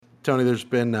Tony, there's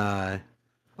been a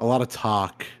lot of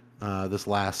talk this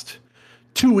last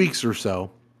 2 weeks or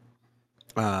so,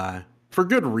 for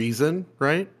good reason,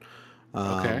 right?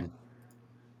 Okay.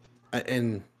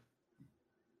 And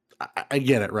I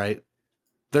get it, right?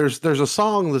 There's a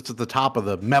song that's at the top of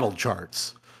the metal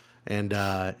charts, and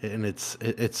it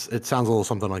sounds a little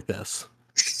something like this.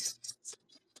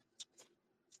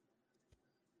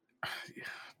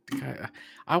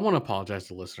 I want to apologize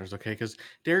to listeners, okay? Because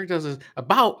Derek does this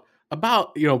about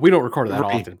we don't record that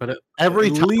Right. often, but Every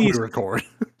at time least we record.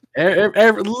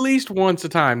 at least once a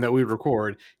time that we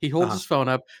record, he holds Uh-huh. his phone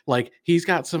up like he's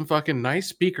got some fucking nice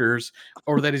speakers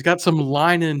or that he's got some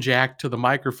line in jack to the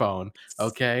microphone,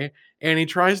 okay? And he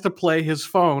tries to play his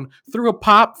phone through a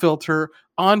pop filter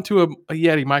onto a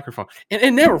Yeti microphone. And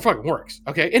it never fucking works,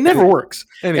 okay? It never works.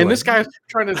 Anyway, And this guy's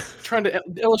trying to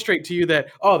illustrate to you that,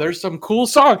 oh, there's some cool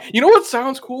song. You know what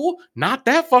sounds cool? Not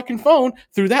that fucking phone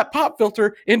through that pop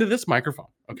filter into this microphone,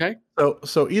 okay?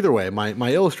 so either way,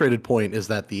 my illustrated point is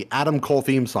that the Adam Cole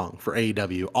theme song for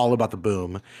AEW, All About the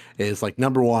Boom, is like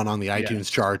 #1 on the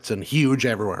iTunes charts and huge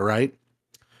everywhere, right?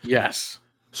 Yes.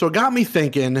 So it got me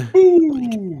thinking,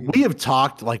 like, we have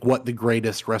talked like what the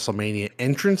greatest WrestleMania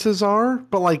entrances are,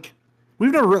 but like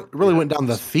we've never really went down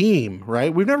the theme,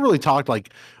 right? We've never really talked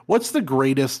like what's the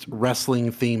greatest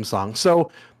wrestling theme song.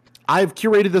 So I've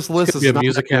curated this list. It's This gonna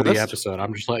is be a not music a heavy list. episode.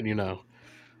 I'm just letting you know.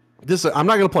 I'm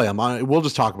not going to play them. We'll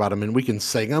just talk about them and we can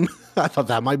sing them. I thought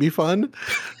that might be fun.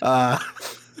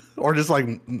 Or just like,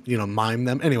 mime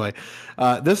them. Anyway,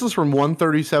 this is from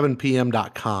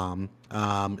 137pm.com.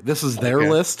 This is their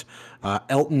list.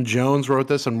 Elton Jones wrote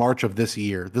this in March of this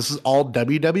year. This is all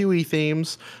WWE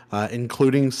themes,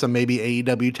 including some maybe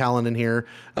AEW talent in here.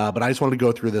 But I just wanted to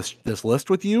go through this list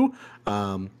with you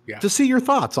to see your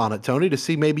thoughts on it, Tony, to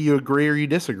see maybe you agree or you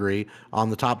disagree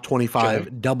on the top 25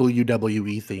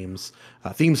 WWE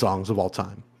theme songs of all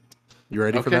time. You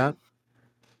ready for that?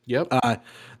 Yep.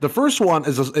 The first one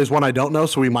is one I don't know,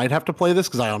 so we might have to play this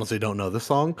because I honestly don't know this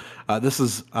song. This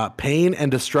is Pain and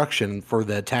Destruction for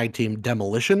the tag team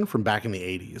Demolition from back in the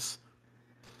 80s.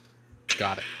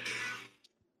 Got it.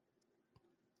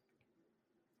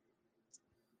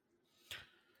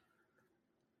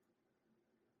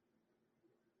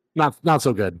 Not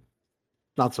so good.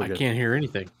 Not so good. I can't hear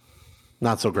anything.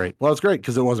 Not so great. Well, it's great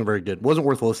because it wasn't very good. It wasn't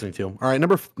worth listening to. All right,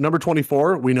 number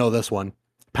 24, we know this one.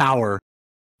 Power.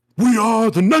 We are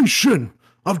the nation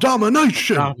of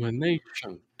domination.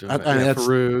 Domination. That's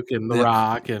Farouk and The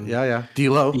Rock and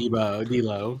D'Lo.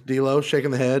 D'Lo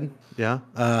Shaking the head. Yeah.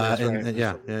 Right.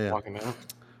 Yeah. Walking out.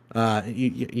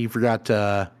 You forgot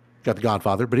got the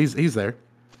Godfather, but he's there.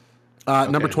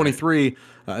 Number 23.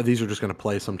 These are just going to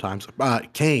play sometimes.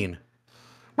 Kane.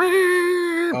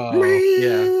 Yeah.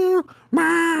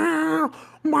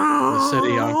 The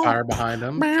city on fire behind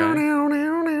him. Okay.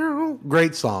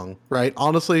 Great song, right?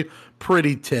 Honestly,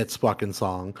 pretty tits fucking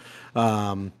song.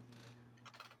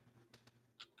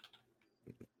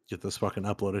 Get this fucking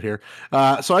uploaded here.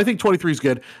 So I think 23 is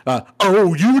good.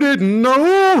 Oh, you didn't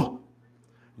know?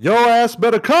 Your ass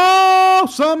better call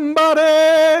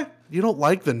somebody. You don't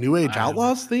like the New Age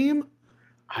Outlaws theme?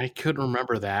 I couldn't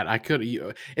remember that.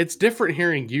 It's different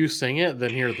hearing you sing it than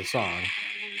hear the song.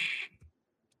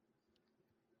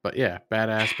 But yeah,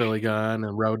 Badass Billy Gunn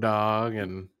and Road Dogg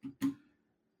and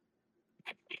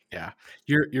yeah,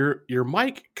 your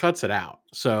mic cuts it out.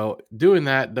 So doing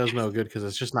that does no good because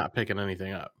it's just not picking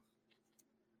anything up.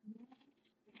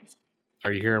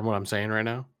 Are you hearing what I'm saying right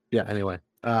now? Yeah. Anyway,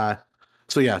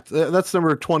 so yeah, that's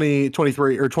number 20,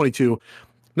 23 or 22.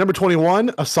 Number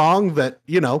 21, a song that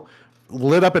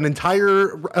lit up an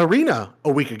entire arena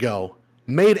a week ago.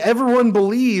 Made everyone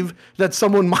believe that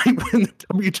someone might win the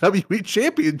WWE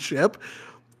Championship.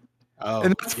 Oh,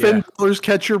 and that's Finn Balor's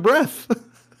Catch Your Breath.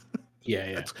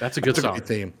 Yeah. That's a good song. Great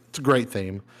theme. It's a great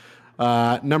theme.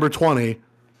 Number 20,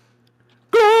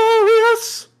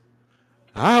 Glorious.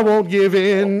 I won't give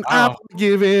in. I won't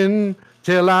give in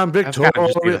till I'm victorious. That's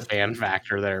gotta just be the fan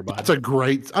factor there, bud. That's a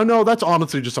great. I know that's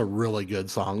honestly just a really good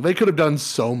song. They could have done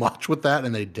so much with that,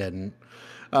 and they didn't.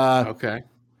 Okay.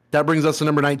 That brings us to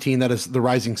number 19. That is The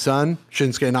Rising Sun,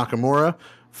 Shinsuke Nakamura.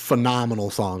 Phenomenal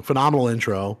song. Phenomenal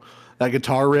intro. That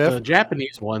guitar riff. The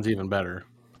Japanese one's even better.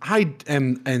 I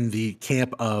am in the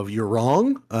camp of you're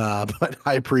wrong, but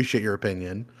I appreciate your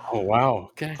opinion. Oh,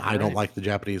 wow. Okay. I don't like the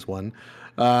Japanese one.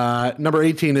 Number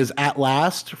 18 is At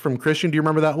Last from Christian. Do you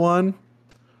remember that one?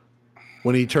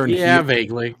 When he turned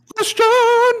vaguely. Christian,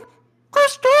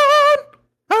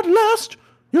 at last,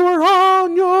 You're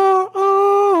on your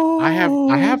own.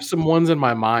 I have some ones in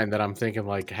my mind that I'm thinking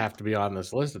like have to be on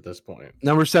this list at this point.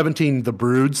 Number 17, the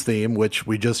Broods theme, which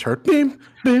we just heard. Beam,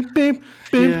 beam, beam,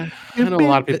 beam. Yeah, I know a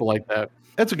lot of people like that.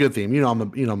 That's a good theme. I'm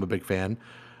a big fan.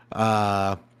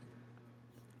 Man,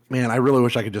 I really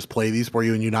wish I could just play these for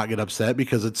you and you not get upset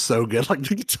because it's so good. Like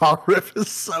the guitar riff is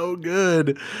so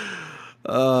good.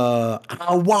 I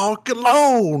walk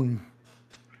alone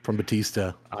from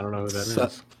Batista. I don't know who that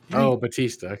is. Oh,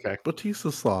 Batista. Okay.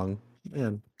 Batista's song.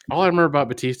 Man. All I remember about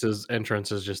Batista's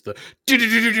entrance is just the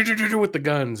with the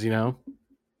guns, Yeah.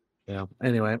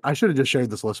 Anyway, I should have just shared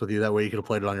this list with you. That way you could have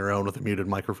played it on your own with a muted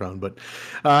microphone. But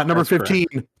number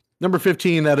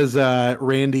 15, that is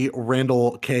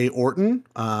Randall K. Orton.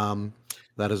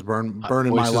 That is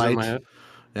Burning My Light.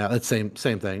 Yeah, that's same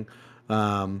thing.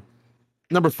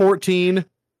 Number 14,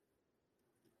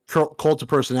 Cult of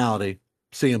Personality,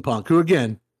 CM Punk, who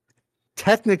again,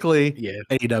 technically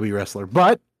AEW wrestler,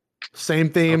 but same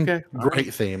theme, okay.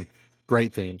 Great theme.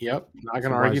 Yep, not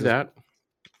gonna argue that.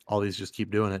 All these just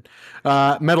keep doing it.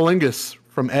 Metalingus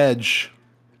from Edge.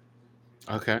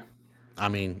 Okay. I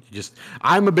mean,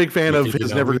 I'm a big fan of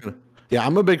his Never Gonna. Yeah,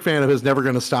 I'm a big fan of his Never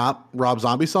Gonna Stop Rob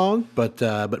Zombie song, but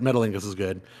Metalingus is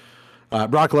good.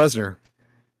 Brock Lesnar.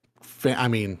 I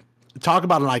mean, talk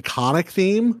about an iconic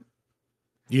theme.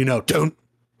 Don't.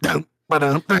 Yeah.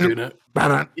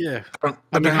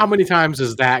 I mean, how many times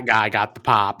has that guy got the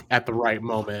pop at the right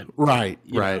moment? Right.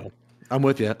 I'm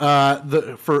with you.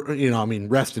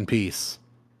 Rest in peace.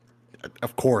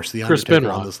 Of course, the Undertaker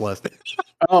on this list.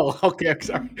 Oh, okay.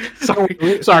 Sorry.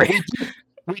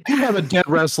 We do have a dead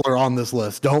wrestler on this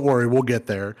list. Don't worry, we'll get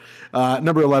there.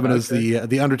 Number 11 is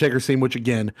the Undertaker theme, which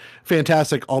again,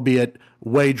 fantastic, albeit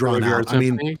way drawn out. I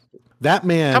mean, that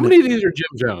man. How many of these are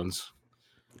Jim Jones?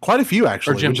 Quite a few,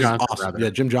 actually. Or Jim Johnson, awesome. Yeah,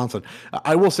 Jim Johnson.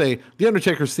 I will say the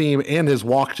Undertaker's theme and his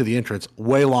walk to the entrance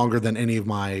way longer than any of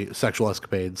my sexual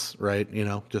escapades. Right?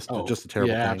 Just a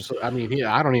terrible thing. Absolutely. I mean,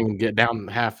 I don't even get down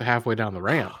halfway down the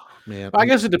ramp. Man, I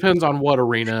guess it depends on what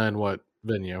arena and what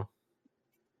venue.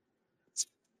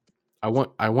 I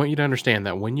want you to understand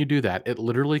that when you do that, it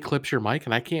literally clips your mic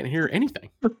and I can't hear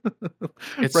anything.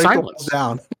 It's silence.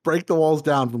 Break the walls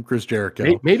down from Chris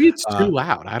Jericho. Maybe it's too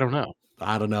loud. I don't know.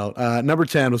 Number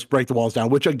 10 was Break the Walls Down,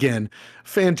 which again,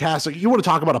 fantastic. You want to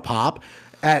talk about a pop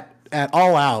at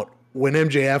All Out when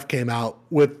MJF came out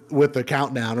with the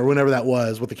countdown or whenever that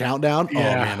was with the countdown. Yeah.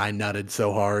 Oh man, I nutted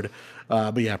so hard.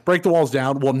 But yeah, Break the Walls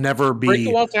Down will never be. Break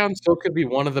the Walls Down still could be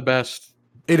one of the best.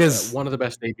 It is one of the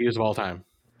best debuts of all time.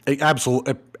 It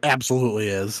absolutely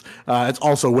is. It's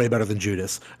also way better than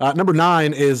Judas. Number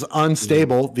 9 is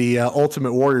Unstable, the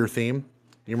Ultimate Warrior theme.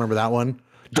 You remember that one?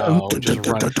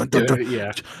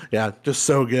 Yeah, just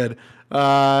so good.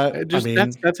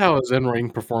 That's how his in-ring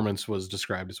performance was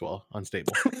described as well.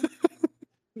 Unstable.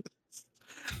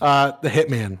 The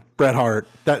Hitman, Bret Hart,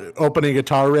 that opening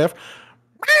guitar riff.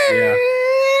 Yeah.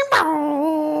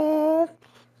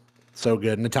 So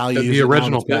good. Natalia, the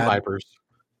original Pit Vipers.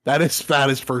 That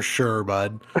is for sure,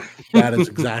 bud. That is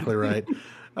exactly right.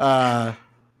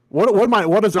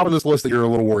 What is on this list that you're a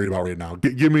little worried about right now?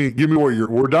 Give me what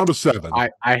we're down to 7. I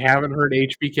haven't heard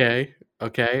HBK.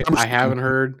 Okay. I haven't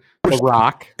heard The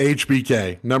Rock.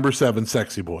 HBK, number 7,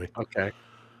 Sexy Boy. Okay.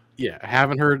 Yeah. I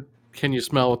haven't heard Can You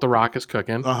Smell What the Rock is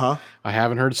Cooking? Uh-huh. I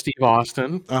haven't heard Steve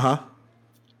Austin. Uh-huh.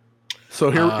 So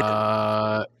here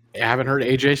I haven't heard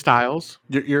AJ Styles.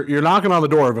 You're knocking on the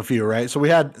door of a few, right? So we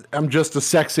had I'm Just a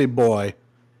Sexy Boy.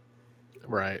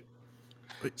 Right.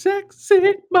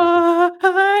 Sexy boy,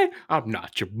 I'm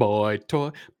not your boy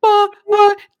toy.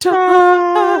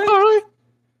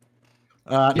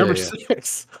 Number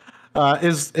 6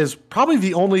 is probably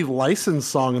the only licensed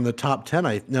song in the top 10.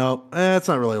 It's not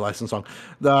really a licensed song.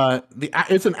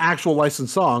 It's an actual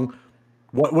licensed song.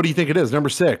 What do you think it is? Number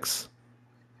 6.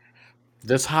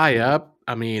 This high up,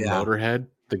 I mean, Motorhead,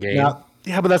 the game.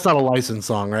 Yeah, but that's not a licensed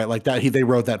song, right? Like that, they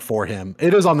wrote that for him.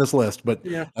 It is on this list, but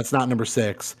that's not number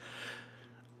 6.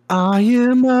 I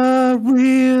am a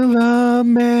real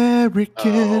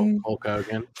American. Hulk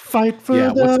Hogan. Fight for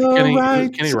the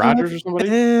right. Kenny Rogers or somebody?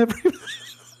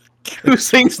 Who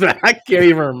sings that? I can't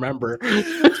even remember.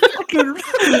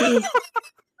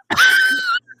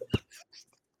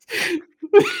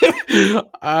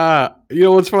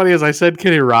 What's funny is I said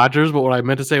Kenny Rogers, but what I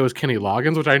meant to say was Kenny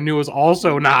Loggins, which I knew was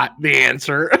also not the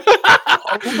answer.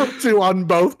 2 on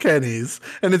both Kennys,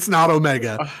 and it's not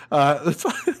Omega.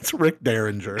 It's Rick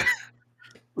Derringer.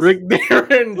 Rick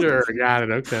Derringer, got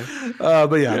it. Okay,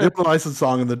 but it's a licensed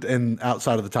song in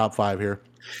outside of the top 5 here.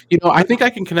 I think I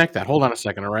can connect that. Hold on a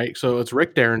second. All right, so it's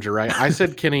Rick Derringer, right? I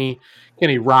said Kenny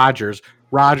Rogers,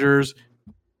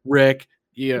 Rick,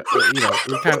 Yeah,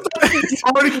 we're kind of. It's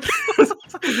already-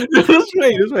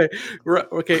 This way.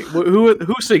 Okay,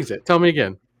 who sings it? Tell me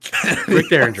again. Rick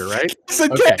Derringer, right? I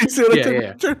said Okay. Kenny, so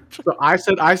Yeah. So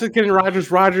I said Kenny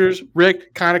Rogers,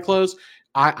 Rick, kind of close.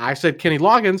 I said Kenny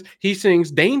Loggins. He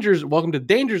sings Danger's Welcome to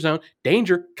Danger Zone.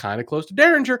 Danger, kind of close to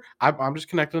Derringer. I'm just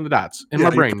connecting the dots in my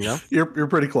brain, you know? You're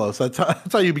pretty close. That's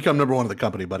how you become number one of the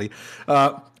company, buddy.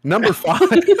 Number 5.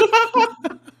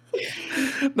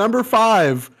 Number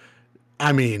 5.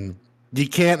 I mean, you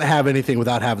can't have anything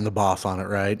without having the boss on it,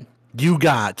 right? You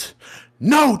got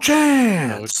No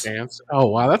Chance. No Chance. Oh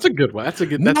wow, that's a good one. That's a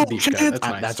deep cut. That's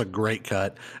nice. That's a great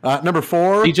cut. Number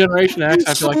 4. D-Generation X,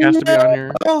 I feel like has to be on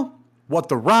here. What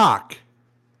the Rock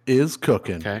is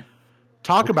cooking. Okay.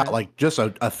 Talk about like just a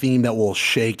theme that will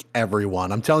shake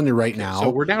everyone. I'm telling you right now. So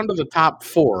we're down to the top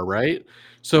 4, right?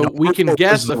 So we can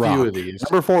guess a few of these.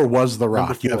 Number 4 was The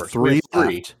Rock. You have 3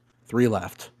 left. 3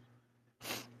 left.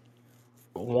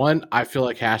 One, I feel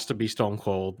like has to be Stone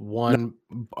Cold. One,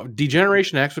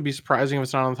 D-Generation X would be surprising if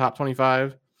it's not on the top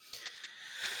 25.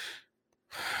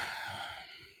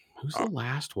 Who's the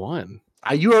last one?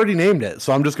 You already named it,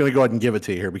 so I'm just going to go ahead and give it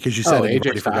to you here because you said it. You've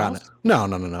already forgotten it.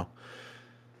 No.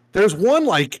 There's one,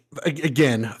 like,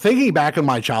 again, thinking back on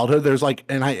my childhood, there's like,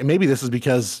 and maybe this is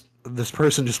because this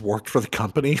person just worked for the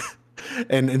company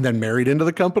and then married into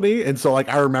the company. And so, like,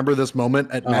 I remember this moment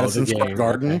at Madison Square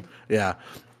Garden. Okay. Yeah.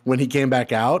 When he came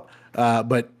back out.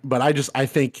 But I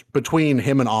think between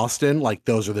him and Austin, like,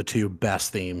 those are the 2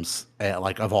 best themes,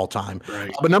 like, of all time.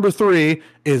 Right. But number 3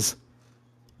 is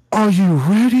Are You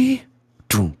Ready?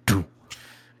 Doom, doom.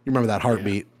 You remember that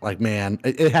heartbeat? Yeah. Like, man,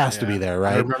 it has to be there,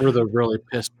 right? I remember the really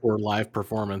piss poor live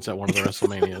performance at one of the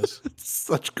WrestleManias.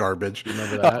 Such garbage. You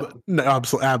remember that? No,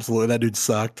 absolutely. That dude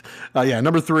sucked.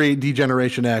 Number 3,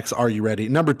 D-Generation X, Are You Ready?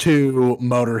 Number 2,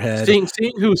 Motorhead.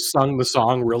 Seeing who sung the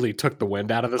song really took the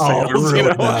wind out of the sails. It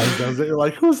really does. You're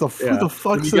like, who the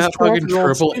fuck is this? You got fucking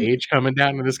Triple H coming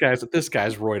down, and this guy's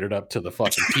roided up to the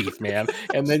fucking teeth, man.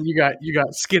 And then you got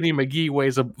Skinny McGee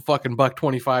weighs a fucking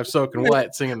 $125 soaking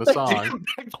wet singing the song.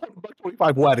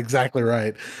 $125 wet, exactly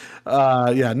right.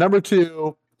 Number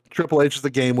 2, Triple H is The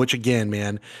Game, which again,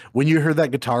 man, when you heard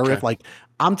that guitar riff, like,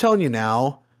 I'm telling you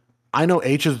now, I know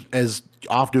H is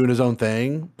off doing his own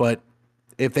thing, but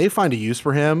if they find a use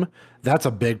for him, that's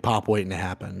a big pop waiting to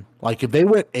happen. Like, if they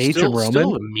went H and Roman,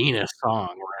 still the meanest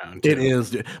song around. It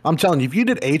is. I'm telling you, if you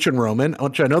did H and Roman,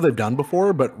 which I know they've done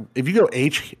before, but if you go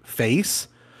H face,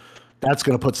 that's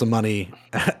going to put some money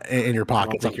in your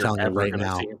pockets. I'm telling you right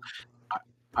now.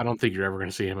 I don't think you're ever going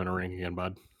to see him in a ring again,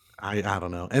 bud. I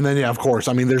don't know. And then, yeah, of course.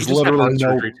 I mean, there's literally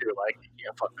no. Too, like, you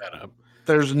can't fuck that up.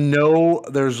 There's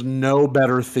no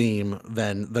better theme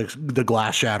than the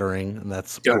glass shattering, and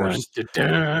that's of course.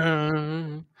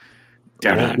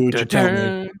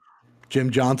 Jim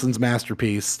Johnson's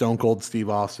masterpiece, Stone Cold Steve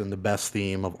Austin, the best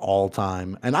theme of all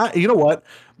time. And you know what?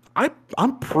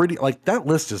 I'm pretty, like, that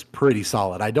list is pretty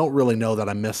solid. I don't really know that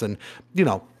I'm missing,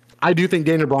 I do think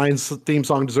Daniel Bryan's theme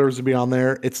song deserves to be on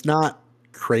there. It's not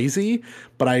crazy,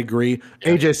 but I agree.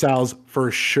 Yeah. AJ Styles for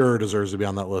sure deserves to be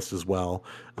on that list as well.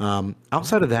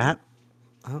 Outside of that,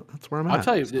 that's where I'm at. I'll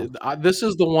tell you, this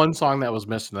is the one song that was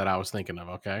missing that I was thinking of,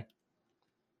 okay?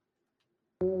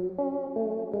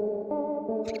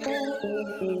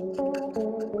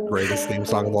 Greatest theme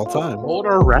song of all time. What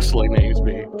would our wrestling names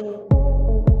be?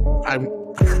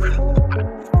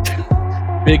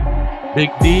 Big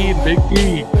D and Big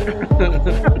D.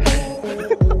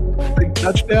 Big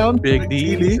touchdown. Big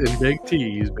D's and Big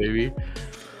T's, baby.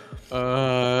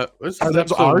 This is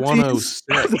episode 106.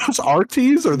 Are those our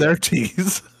T's or their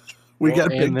T's? We got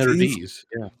big D's.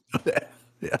 Yeah.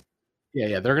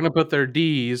 Yeah. They're gonna put their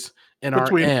D's in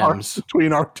between our M's.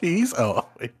 Between our T's? Oh,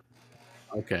 wait.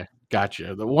 Okay,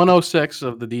 gotcha. The 106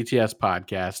 of the DTS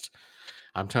podcast.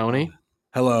 I'm Tony.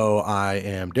 Hello, I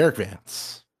am Derek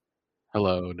Vance.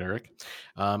 Hello, Derek.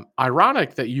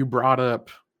 Ironic that you brought up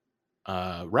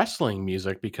wrestling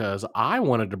music because I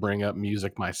wanted to bring up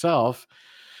music myself.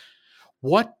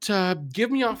 Give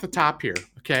me off the top here,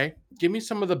 okay? Give me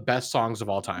some of the best songs of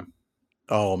all time.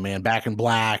 Oh man, Back in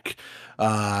Black,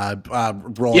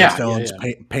 Rolling Stones,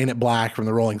 yeah. Paint It Black from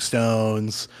the Rolling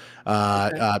Stones,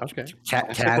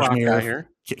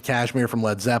 Cashmere from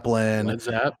Led Zeppelin. Led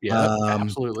Zepp, yeah,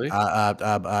 absolutely.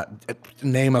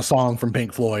 Name a song from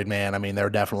Pink Floyd, man. I mean, they're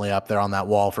definitely up there on that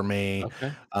wall for me.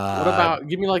 Okay. What about,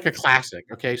 give me like a classic?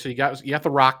 Okay, so you got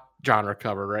the rock genre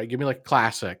covered, right? Give me like a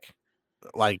classic.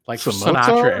 Like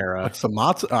Sinatra era. Like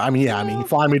Sinatra. I mean,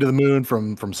 Fly Me to the Moon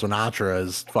from Sinatra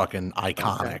is fucking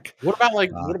iconic. Okay. What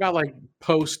about like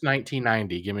post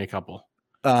 1990? Give me a couple.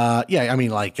 Yeah, I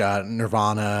mean, like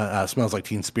Nirvana, Smells Like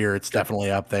Teen Spirit's Sure.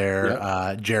 definitely up there.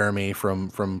 Yep. Jeremy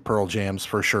from Pearl Jam's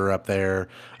for sure up there.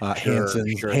 Sure.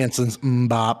 Sure. Hanson's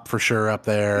Mbop for sure up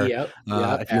there. Yep.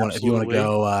 Yep. If you want to Absolutely.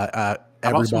 go, How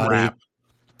about some everybody.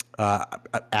 rap?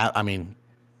 I mean,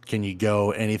 can you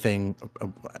go anything?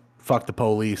 Fuck the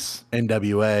Police,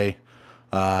 NWA.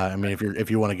 I mean, if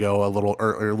you want to go a little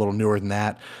or a little newer than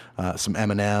that, some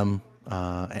Eminem.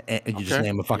 And you just Okay.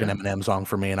 name a fucking Yeah. Eminem song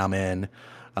for me, and I'm in.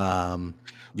 Um,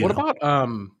 you What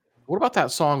know, about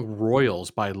that song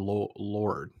 "Royals" by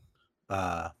Lord?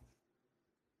 uh,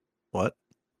 what?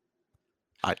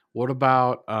 I What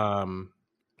about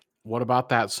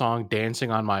that song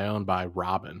 "Dancing on My Own" by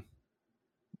Robin?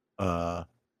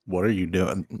 what are you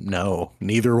doing? No,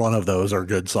 neither one of those are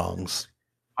good songs.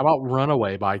 How about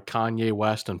 "Runaway" by Kanye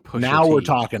West and Pusha Now we're T?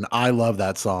 talking. I love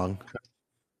that song.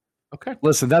 Okay.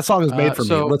 Listen, that song is made for me.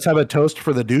 So Let's have a toast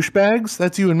for the douchebags.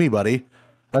 That's you and me, buddy.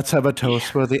 Let's have a toast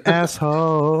yeah. for the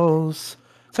assholes.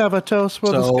 Let's have a toast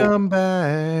for the So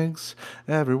scumbags.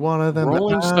 Every one of them that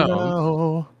Rolling I Stone,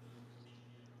 know.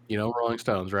 you know Rolling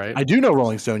Stones, right? I do know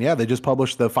Rolling Stone. Yeah, they just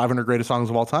published the 500 greatest songs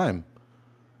of all time.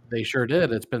 They sure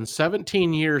did. It's been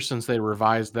 17 years since they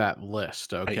revised that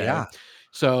list. Okay. Yeah,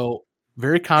 So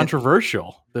very and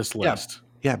controversial, this yeah, list.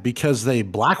 yeah, because they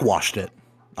blackwashed it.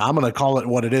 I'm gonna call it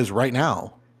what it is right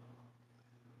now.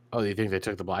 Oh, you think they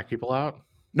took the black people out?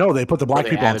 No, they put the Or black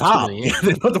they people on added too top. many Yeah, in?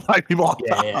 they put the black people on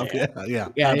Yeah, yeah, top. yeah. Yeah, Yeah, yeah,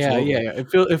 yeah, absolutely.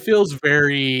 yeah. It feels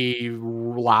very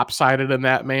lopsided in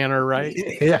that manner, right?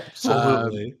 Yeah, Um,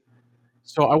 absolutely.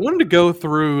 so I wanted to go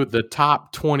through the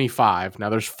top 25. Now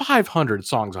there's 500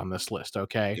 songs on this list,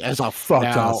 okay? That's a fuck ton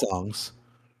of Now, songs.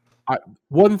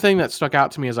 one thing that stuck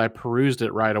out to me as I perused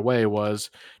it right away was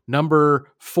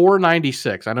number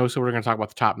 496. I know, so we're going to talk about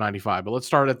the top 95, but let's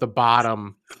start at the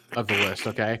bottom of the list,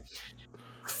 okay?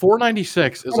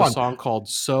 496 is Come a on, song called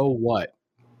 "So What"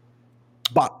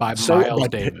 but by so Miles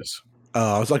Davis.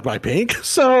 I was like by Pink.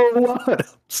 So what?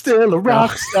 Still a No,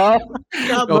 rock star.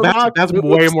 Got no, my rock that's way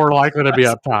moves. more likely to be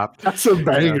That's, up top. that's a Yeah.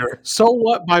 banger. "So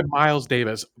What" by Miles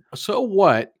Davis. "So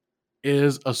What"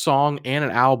 is a song and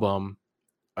an album.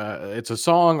 It's a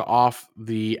song off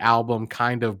the album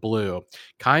Kind of Blue.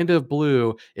 Kind of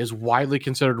Blue is widely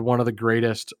considered one of the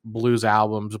greatest blues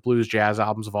jazz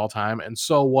albums of all time. And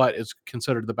So What is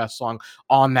considered the best song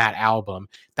on that album.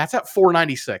 That's at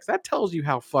 496. That tells you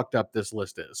how fucked up this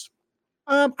list is.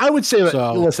 I would say that.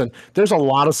 So, Listen, there's a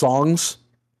lot of songs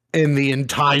in the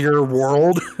entire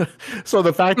world, so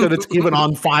the fact that it's even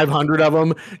on 500 of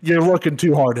them, you're looking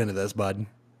too hard into this, bud.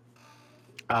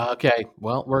 okay,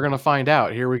 well, we're going to find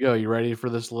out. Here we go. You ready for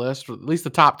this list? At least the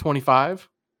top 25?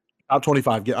 Top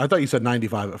 25. I thought you said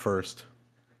 95 at first.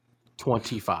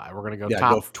 25. We're going to go Yeah,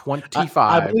 top I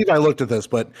 25. believe I looked at this,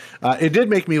 but it did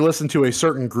make me listen to a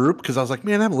certain group because I was like,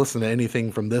 man, I haven't listened to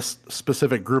anything from this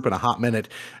specific group in a hot minute.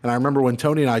 And I remember when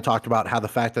Tony and I talked about how the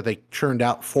fact that they churned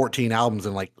out 14 albums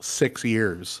in like 6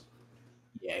 years,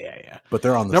 Yeah, yeah, yeah. but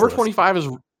they're on this Number list. 25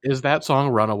 is that song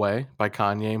 "Runaway" by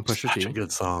Kanye and Pusha Such a T.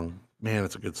 good song. Man,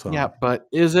 it's a good song. Yeah, but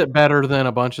is it better than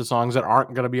a bunch of songs that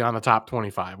aren't going to be on the top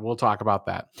 25? We'll talk about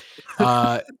that.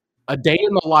 "A Day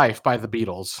in the Life" by the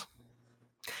Beatles.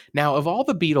 Now, of all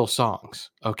the Beatles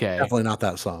songs, okay, Definitely not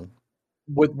that song.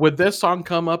 would this song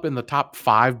come up in the top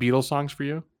 5 Beatles songs for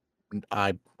you?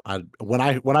 I when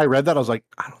I read that, I was like,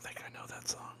 I don't think I know that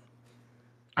song.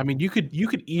 I mean, you could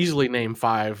easily name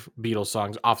 5 Beatles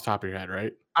songs off the top of your head,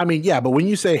 right? I mean, yeah, but when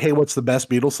you say, "Hey, what's the best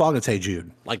Beatles song?" It's "Hey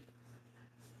Jude." Like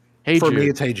Hey for me, Jude,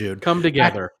 it's "Hey Jude." come Back,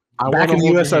 together. I back want to in the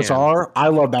hold your hand. USSR, I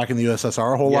love "Back in the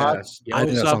USSR" a whole lot. Yes, I Yellow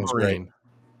think that song's great. Submarine,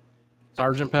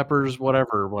 Sergeant Pepper's,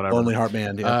 whatever. Lonely Heart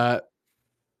Band. Yeah.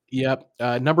 Yep.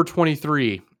 Number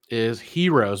 23 is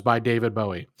 "Heroes" by David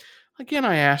Bowie. Again,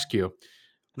 I ask you,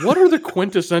 what are the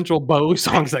quintessential Bowie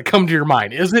songs that come to your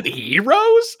mind? Is it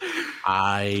 "Heroes"?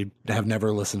 I have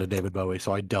never listened to David Bowie,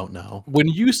 so I don't know. When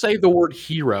you say the word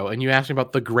 "hero" and you ask me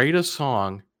about the greatest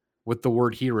song with the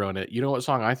word "hero" in it, you know what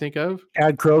song I think of?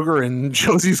 Chad Kroger and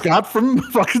Josie Scott from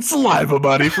fucking Saliva,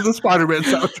 buddy, from the Spider-Man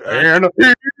soundtrack. And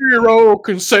a hero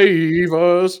can save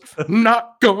us.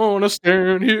 Not gonna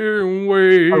stand here and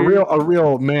wait. A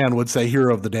real man would say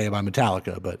 "Hero of the Day" by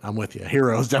Metallica, but I'm with you.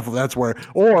 Heroes definitely that's where.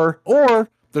 Or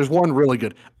there's one really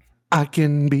good. I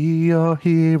can be your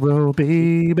hero,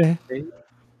 baby.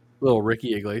 Little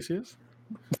Ricky Iglesias.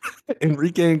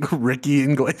 Enrique and Ricky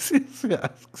Iglesias. Yeah,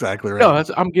 exactly right. No,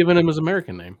 I'm giving him his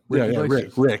American name. Ricky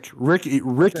Iglesias.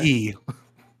 Ricky.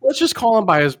 Let's just call him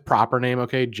by his proper name,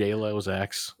 okay? J-Lo's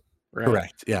ex. Right?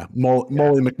 Correct. Yeah.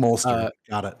 Molly McMolster.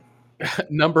 Got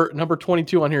it. Number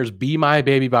 22 on here is "Be My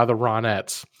Baby" by the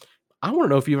Ronettes. I want to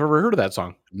know if you've ever heard of that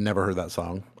song. Never heard that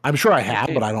song. I'm sure I have,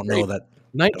 Okay, but I don't great. know that.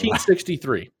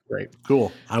 1963. Great.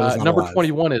 Cool. I was not Number alive.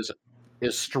 21 is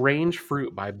Strange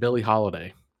Fruit by Billie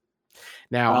Holiday.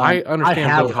 Now, I I understand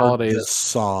have Billie heard Holiday's this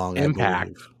song. impact. I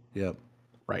believe. Yep.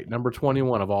 Right. Number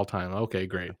 21 of all time. Okay,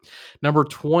 great. Number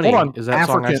 20 Hold on. is that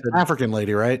song I said. African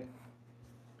lady, right?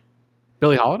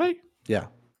 Billie Holiday? Yeah.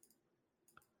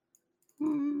 I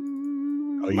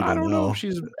don't don't know if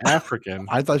she's African.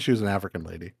 I thought she was an African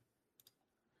lady.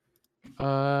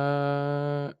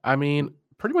 I mean,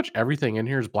 pretty much everything in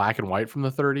here is black and white from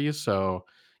the 30s. So,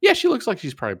 yeah, she looks like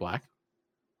she's probably black.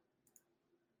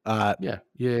 Yeah.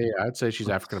 I'd say she's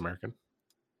African American.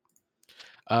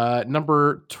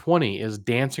 Number 20 is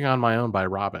Dancing on My Own by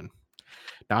Robin.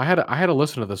 Now, I had to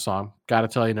listen to this song. Got to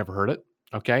tell you, never heard it.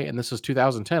 Okay, and this is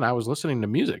 2010. I was listening to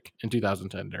music in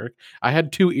 2010, Derek. I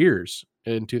had 2 ears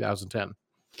in 2010.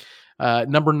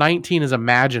 Number 19 is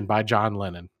Imagine by John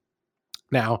Lennon.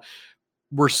 Now,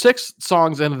 we're 6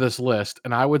 songs into this list,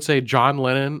 and I would say John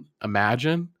Lennon,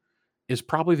 Imagine, is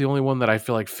probably the only one that I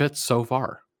feel like fits so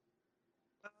far.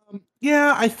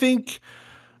 Yeah, I think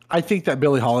that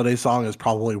Billie Holiday song is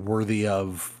probably worthy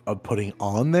of putting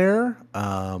on there.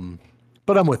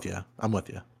 But I'm with you.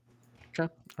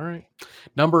 Okay. All right.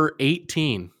 Number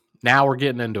 18. Now we're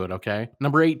getting into it, okay?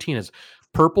 Number 18 is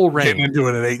Purple Rain. Getting into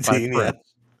it at 18, yeah.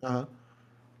 Prince.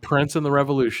 Prince and the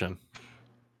Revolution.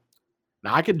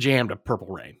 Now I could jam to Purple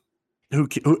Rain.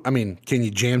 I mean, can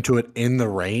you jam to it in the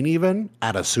rain even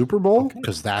at a Super Bowl?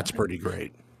 Because that's pretty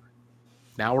great.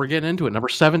 Now we're getting into it. Number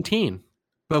 17,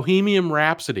 Bohemian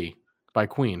Rhapsody by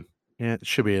Queen. Yeah, it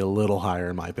should be a little higher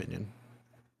in my opinion.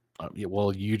 Yeah,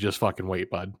 well, you just fucking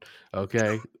wait, bud.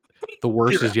 Okay. The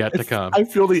worst is yet to come. I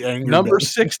feel the anger. Number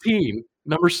 16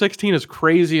 is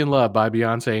Crazy in Love by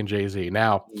Beyonce and Jay-Z.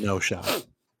 Now, no shot.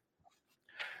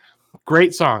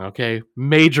 Great song, okay?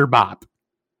 Major bop.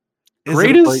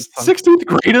 16th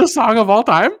greatest song of all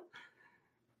time?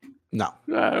 No.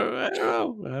 I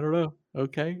don't know.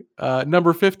 Okay.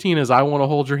 Number 15 is I Want to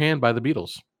Hold Your Hand by the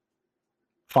Beatles.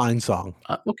 Fine song.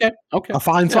 Okay. A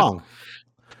fine song.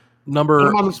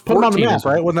 Number put them on the map,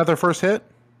 right? Wasn't that their first hit?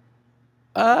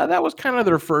 That was kind of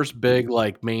their first big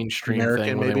like mainstream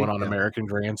thing when they went on American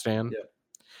Grandstand.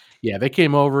 Yeah, they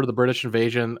came over to the British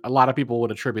invasion. A lot of people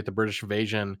would attribute the British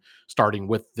invasion starting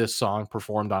with this song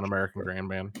performed on American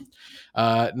Grandstand.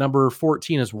 Number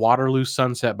 14 is Waterloo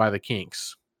Sunset by the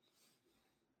Kinks.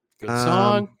 Good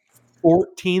song.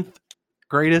 14th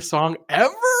greatest song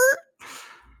ever.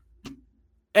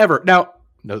 Now,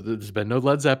 no, there's been no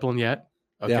Led Zeppelin yet.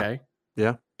 Okay.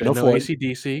 Yeah. No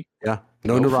AC/DC. Yeah.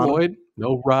 No Floyd.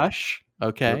 No Rush.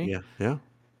 Okay. Yeah.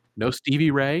 No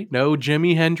Stevie Ray. No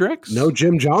Jimi Hendrix. No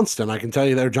Jim Johnston. I can tell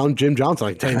you there. Jim Johnston.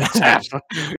 I can tell you that.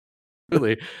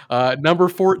 Really. Number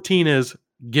 14 is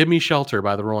Give Me Shelter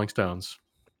by the Rolling Stones.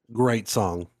 Great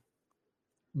song.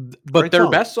 But their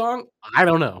best song? I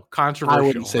don't know. Controversial. I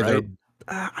wouldn't say right?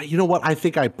 You know what? I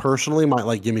think I personally might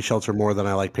like Give Me Shelter more than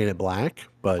I like Paint It Black.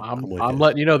 But I'm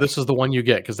letting you know this is the one you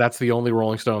get because that's the only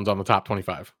Rolling Stones on the top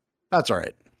 25. That's all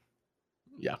right.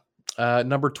 Yeah.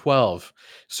 Number 12,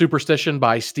 Superstition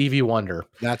by Stevie Wonder.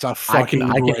 That's a fucking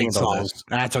great song.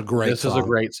 That's a great song. This is a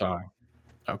great song.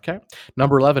 Okay.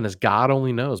 Number 11 is God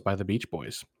Only Knows by the Beach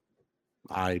Boys.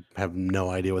 I have no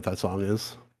idea what that song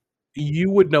is.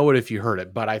 You would know it if you heard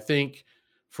it, but I think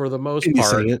for the most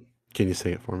part... Can you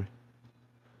sing it for me?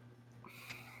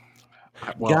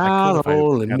 Well, God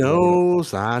only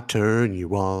knows I turn you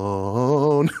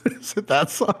on. Is it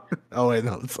that song? Oh wait,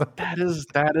 no.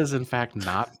 That is in fact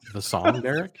not the song,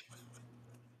 Derek.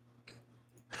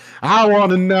 I want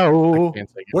to know.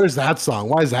 Where's that song?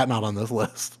 Why is that not on this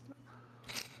list?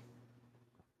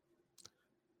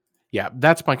 Yeah,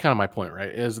 that's my point, right?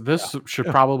 Is this should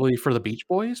probably for the Beach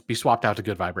Boys be swapped out to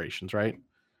Good Vibrations, right?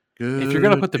 Good, if you're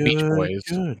gonna put the Beach Boys,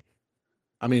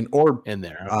 I mean, or in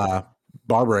there,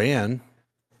 Barbara Ann.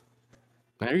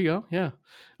 There you go. Yeah.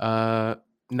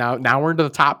 Now we're into the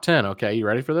top 10. Okay, you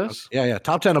ready for this? Yeah.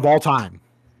 Top 10 of all time.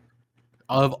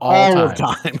 Of all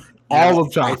time. All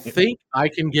of time. I think I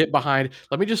can get behind.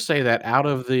 Let me just say that out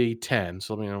of the 10.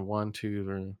 So let me know 1, 2,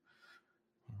 3.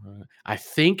 I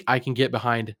think I can get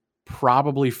behind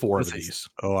probably 4 of these.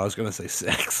 Oh, I was gonna say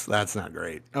 6. That's not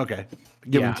great. Okay,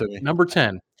 give them to me. Number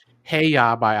 10, "Hey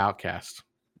Ya" by Outkast.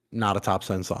 Not a top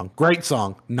 10 song. Great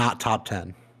song. Not top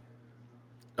 10.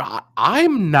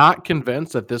 I'm not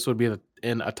convinced that this would be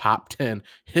in a top 10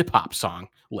 hip hop song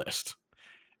list.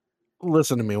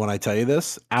 Listen to me when I tell you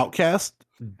this. Outkast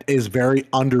is very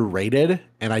underrated,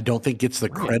 and I don't think gets the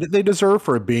credit they deserve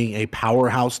for being a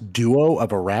powerhouse duo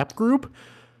of a rap group.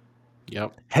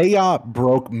 Yep. Hey Ya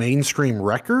broke mainstream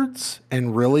records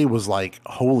and really was like,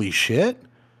 holy shit.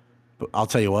 But I'll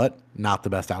tell you what, not the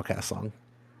best Outkast song.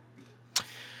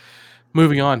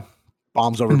 Moving on.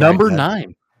 Bombs Over Number Baghdad.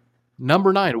 9.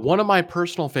 Number 9. One of my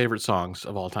personal favorite songs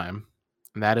of all time.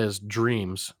 And that is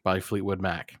Dreams by Fleetwood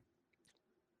Mac.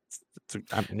 It's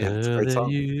a great There song.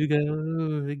 you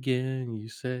go again. You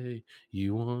say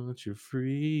you want your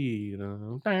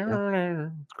freedom.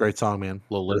 It's a great song, man.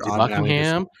 Little Lindsey I mean,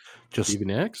 Buckingham, just Stevie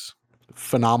Nicks.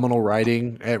 phenomenal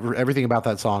writing. Everything about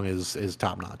that song is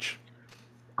top notch.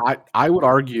 I would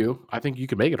argue, I think you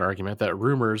could make an argument that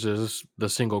Rumors is the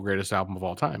single greatest album of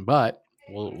all time, but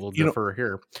we'll differ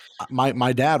here.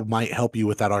 My dad might help you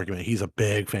with that argument. He's a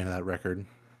big fan of that record.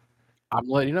 I'm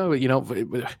letting you know,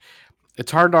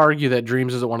 it's hard to argue that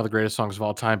Dreams isn't one of the greatest songs of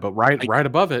all time, but right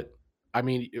above it, I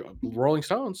mean, Rolling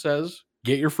Stone says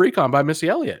Get Your Freak On by Missy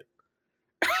Elliott.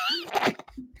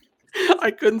 I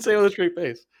couldn't say it with a straight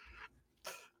face.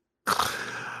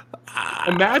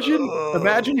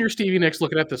 Imagine your Stevie Nicks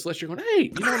looking at this list. You're going, hey,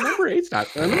 number 9's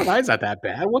not that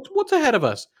bad. What's ahead of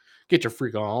us? Get your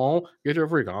freak on, flip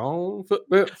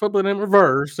it in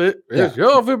reverse.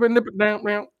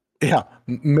 Yeah,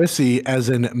 Missy, as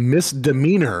in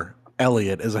misdemeanor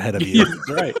Elliott, is ahead of you.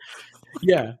 Right?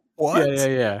 Yeah. What?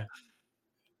 Yeah.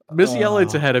 Missy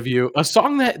Elliott's ahead of you. A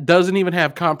song that doesn't even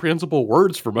have comprehensible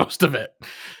words for most of it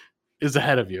is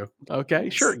ahead of you. Okay,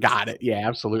 sure, got it. Yeah,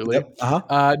 absolutely. Yep.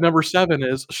 Uh-huh. Number 7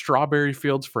 is "Strawberry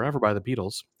Fields Forever" by the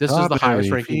Beatles. This is the highest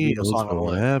ranking Beatles song on the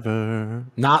list.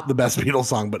 Not the best Beatles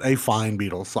song, but a fine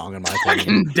Beatles song in my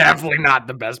opinion. Definitely not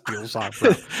the best Beatles song.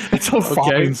 It's a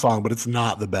fine song, but it's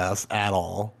not the best at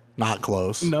all. Not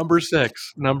close. Number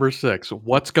 6.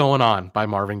 "What's Going On" by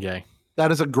Marvin Gaye. That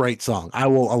is a great song. I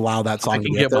will allow that song to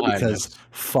get there because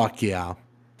fuck yeah.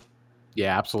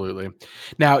 Yeah, absolutely.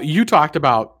 Now, you talked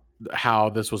about how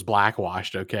this was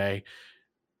blackwashed, okay?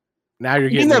 Now you're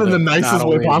getting that in the nicest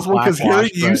way possible, because hearing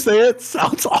you say it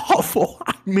sounds awful.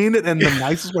 I mean it in the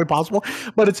nicest way possible,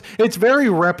 but it's very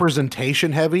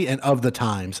representation heavy and of the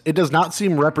times. It does not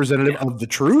seem representative of the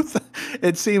truth.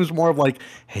 It seems more of like,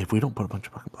 hey, if we don't put a bunch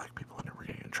of fucking black people in here, we're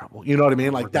getting in trouble. You know what I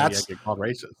mean? Like that's get called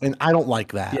racist, and I don't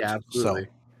like that. Yeah, absolutely.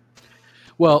 So.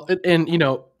 Well, and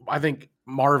I think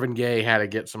Marvin Gaye had to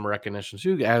get some recognition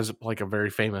too as like a very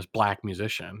famous black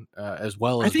musician, as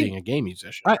well as being a gay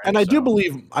musician. I do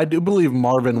believe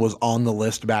Marvin was on the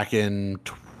list back in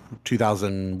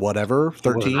 2000 whatever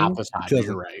 13. Not this high,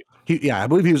 you're right. I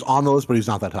believe he was on the list, but he's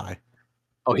not that high.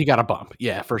 Oh, he got a bump.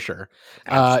 Yeah, for sure.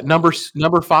 Number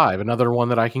 5, another one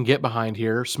that I can get behind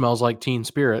here. "Smells Like Teen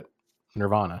Spirit,"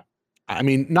 Nirvana. I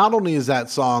mean, not only is that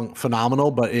song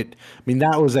phenomenal, but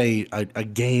that was a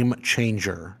game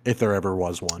changer if there ever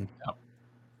was one. Yep.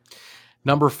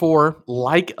 Number 4,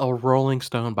 "Like a Rolling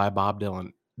Stone" by Bob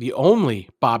Dylan. The only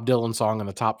Bob Dylan song in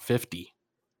the top 50.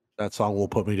 That song will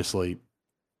put me to sleep.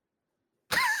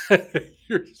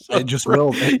 You're so it just right.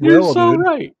 will. It You're will, so dude.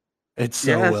 right. It's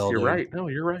so well. You're dude. right. No,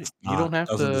 you're right. You don't have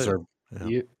to deserve.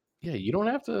 You don't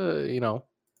have to.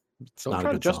 It's don't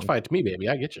try to justify it to me, baby.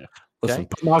 I get you. Listen,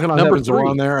 put Knocking on Heaven's Door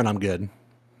on there, and I'm good.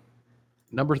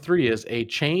 Number 3 is "A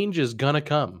Change Is Gonna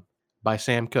Come" by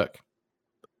Sam Cooke.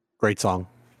 Great song.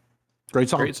 Great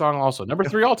song also. Number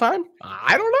 3 all time?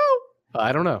 I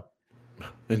don't know.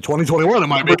 In 2021, it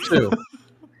might be. 2.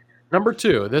 Number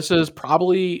 2. This is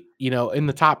probably, in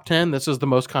the top 10, this is the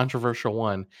most controversial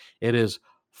one. It is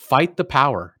 "Fight the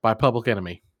Power" by Public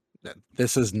Enemy.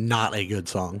 This is not a good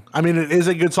song. I mean, it is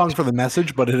a good song for the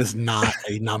message, but it is not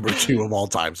a number 2 of all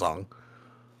time song.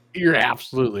 You're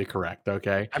absolutely correct.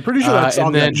 Okay. I'm pretty sure that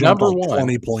song got number like 1,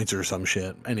 20 points or some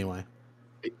shit. Anyway.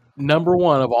 Number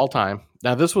 1 of all time.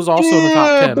 Now, this was also in the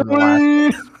top 10 in the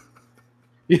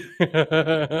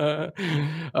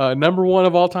last. Number 1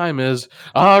 of all time is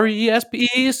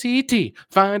RESPECT.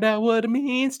 Find out what it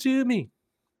means to me.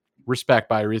 "Respect"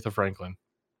 by Aretha Franklin.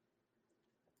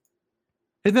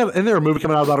 Isn't there a movie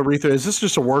coming out about Aretha? Is this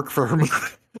just a work for her?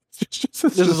 This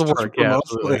is a work. Yeah,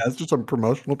 it's just a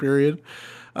promotional period.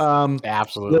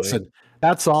 Absolutely. Listen,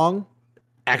 that song,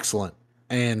 excellent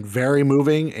and very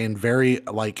moving and very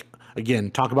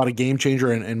again, talk about a game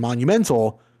changer and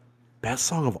monumental. Best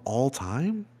song of all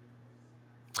time.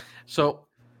 So,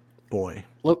 boy,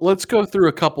 let's go through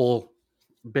a couple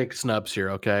big snubs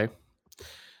here. Okay,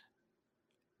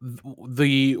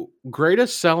 the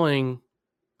greatest selling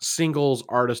singles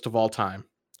artist of all time.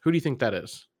 Who do you think that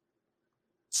is?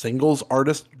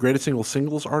 Greatest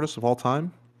singles artist of all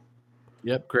time?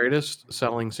 Yep, greatest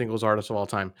selling singles artist of all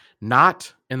time.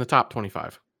 Not in the top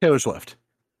 25. Taylor Swift.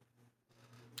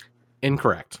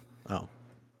 Incorrect. Oh.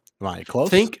 Am I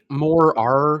close? Think more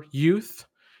our youth.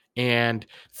 and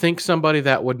think somebody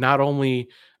that would not only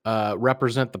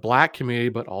represent the black community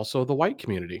but also the white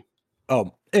community.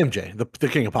 Oh, MJ, the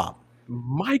king of pop.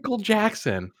 Michael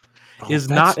Jackson Oh, is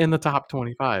not in the top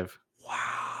 25.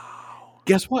 wow.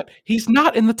 Guess what? He's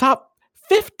not in the top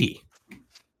 50.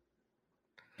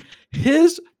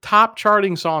 His top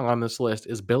charting song on this list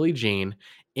is Billie Jean,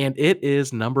 and it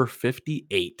is number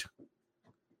 58.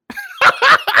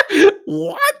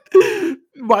 What?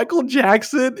 Michael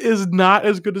Jackson is not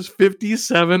as good as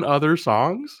 57 other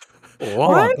songs?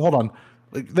 What? Hold on.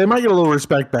 Like, they might get a little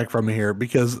respect back from me here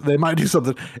because they might do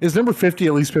something. Is number 50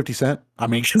 at least 50 Cent? I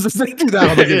mean, because if they do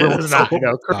that, It's not,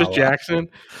 Curtis Jackson.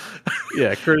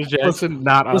 Yeah, Curtis Jackson,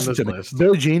 not on this list.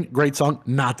 Billie Jean, great song.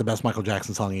 Not the best Michael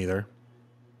Jackson song either.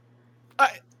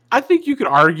 I think you could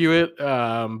argue it,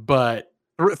 but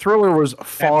Thriller was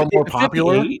far more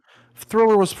popular.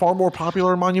 Thriller was far more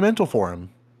popular and monumental for him.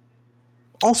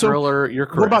 Also, Thriller, you're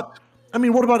correct.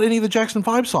 What about any of the Jackson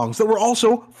 5 songs that were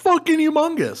also fucking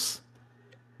humongous?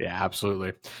 Yeah,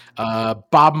 absolutely.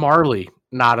 Bob Marley,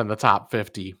 not in the top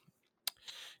 50.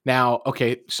 Now,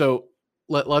 okay, so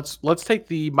let's take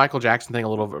the Michael Jackson thing a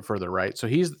little bit further, right? So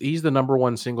he's the number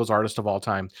one singles artist of all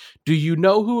time. Do you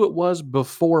know who it was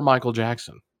before Michael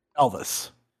Jackson?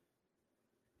 Elvis.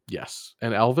 Yes.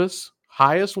 And Elvis,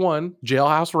 highest one,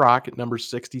 Jailhouse Rock at number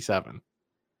 67.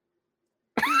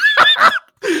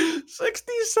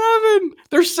 67.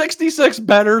 There's 66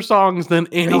 better songs than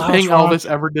anything Elvis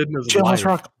ever did in his life. Jailhouse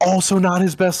Rock, also not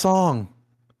his best song.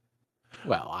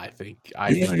 Well, I think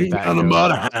that on the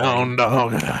mudhound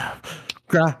dog,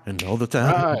 crying all the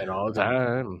time. Crying all the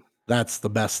time. That's the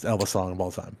best Elvis song of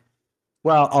all time.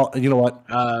 Well, you know what?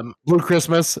 Blue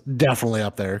Christmas, definitely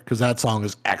up there because that song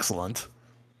is excellent.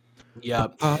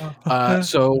 Yep.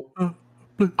 So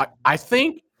I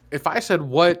think if I said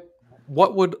what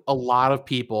would a lot of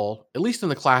people, at least in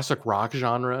the classic rock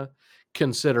genre,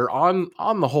 consider on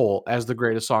the whole as the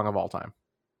greatest song of all time?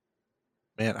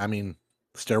 Man, I mean,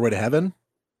 Stairway to Heaven?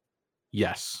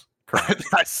 Yes.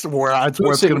 I swear it's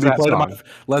going to be played at my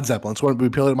Led Zeppelin. It's going to be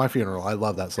played at my funeral. I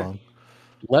love that song.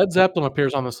 Led Zeppelin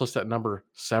appears on this list at number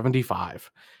 75.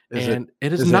 It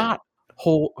is not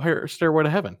Stairway to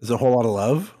Heaven. Is it A Whole Lot of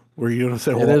Love? Were you going to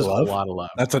say A Whole Lot of Love?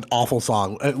 That's an awful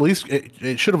song. At least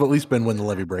it should have at least been When the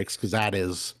Levee Breaks, because that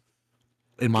is,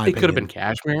 in my opinion. It could have been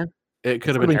Cashmere. It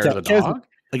could have been Hair of the Dog.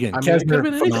 Again, Cashmere,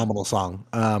 phenomenal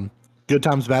song. Good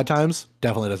Times, Bad Times,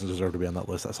 definitely doesn't deserve to be on that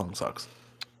list. That song sucks.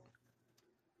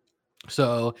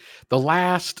 So the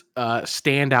last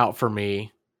standout for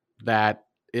me that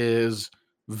is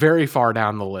very far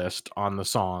down the list on the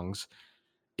songs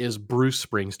is Bruce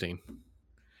Springsteen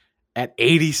at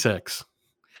 86.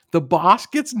 The Boss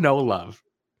gets no love.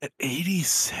 At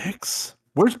 86?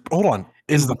 Hold on.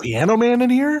 Is the Piano Man in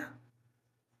here?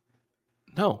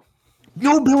 No.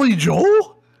 No Billy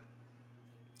Joel?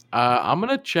 I'm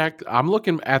going to check. I'm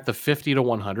looking at the 50 to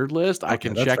 100 list. Okay, I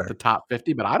can check the top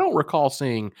 50, but I don't recall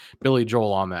seeing Billy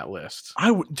Joel on that list.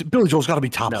 Billy Joel's got to be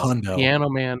top hundo. Piano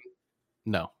Man.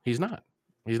 No, he's not.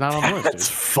 He's not on the list. That's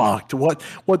fucked. What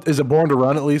is it? Born to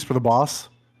Run at least for the Boss?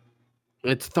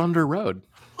 It's Thunder Road.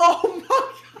 Oh my God.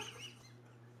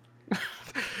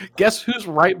 Guess who's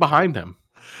right behind him?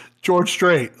 George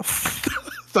Strait.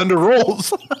 Thunder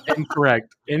Rolls.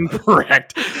 Incorrect.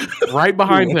 Right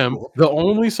behind him, the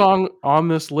only song on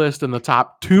this list in the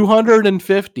top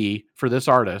 250 for this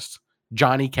artist,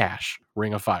 Johnny Cash,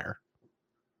 Ring of Fire.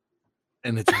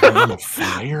 And it's Ring of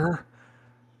Fire?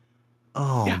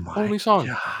 Oh yeah, my only song.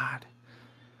 God.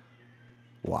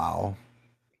 Wow.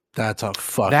 That's a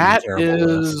fucking terrible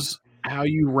is list. How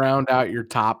you round out your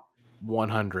top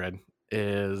 100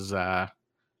 is that's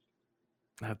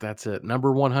it.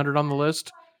 Number 100 on the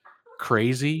list,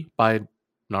 Crazy by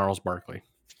Gnarls Barkley.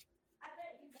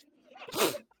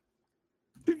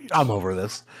 I'm over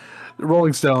this.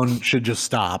 Rolling Stone should just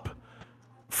stop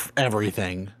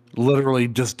everything. Literally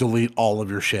just delete all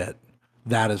of your shit.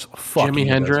 That is fucking Jimi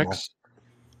Hendrix.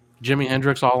 Jimi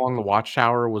Hendrix All Along the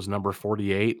Watchtower was number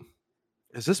 48.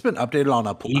 Has this been updated on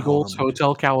a Eagles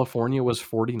Hotel California was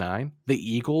 49. The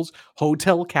Eagles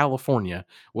Hotel California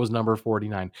was number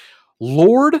 49.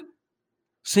 Lorde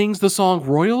sings the song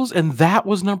Royals, and that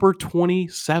was number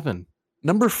 27.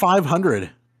 Number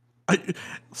 500.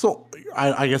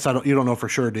 I guess you don't know for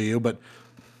sure, do you? But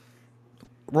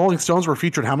Rolling Stones were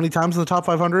featured how many times in the top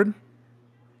 500?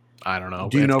 I don't know.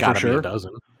 Do you know for sure? A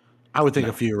dozen. I would think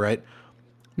a few, right?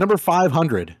 Number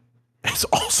 500 is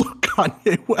also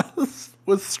Kanye West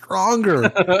with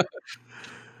Stronger.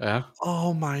 Yeah.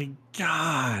 Oh my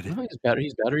God. No, he's better.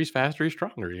 He's better. He's faster. He's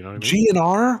stronger. You know what I mean?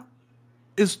 GNR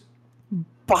is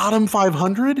bottom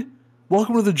 500.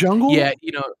 Welcome to the Jungle. Yeah,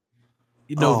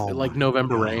 Oh like my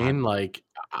November God. Rain. Like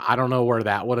I don't know where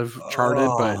that would have charted,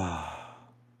 but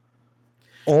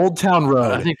Old Town I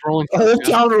Road. think Rolling Thunder. Old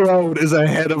Town Road is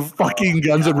ahead of fucking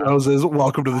Guns N' Roses.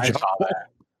 Welcome to the I saw jungle. that.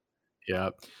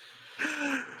 Yep.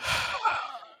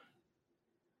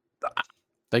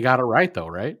 They got it right though,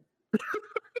 right?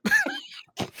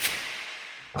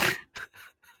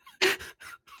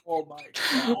 Oh my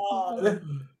God.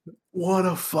 What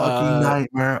a fucking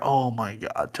nightmare. Oh my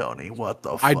God, Tony. What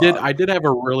the fuck? I did have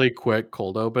a really quick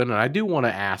cold open, and I do want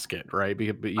to ask it, right?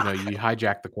 Because you know, you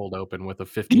hijacked the cold open with a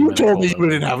 15-minute You told cold me you open.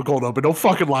 didn't have a cold open. Don't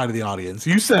fucking lie to the audience.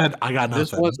 You said I got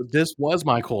nothing. This was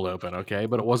my cold open, okay?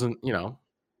 But it wasn't, you know.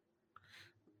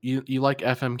 You like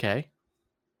FMK?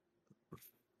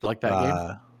 Like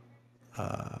that game?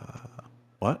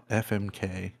 What?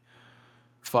 FMK.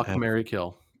 Fuck, Marry,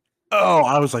 Kill. Oh,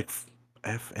 I was like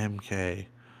FMK.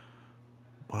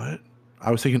 What?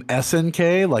 I was thinking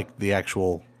SNK, like the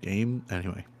actual game.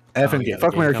 Anyway, FMK. yeah, the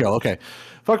Fuck, game Marry, Kill. company. Okay.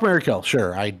 Fuck, Marry, Kill.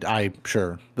 Sure. I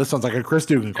sure. This sounds like a Chris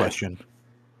Dugan question.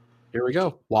 Here we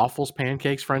go. Waffles,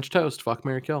 pancakes, French toast. Fuck,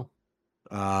 Marry, Kill.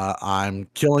 I'm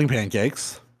killing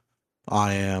pancakes.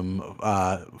 I am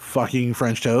fucking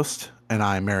French toast, and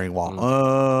I'm marrying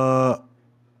waffles.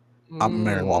 I'm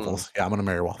marrying waffles. Yeah, I'm gonna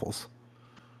marry waffles.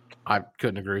 I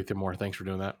couldn't agree with you more. Thanks for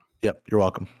doing that. Yep, you're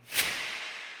welcome.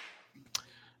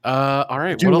 All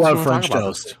right. I do what else love do you wanna French talk about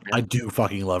toast. this week, I man? do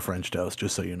fucking love French toast.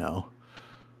 Just so you know.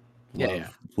 Yeah.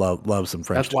 Love some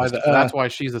French That's why toast. that's why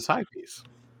she's a side piece.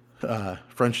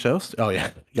 French toast. Oh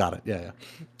yeah, got it. Yeah.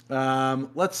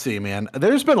 Let's see, man.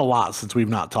 There's been a lot since we've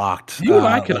not talked. You and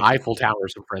I could Eiffel Tower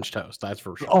some French toast. That's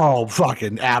for sure. Oh,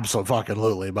 fucking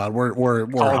absolutely, bud. We're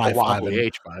high wobbly fiving.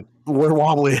 H, bud. We're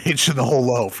wobbly H in the whole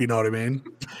loaf. You know what I mean?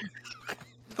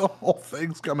 The whole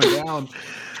thing's coming down.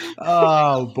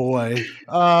 Oh boy.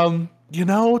 You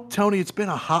know, Tony, it's been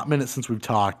a hot minute since we've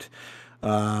talked.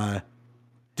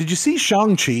 Did you see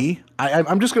Shang-Chi?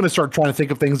 I'm just going to start trying to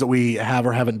think of things that we have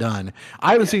or haven't done.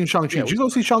 I haven't seen Shang-Chi. Yeah, Did you go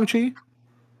see Shang-Chi?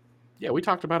 Yeah, we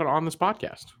talked about it on this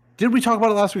podcast. Did we talk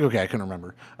about it last week? Okay, I couldn't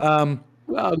remember. Well,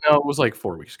 no, it was like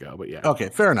 4 weeks ago, but yeah. Okay,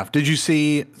 fair enough. Did you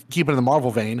see, keeping in the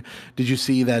Marvel vein, did you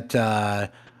see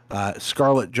that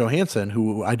Scarlett Johansson,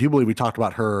 who I do believe we talked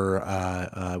about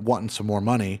her wanting some more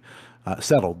money,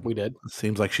 settled? We did.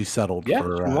 Seems like she settled Yeah,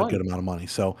 for she a won. good amount of money.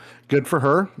 So good for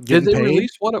her. Did Getting they paid.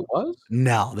 release what it was?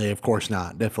 No, they of course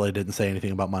not. Definitely didn't say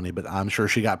anything about money, but I'm sure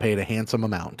she got paid a handsome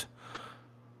amount.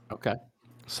 Okay.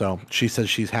 So she says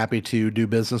she's happy to do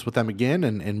business with them again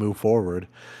and move forward.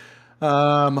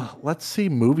 Let's see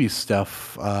movie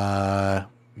stuff.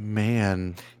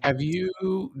 Man,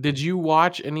 Did you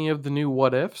watch any of the new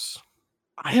What Ifs?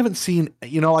 I haven't seen,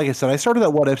 like I said, I started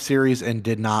that What If series and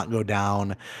did not go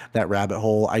down that rabbit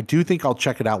hole. I do think I'll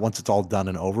check it out once it's all done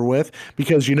and over with,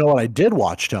 because you know what I did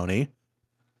watch, Tony?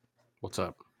 What's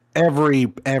up?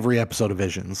 Every episode of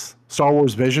Visions. Star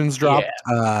Wars Visions dropped.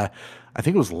 I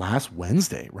think it was last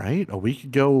Wednesday, right? A week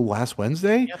ago last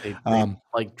Wednesday. Yeah, they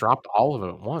like dropped all of it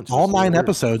at once. All It's so 9 weird.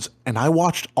 episodes, and I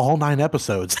watched all 9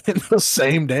 episodes in the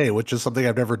same day, which is something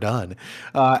I've never done.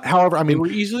 However, I They mean, were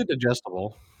easily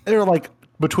digestible. they're like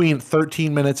between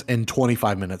 13 minutes and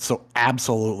 25 minutes, so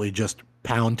absolutely just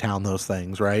pound town those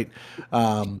things, right?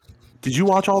 Did you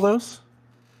watch all those?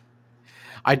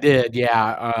 I did,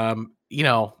 yeah.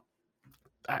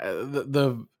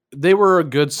 They were a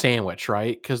good sandwich,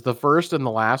 right? Because the first and the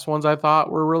last ones I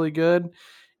thought were really good,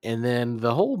 and then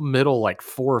the whole middle, like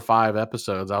 4 or 5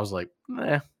 episodes, I was like,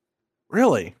 eh.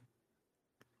 Really?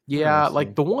 Yeah,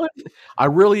 like the one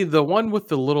with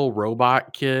the little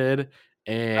robot kid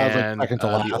and second to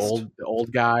last. the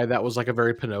old guy, that was like a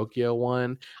very Pinocchio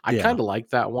one. I Yeah. kind of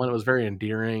liked that one. It was very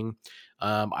endearing.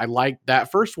 I liked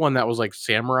that first one that was like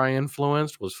samurai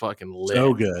influenced, was fucking lit.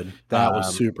 So good. That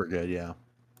was super good, yeah.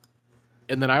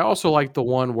 And then I also liked the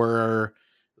one where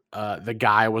the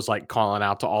guy was like calling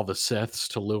out to all the Siths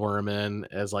to lure him in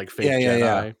as like fake Jedi.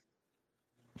 Yeah.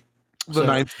 The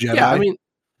Ninth Jedi. Yeah, I mean,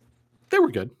 they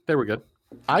were good. They were good.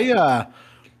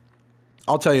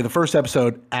 I'll tell you, the first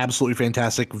episode, absolutely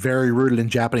fantastic. Very rooted in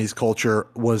Japanese culture.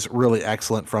 Was really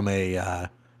excellent from a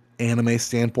anime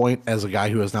standpoint. As a guy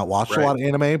who has not watched a lot of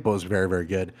anime, but was very, very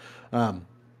good.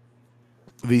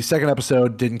 The second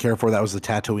episode, didn't care for. That was the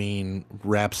Tatooine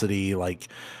Rhapsody, like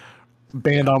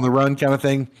Band on the Run kind of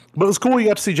thing. But it was cool. You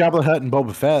got to see Jabba the Hutt and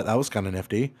Boba Fett. That was kind of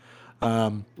nifty.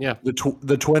 Yeah.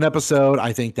 The twin episode,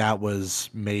 I think that was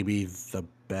maybe the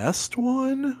best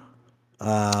one.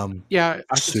 Yeah,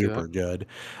 I super good.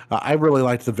 I really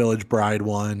liked the Village Bride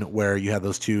one, where you had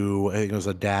those two, I think it was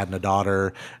a dad and a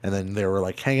daughter, and then they were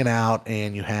like hanging out,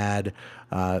 and you had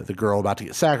the girl about to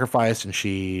get sacrificed, and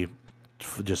she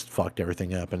just fucked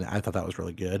everything up, and I thought that was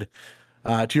really good.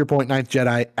 To your point, Ninth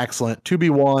Jedi, excellent.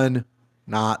 2B1,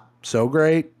 not so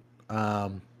great.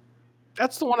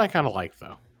 That's the one I kind of like,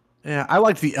 though. Yeah, I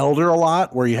liked the Elder a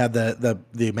lot, where you had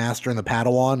the Master and the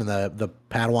Padawan, and the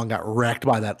Padawan got wrecked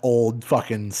by that old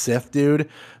fucking Sith dude.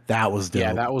 That was dope.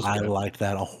 Yeah, that was I good. liked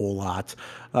that a whole lot.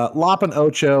 Lop and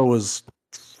Ocho was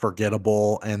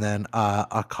forgettable, and then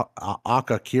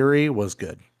Akakiri was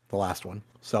good, the last one.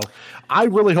 So I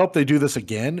really hope they do this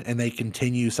again and they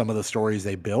continue some of the stories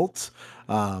they built.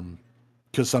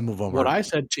 Because some of them What are. I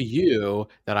said to you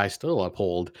that I still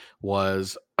uphold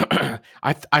was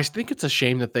I think it's a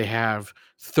shame that they have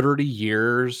 30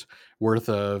 years worth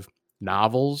of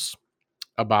novels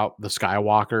about the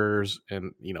Skywalkers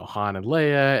and, you know, Han and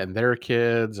Leia and their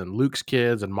kids and Luke's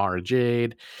kids and Mara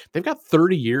Jade. They've got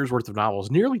 30 years worth of novels,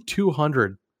 nearly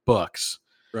 200 books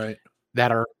Right.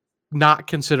 that are not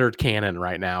considered canon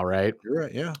right now, right? You're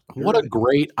right. Yeah. What a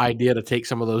great idea to take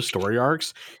some of those story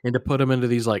arcs and to put them into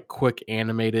these like quick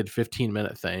animated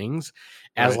 15-minute things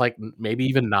as like maybe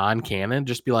even non-canon.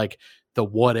 Just be like the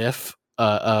what if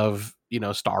of, you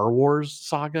know, Star Wars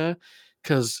saga.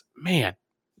 Because man,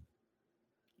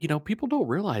 you know, people don't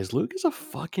realize Luke is a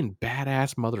fucking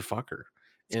badass motherfucker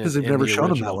Because in they've never the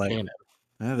shown him that original way. canon.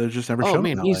 Yeah, they've just never Oh shown him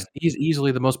man, that way. he's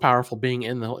easily the most powerful being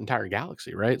in the whole entire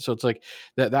galaxy, right? So it's like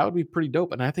that would be pretty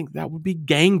dope, and I think that would be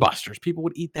gangbusters. People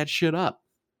would eat that shit up.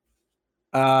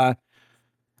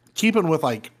 Keeping with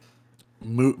like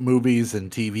movies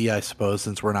and TV, I suppose,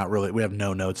 since we have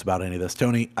no notes about any of this.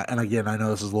 Tony, and again, I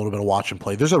know this is a little bit of watch and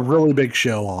play. There's a really big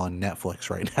show on Netflix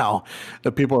right now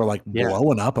that people are like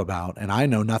blowing up about, and I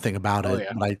know nothing about it.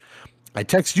 Yeah. But I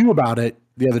texted you about it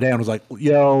the other day and was like,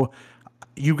 yo,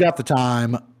 you got the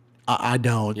time. I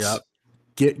don't. Yep.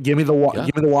 Give me the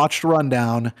watched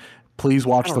rundown. Please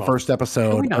watch the first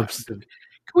episode. Can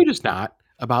we just not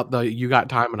about the you got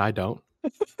time and I don't?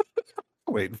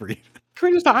 Waiting for you. Can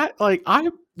we just not? Like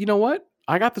you know what?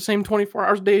 I got the same 24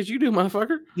 hours a day as you do,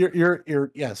 motherfucker.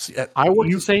 You're yes. I work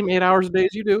the same 8 hours a day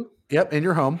as you do. Yep, and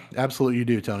you're home. Absolutely, you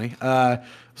do, Tony.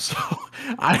 So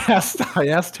I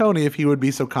asked Tony if he would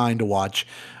be so kind to watch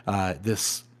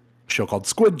this show called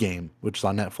Squid Game, which is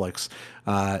on Netflix.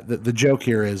 The joke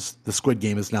here is the Squid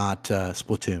Game is not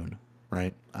Splatoon,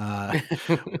 right?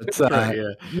 It's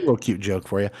a little cute joke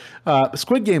for you.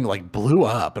 Squid Game like blew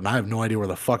up, and I have no idea where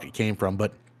the fuck it came from.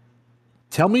 But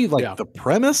tell me the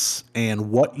premise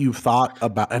and what you thought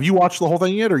about. Have you watched the whole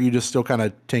thing yet, or are you just still kind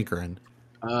of tinkering?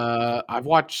 I've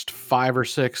watched 5 or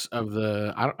 6 of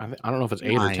the. I don't know if it's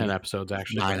 8 or 10 episodes.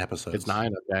 Actually, 9 episodes. It's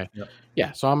 9. Okay. Yep.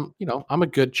 Yeah. So I'm a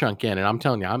good chunk in, and I'm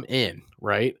telling you, I'm in.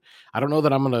 Right. I don't know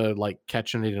that I'm gonna like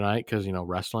catch any tonight because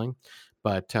wrestling,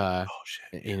 but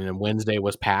and Wednesday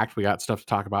was packed. We got stuff to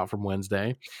talk about from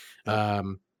Wednesday.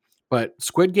 But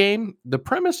Squid Game. The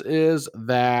premise is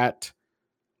that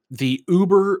the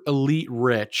uber elite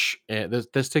rich.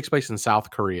 This takes place in South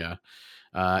Korea,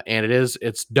 and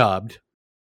it's dubbed.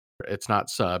 It's not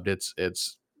subbed.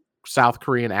 It's South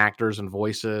Korean actors and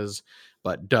voices,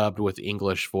 but dubbed with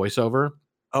English voiceover.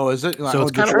 Oh, is it? So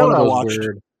it's kind of one of those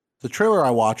weird. The trailer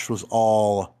I watched was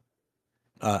all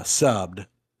subbed,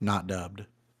 not dubbed.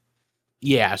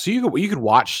 Yeah, so you could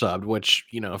watch subbed, which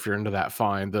if you're into that,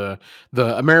 fine. The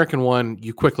American one,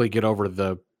 you quickly get over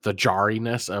the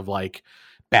jarriness of like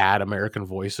bad American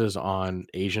voices on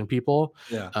Asian people.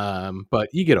 Yeah. But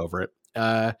you get over it.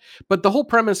 But the whole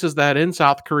premise is that in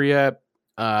South Korea,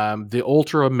 the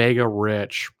ultra mega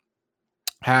rich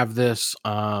have this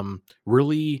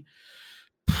really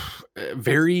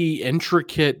very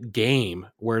intricate game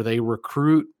where they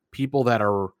recruit people that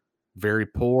are very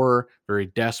poor, very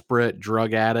desperate,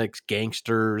 drug addicts,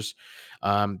 gangsters.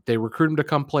 They recruit them to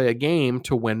come play a game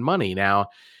to win money. Now,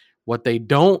 what they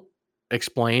don't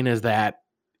explain is that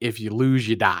if you lose,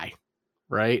 you die,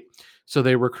 right? So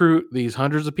they recruit these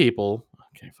hundreds of people.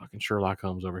 Okay, fucking Sherlock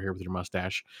Holmes over here with your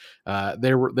mustache.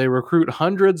 They recruit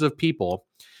hundreds of people.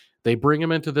 They bring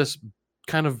them into this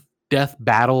kind of death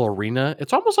battle arena.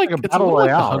 It's almost like it's battle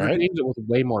royale, like the 100 Games with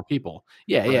way more people.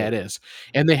 Yeah, right. Yeah, it is.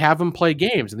 And they have them play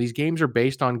games, and these games are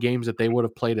based on games that they would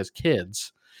have played as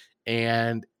kids.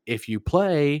 And if you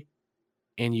play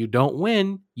and you don't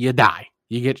win, you die.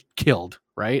 You get killed,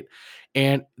 right?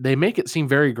 And they make it seem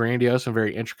very grandiose and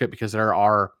very intricate because there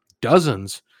are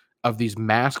dozens of these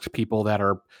masked people that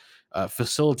are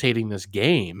facilitating this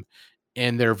game.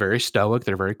 And they're very stoic.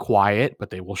 They're very quiet, but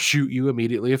they will shoot you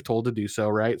immediately if told to do so,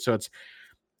 right? So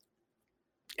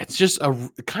it's just a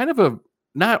kind of a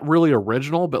not really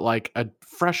original, but like a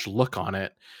fresh look on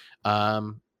it.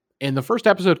 And the first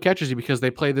episode catches you because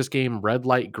they play this game red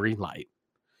light, green light.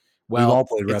 We've all Well,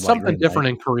 played Red it's Light, something Green Light. different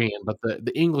in Korean, but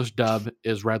the English dub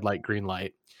is red light, green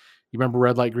light. You remember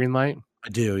red light, green light? I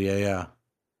do, yeah.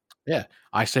 Yeah.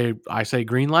 I say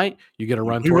green light, you get to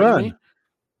run You towards run. me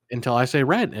until I say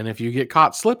red. And if you get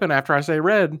caught slipping after I say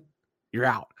red, you're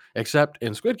out. Except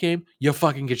in Squid Game, you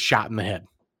fucking get shot in the head.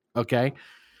 Okay?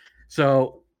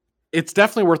 So it's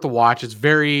definitely worth the watch. It's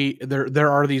very there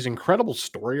are these incredible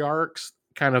story arcs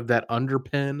kind of that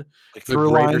underpin Like the through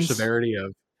greater lines. severity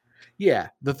of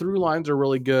the through lines are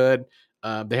really good.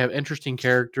 They have interesting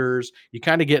characters. You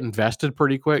kind of get invested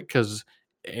pretty quick because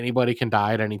anybody can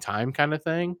die at any time, kind of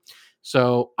thing.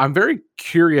 So I'm very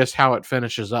curious how it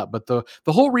finishes up. But the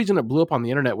whole reason it blew up on the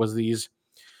internet was these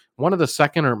one of the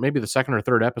second or maybe the second or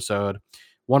third episode.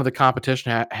 One of the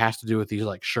competition has to do with these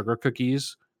like sugar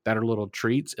cookies that are little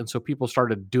treats, and so people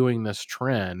started doing this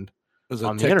trend It was a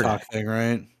on the internet. TikTok thing,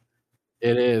 right?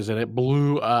 It is, and it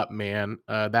blew up, man.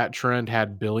 That trend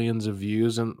had billions of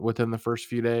views within the first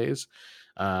few days.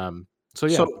 So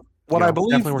yeah, So what I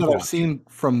believe definitely worth that a I've watch. seen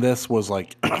from this was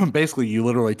like basically you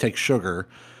literally take sugar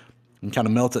and kind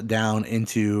of melt it down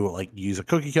into like you use a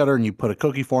cookie cutter and you put a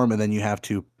cookie form and then you have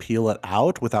to peel it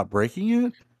out without breaking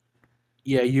it.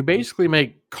 Yeah, you basically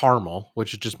make caramel,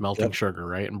 which is just melting Yep. sugar,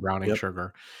 right, and browning Yep.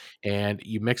 sugar, and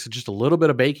you mix it just a little bit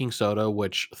of baking soda,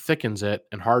 which thickens it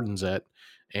and hardens it.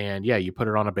 And yeah, you put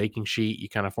it on a baking sheet. You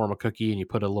kind of form a cookie, and you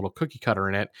put a little cookie cutter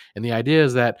in it. And the idea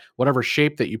is that whatever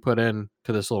shape that you put in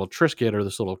to this little Triscuit or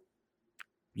this little,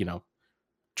 you know,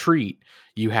 treat,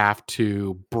 you have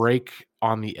to break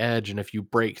on the edge, and if you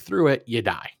break through it, you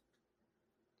die.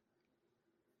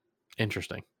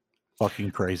 Interesting.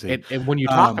 Fucking crazy. And when you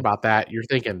talk about that, you're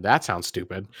thinking that sounds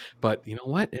stupid, but you know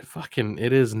what? It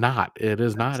is not. It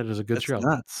is not. It is a good It's show.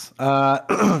 nuts.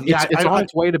 It's Yeah, it's on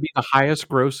its way to be the highest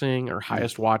grossing or Yeah.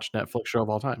 highest watched Netflix show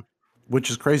of all time. Which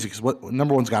is crazy because what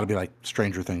number one's got to be like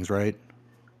Stranger Things, right?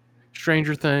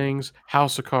 Stranger Things,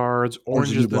 House of Cards, Orange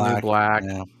Orange is is the the New Black. Black.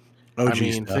 Yeah. I OG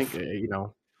mean, stuff.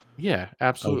 yeah, OG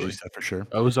absolutely. stuff for sure.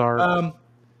 Ozark.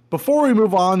 Before we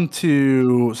move on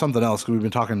to something else, 'cause we've been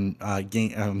talking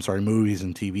movies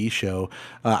and TV show.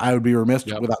 I would be remiss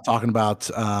Yep, without talking about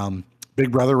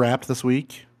Big Brother wrapped this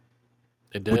week.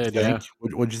 it What'd you did. Yeah.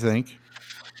 think? What'd you think?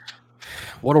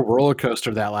 What a roller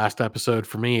coaster that last episode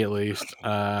for me, at least.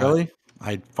 Really?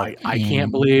 I can't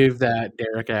believe that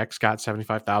Derek X got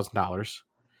 $75,000.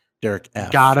 Derek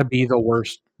F. Gotta be the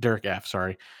worst. Derek F.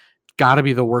 Sorry, gotta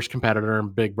be the worst competitor in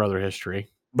Big Brother history.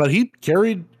 But he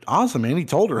carried awesome, man. He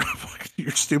told her,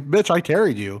 "You're stupid bitch. I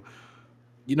carried you."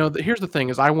 Here's the thing: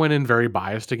 is I went in very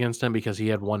biased against him because he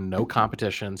had won no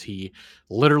competitions. He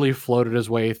literally floated his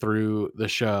way through the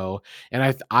show,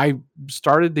 and I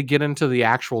started to get into the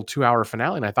actual 2 hour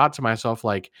finale, and I thought to myself,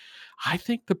 like, I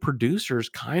think the producers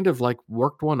kind of like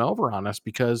worked one over on us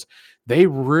because they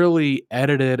really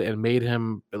edited and made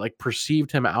him like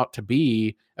perceived him out to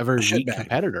be a A very weak shitbag.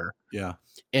 competitor. Yeah.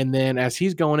 And then as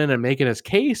he's going in and making his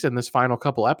case in this final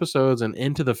couple episodes and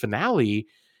into the finale,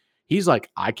 he's like,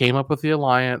 I came up with the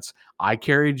alliance. I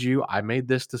carried you. I made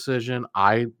this decision.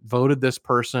 I voted this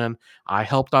person. I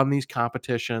helped on these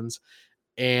competitions.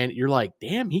 And you're like,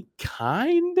 damn, he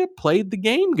kind of played the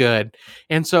game good.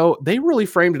 And so they really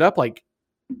framed it up like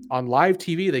on live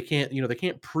TV, they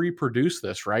can't pre-produce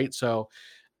this, right? So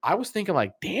I was thinking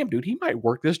like, damn, dude, he might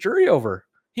work this jury over.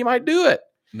 He might do it.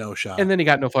 No shot. And then he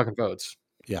got no fucking votes.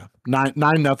 Yeah,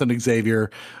 9-0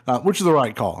 Xavier, which is the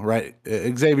right call, right?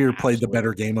 Xavier played the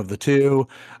better game of the two.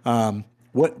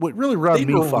 What really rubbed They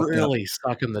me were fucked up? really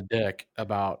sucking the dick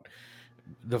about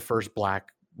the first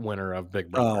black winner of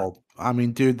Big Brother. Oh, I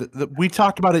mean, dude, we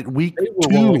talked about it week They were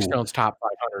 2. Rolling Stone's top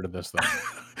 500 of this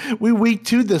thing. We week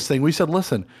 2 this thing. We said,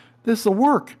 listen, this is a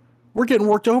work. We're getting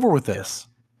worked over with this.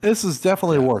 This is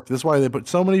definitely a work. This is why they put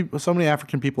so many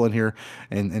African people in here,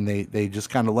 and they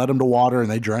just kind of led them to water and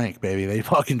they drank, baby. They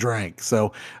fucking drank.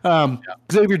 So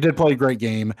Xavier did play a great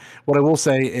game. What I will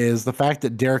say is the fact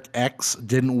that Derek X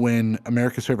didn't win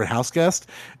America's Favorite House Guest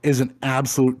is an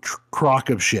absolute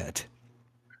crock of shit.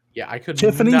 Yeah, I could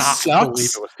Tiffany not sucks. believe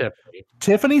it was Tiffany.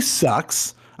 Tiffany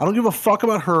sucks. I don't give a fuck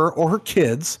about her or her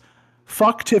kids.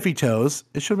 Fuck Tiffy Toes.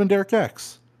 It should have been Derek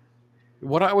X.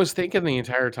 What I was thinking the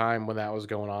entire time when that was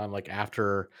going on, like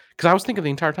after, because I was thinking the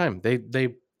entire time they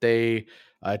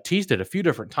teased it a few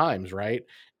different times, right?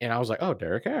 And I was like, oh,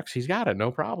 Derek X, he's got it, no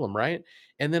problem, right?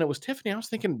 And then it was Tiffany. I was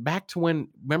thinking back to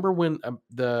remember when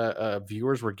the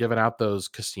viewers were giving out those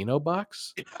casino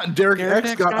bucks? Derek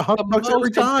X got $100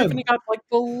 every time. Tiffany got like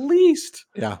the least.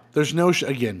 Yeah, there's no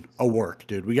again a work,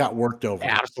 dude. We got worked over.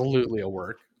 Absolutely a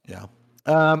work. Yeah.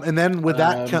 And then with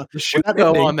that, the shoot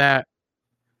though on that.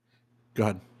 Go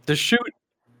ahead. The shoot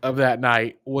of that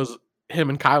night was him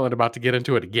and Kylan about to get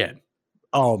into it again.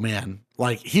 Oh man,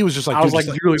 like he was just like, I was dude,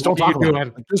 like, Julie, just don't what are talk you about it.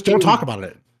 doing? Like, just don't talk about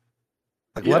it.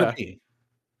 Like, let Yeah. it be.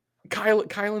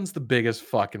 Kylan's the biggest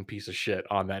fucking piece of shit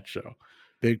on that show.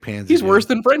 Big pansy. He's worse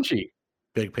than Frenchie.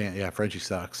 Big pan. Yeah, Frenchie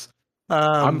sucks.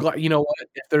 I'm glad. You know what?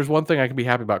 If there's one thing I can be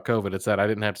happy about COVID, it's that I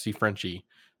didn't have to see Frenchie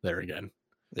there again.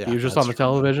 Yeah, He was just that's on the true,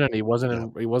 man. television. He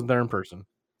wasn't. He wasn't there in person.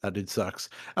 That dude sucks.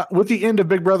 With the end of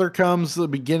Big Brother comes the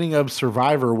beginning of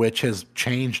Survivor, which has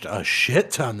changed a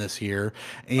shit ton this year.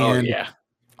 And Oh yeah,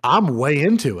 I'm way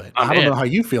into it. I don't know how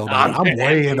you feel about it. I'm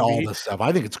way into all this stuff.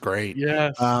 I think it's great.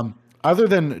 Yes. Other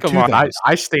than Come two on, things.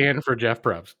 I stand for Jeff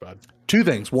Probst, bud. Two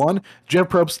things. One, Jeff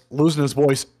Probst losing his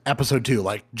voice episode 2.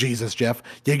 Like, Jesus, Jeff,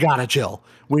 you gotta chill.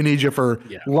 We need you for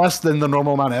less than the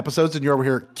normal amount of episodes, and you're over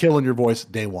here killing your voice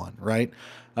day one, right?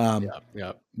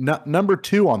 Number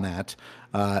 2 on that,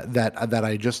 that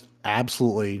I just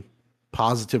absolutely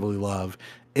positively love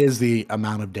is the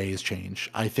amount of days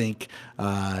change. I think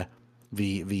the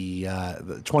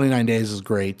 29 days is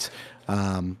great.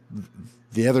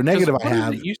 The other negative I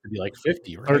have, it used to be like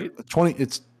 50, right? 20.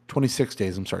 It's 26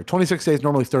 days. I'm sorry, 26 days.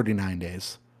 Normally 39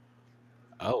 days.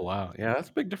 Oh wow, yeah, that's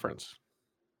a big difference.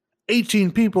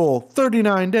 18 people,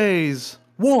 39 days,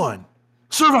 1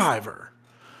 survivor.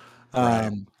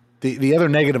 Right. The other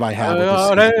negative I have, the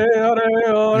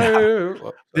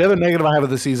other negative I have of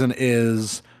the season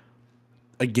is,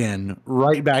 again,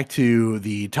 right back to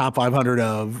the top 500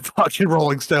 of fucking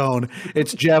Rolling Stone.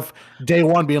 It's Jeff day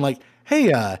one being like,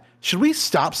 hey, should we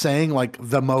stop saying like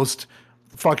the most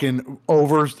fucking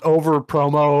over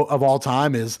promo of all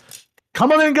time is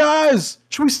come on in, guys?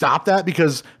 Should we stop that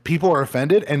because people are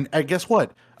offended? And guess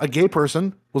what? A gay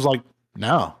person was like,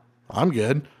 no, I'm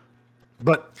good.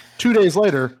 But 2 days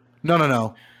later,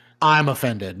 no, I'm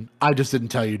offended. I just didn't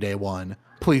tell you day one.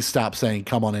 Please stop saying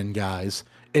come on in, guys.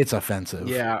 It's offensive.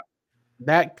 Yeah,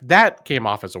 that came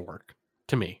off as a work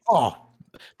to me. Oh,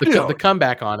 the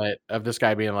comeback on it of this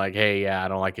guy being like, "Hey, yeah, I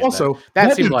don't like it." Also,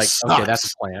 that seemed like okay,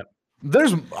 that's a plant.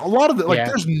 There's a lot of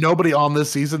there's nobody on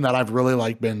this season that I've really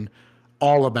like been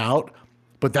all about,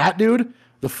 but that dude,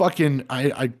 the fucking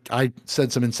I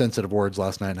said some insensitive words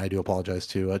last night, and I do apologize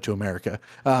to America.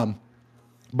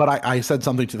 But I said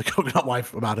something to the coconut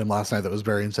wife about him last night that was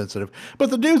very insensitive.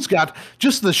 But the dude's got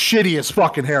just the shittiest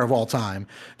fucking hair of all time.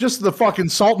 Just the fucking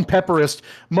salt and pepperest,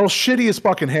 most shittiest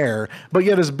fucking hair. But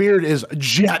yet his beard is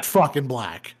jet fucking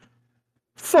black.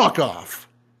 Fuck off.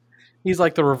 He's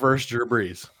like the reverse Drew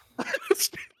Brees. That's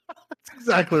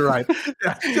exactly right.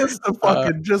 Yeah, just the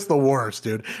fucking, just the worst,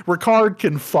 dude. Ricard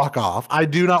can fuck off. I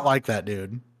do not like that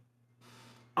dude.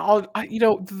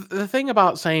 The thing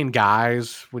about saying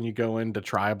guys when you go into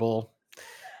tribal,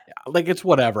 like it's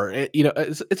whatever.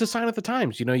 It's a sign of the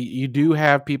times. You do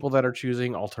have people that are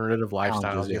choosing alternative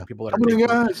lifestyles. You have people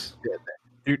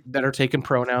that are taking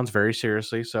pronouns very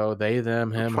seriously. So they,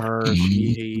 them, him, her,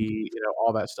 she, he,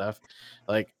 all that stuff.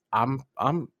 Like I'm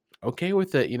okay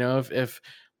with it. If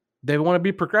they want to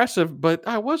be progressive, but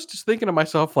I was just thinking to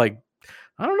myself, like,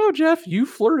 I don't know, Jeff, you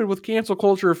flirted with cancel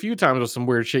culture a few times with some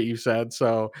weird shit you said.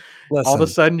 So all of a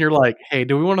sudden you're like, hey,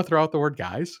 do we want to throw out the word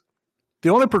guys? The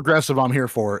only progressive I'm here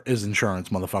for is insurance,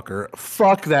 motherfucker.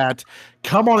 Fuck that.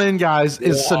 Come on in, guys,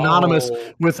 is synonymous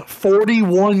with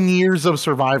 41 years of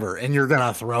Survivor, and you're going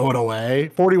to throw it away?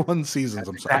 41 seasons,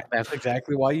 I'm sorry. That's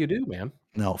exactly why you do, man.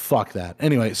 No, fuck that.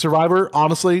 Anyway, Survivor,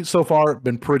 honestly, so far,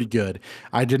 been pretty good.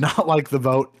 I did not like the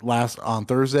vote last on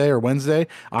Thursday or Wednesday.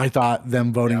 I thought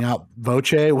them voting out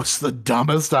Voce was the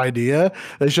dumbest idea.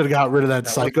 They should have got rid of that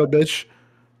psycho bitch.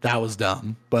 That was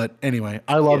dumb. But anyway,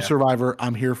 I love Survivor.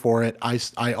 I'm here for it.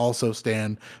 I also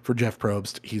stand for Jeff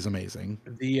Probst. He's amazing.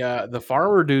 The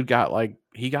farmer dude got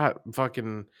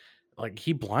fucking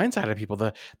he blindsided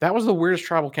people. That was the weirdest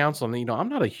tribal council. And I'm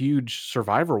not a huge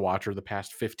Survivor watcher the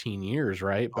past 15 years,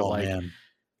 right? But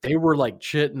they were like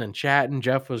chitting and chatting.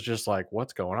 Jeff was just like,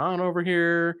 "What's going on over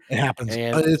here?" It happens.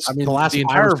 And the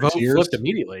entire vote flipped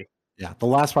immediately. Yeah, the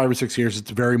last 5 or 6 years, it's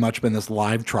very much been this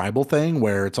live tribal thing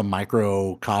where it's a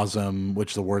microcosm,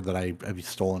 which is a word that I've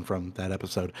stolen from that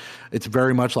episode. It's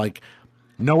very much like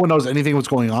no one knows anything what's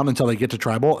going on until they get to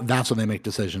tribal. That's when they make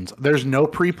decisions. There's no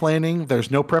pre-planning.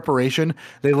 There's no preparation.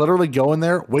 They literally go in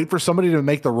there, wait for somebody to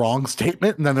make the wrong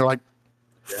statement, and then they're like,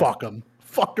 fuck them.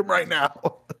 Fuck them right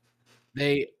now.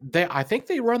 I think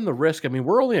they run the risk. I mean,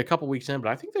 we're only a couple weeks in, but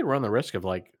I think they run the risk of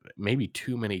like maybe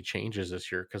too many changes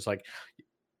this year because like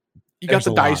you got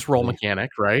the dice roll mechanic,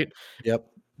 right? Yep.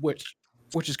 Which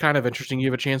is kind of interesting. You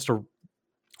have a chance to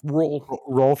roll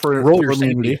for your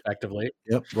immunity effectively.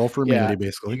 Yep. Roll for immunity,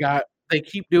 basically. They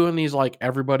keep doing these like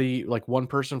everybody, like one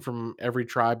person from every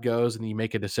tribe goes and you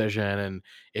make a decision. And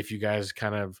if you guys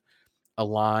kind of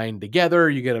align together,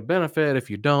 you get a benefit. If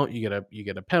you don't, you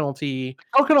get a penalty.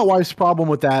 Coconut Wife's problem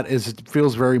with that is it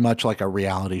feels very much like a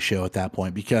reality show at that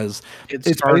point because It's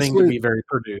it's starting to basically be very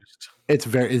produced.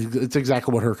 it's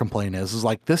exactly what her complaint is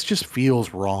like this just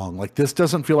feels wrong. Like this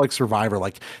doesn't feel like Survivor.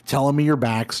 Like telling me your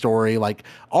backstory, like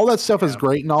all that stuff is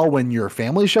great and all when your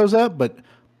family shows up, but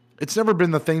it's never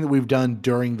been the thing that we've done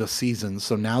during the season.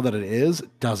 So now that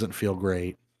it doesn't feel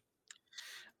great.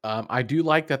 I do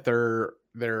like that there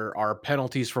are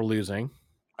penalties for losing.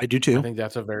 I do I too. think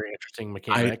that's a very interesting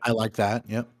mechanic. I like that.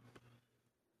 Yep.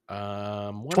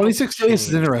 What 26 else days is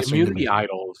changed? interesting. Immunity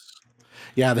idols.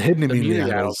 Yeah, the hidden The immunity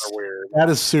immunity idols. idols are weird. That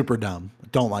is super dumb.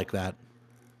 Don't like that.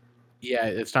 Yeah,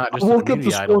 it's not I just an woke up immunity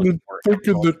this idol morning anymore.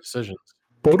 thinking It's that decisions.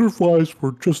 butterflies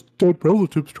were just dead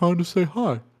relatives trying to say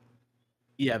hi.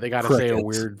 Yeah, they got to say a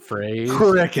Crickets. weird phrase.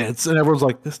 Crickets. And everyone's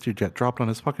like, this dude got dropped on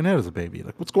his fucking head as a baby.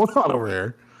 Like, what's going on over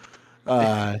here?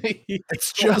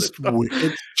 It's just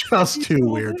it's just too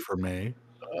weird for me.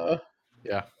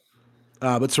 Yeah.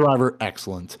 But Survivor,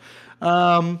 excellent.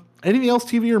 Anything else,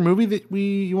 TV or movie that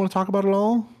you want to talk about at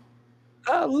all?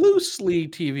 Loosely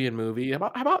TV and movie.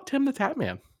 How about Tim the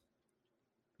Tatman?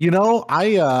 You know,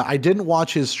 I didn't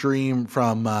watch his stream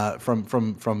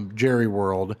from Jerry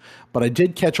World, but I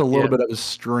did catch a little bit of his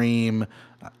stream.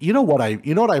 You know what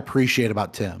I appreciate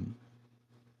about Tim?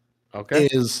 Okay.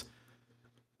 Is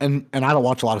and I don't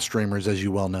watch a lot of streamers, as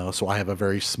you well know, so I have a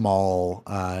very small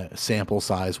sample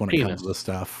size when it comes to this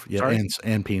stuff. Yeah,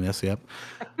 and penis. Yep.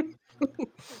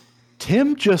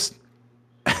 Tim just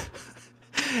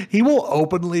he will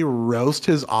openly roast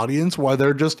his audience while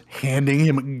they're just handing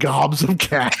him gobs of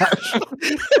cash.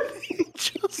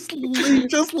 he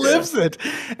just lives it.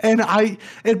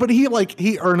 But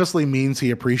he earnestly means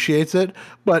he appreciates it.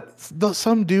 But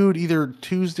some dude either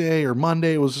Tuesday or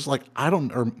Monday was just like,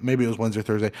 or maybe it was Wednesday or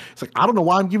Thursday. It's like, I don't know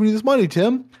why I'm giving you this money,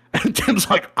 Tim. And Tim's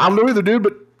like, I don't know either, dude,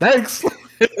 but thanks.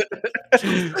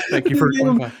 Thank you for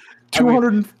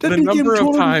 250. The number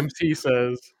of times he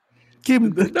says, give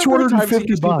him $250.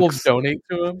 People donate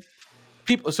to him.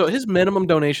 So his minimum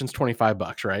donation is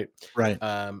 $25, right? Right.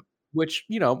 Which,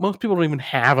 most people don't even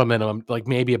have a minimum, like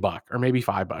maybe $1 or maybe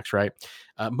 $5, right?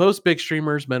 Most big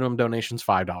streamers minimum donations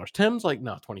 $5. Tim's like,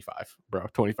 no, 25, bro,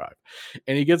 25.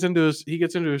 And he gets into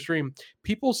a stream.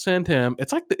 People send him.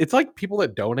 It's like people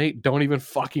that donate don't even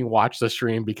fucking watch the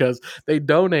stream because they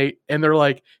donate and they're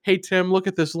like, hey Tim, look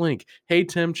at this link. Hey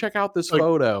Tim, check out this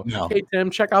photo. No. Hey Tim,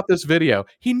 check out this video.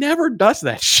 He never does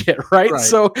that shit, right?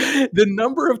 So the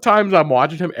number of times I'm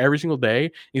watching him every single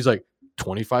day, he's like,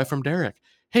 25 from Derek.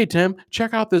 Hey Tim,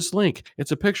 check out this link.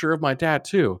 It's a picture of my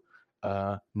tattoo.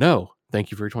 No,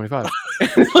 thank you for your 25.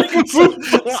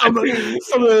 Some of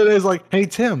it is like, hey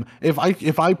Tim, if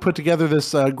I put together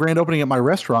this grand opening at my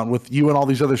restaurant with you and all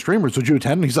these other streamers, would you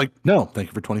attend? And he's like, no, thank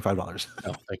you for $25.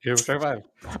 No, thank you for 25.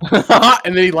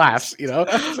 And then he laughs. He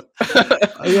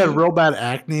had real bad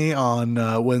acne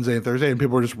on Wednesday and Thursday, and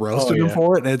people were just roasting him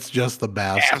for it, and it's just the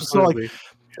best. Absolutely.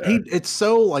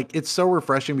 So it's so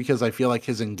refreshing because I feel like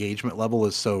his engagement level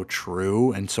is so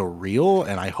true and so real,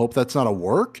 and I hope that's not a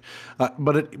work,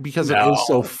 because it is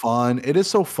so fun. It is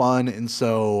so fun and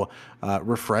so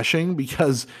refreshing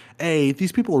because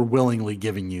these people are willingly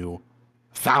giving you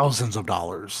thousands of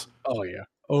dollars. Oh yeah.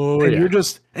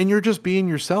 You're just being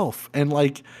yourself. And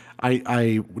like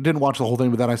I didn't watch the whole thing,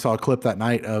 but then I saw a clip that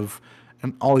night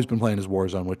and all he's been playing is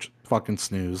Warzone, which fucking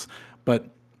snooze, but.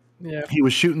 Yeah. He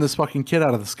was shooting this fucking kid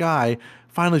out of the sky,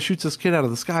 finally shoots this kid out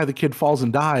of the sky. The kid falls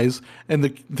and dies. And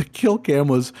the kill cam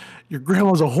was, your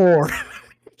grandma's a whore.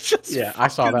 I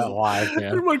saw that live,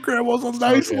 man. My grandma's a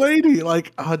nice lady.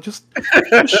 Like, just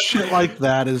shit like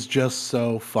that is just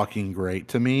so fucking great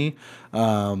to me.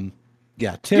 Tim.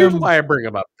 Here's why I bring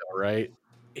him up, though, right?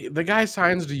 The guy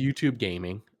signs to YouTube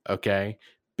Gaming, okay?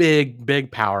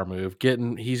 Big power move.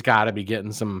 He's got to be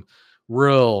getting some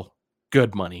real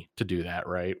good money to do that,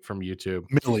 right? From YouTube.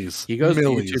 Millies. He goes to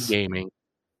YouTube Gaming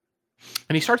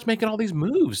and he starts making all these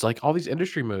moves, like all these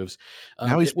industry moves.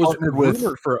 Now he's partnered with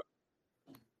it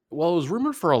was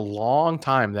rumored for a long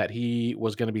time that he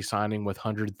was going to be signing with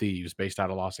 100 Thieves based out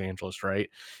of Los Angeles, right?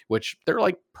 Which they're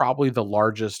like probably the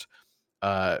largest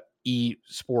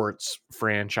esports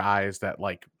franchise that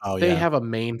they have a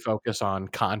main focus on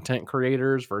content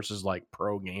creators versus like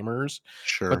pro gamers.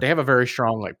 Sure. But they have a very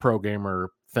strong like pro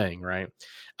gamer thing, right?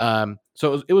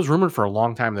 So it was rumored for a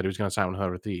long time that he was going to sign with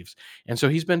 100 Thieves. And so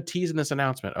he's been teasing this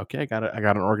announcement. Okay, I got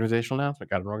an organizational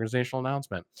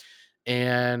announcement.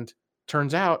 And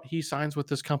turns out he signs with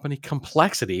this company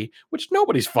Complexity, which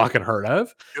nobody's fucking heard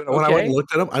of. When I went and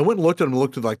looked at him, and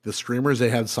looked at like the streamers they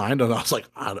had signed, and I was like,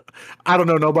 I don't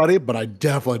know nobody, but I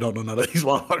definitely don't know none of these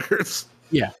motherfuckers.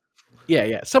 Yeah.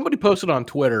 Yeah. Somebody posted on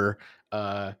Twitter,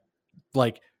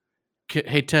 like,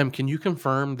 hey Tim, can you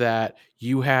confirm that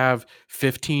you have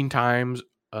 15 times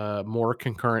more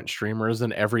concurrent streamers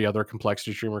than every other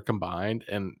complexity streamer combined?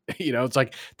 And it's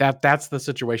like that's the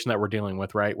situation that we're dealing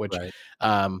with, right? Which Right.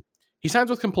 um he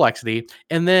signs with Complexity,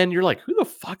 and then you're like, who the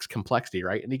fuck's Complexity,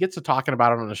 right? And he gets to talking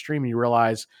about it on a stream, and you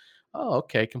realize, oh,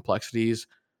 okay, Complexity's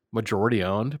majority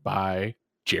owned by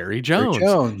Jerry Jerry Jones.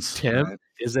 Jones. Tim Right.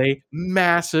 is a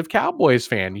massive Cowboys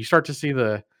fan. You start to see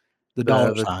The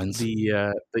dollar signs.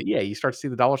 you start to see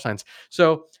the dollar signs.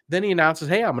 So then he announces,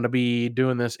 hey, I'm going to be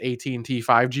doing this AT&T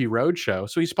 5G Roadshow.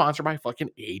 So he's sponsored by fucking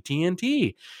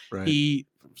AT&T. Right. He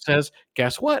says,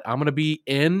 guess what? I'm going to be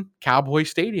in Cowboy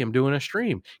Stadium doing a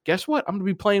stream. Guess what? I'm going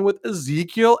to be playing with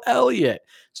Ezekiel Elliott.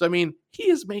 So, I mean, he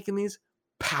is making these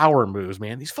power moves,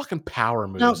 man. These fucking power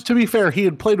moves. Now, to be fair, he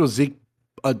had played with Zeke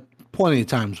plenty of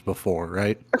times before,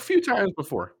 right? A few times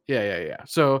before. Yeah.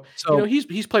 So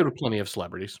he's played with plenty of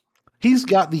celebrities. He's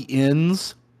got the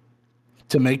ins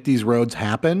to make these roads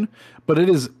happen, but it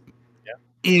is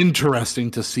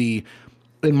interesting to see,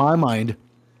 in my mind,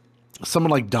 someone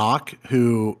like Doc,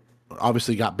 who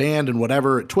obviously got banned and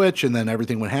whatever at Twitch, and then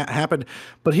everything would happen,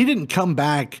 but he didn't come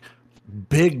back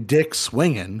big dick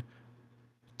swinging.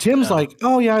 Tim's like,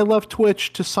 oh yeah, I left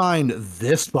Twitch to sign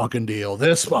this fucking deal, you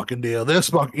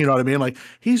know what I mean? Like,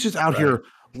 he's just out here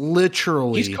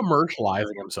literally. He's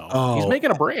commercializing himself. He's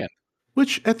making a brand.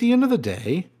 Which at the end of the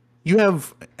day, you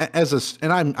have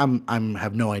and I'm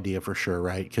have no idea for sure,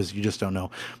 right? Because you just don't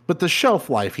know. But the shelf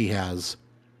life he has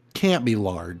can't be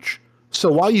large. So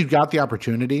while you've got the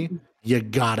opportunity, you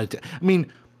got it. I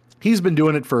mean, he's been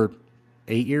doing it for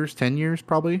 8 years, 10 years,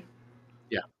 probably.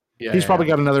 Yeah. He's probably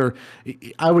got another.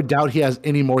 I would doubt he has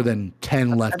any more than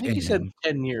 10 left. I think he said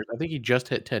 10 years. I think he just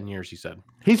hit 10 years. He said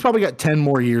he's probably got 10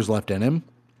 more years left in him.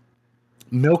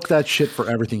 Milk that shit for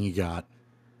everything you got.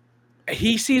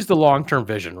 He sees the long-term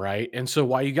vision, right? And so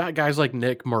while you got guys like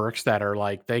Nick Merckx that are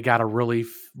like, they got a really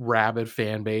rabid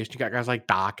fan base, you got guys like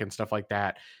Doc and stuff like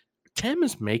that. Tim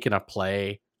is making a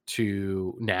play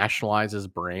to nationalize his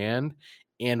brand.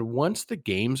 And once the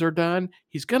games are done,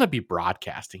 he's going to be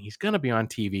broadcasting. He's going to be on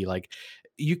TV. Like,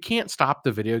 you can't stop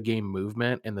the video game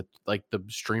movement and the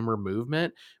streamer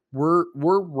movement. We're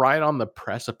right on the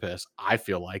precipice. I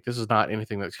feel like this is not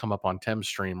anything that's come up on Tim's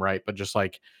stream, right? But just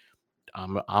like,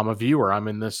 I'm a viewer. I'm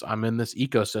in this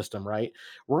ecosystem, right?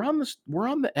 We're on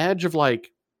the edge of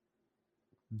like,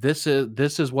 this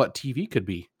is what TV could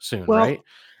be soon, right?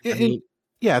 I mean,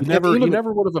 you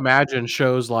never would have imagined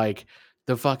shows like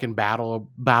the fucking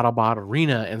BattleBot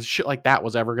Arena and shit like that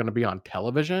was ever going to be on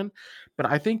television. But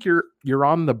I think you're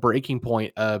on the breaking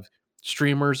point of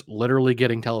streamers literally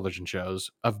getting television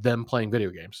shows of them playing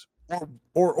video games.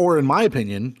 Or in my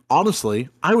opinion, honestly,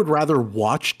 I would rather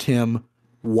watch Tim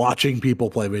watching people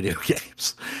play video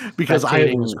games because I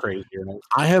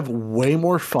have way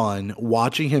more fun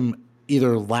watching him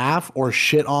either laugh or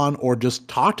shit on or just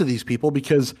talk to these people,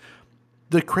 because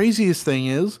the craziest thing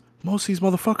is most of these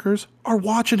motherfuckers are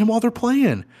watching him while they're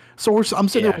playing. So I'm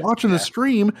sitting there watching the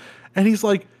stream, and he's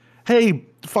like, hey,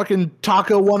 fucking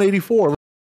Taco 184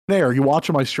 there, you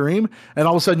watching my stream? And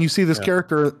all of a sudden you see this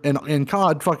character in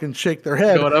COD fucking shake their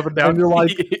head going up and down, and you're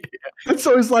like, and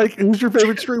so he's like, who's your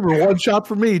favorite streamer? 1 shot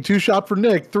for me, 2 shot for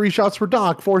Nick, 3 shots for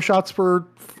Doc, 4 shots for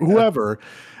whoever.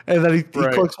 And then he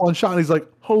clicks 1 shot and he's like,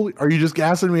 holy, are you just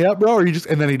gassing me up, bro? Or you just,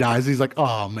 and then he dies. He's like,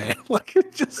 oh man. Like,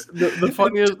 it just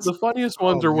the funniest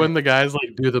ones are when the guys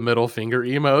like do the middle finger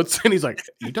emotes and he's like,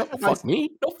 you don't fuck me.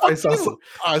 No, fuck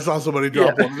I saw somebody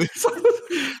drop one of these.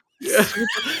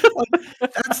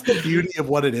 That's the beauty of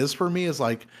what it is for me, is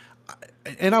like,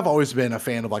 and I've always been a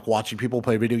fan of like watching people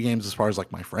play video games as far as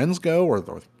like my friends go, or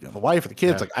the wife or the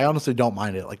kids. Like, I honestly don't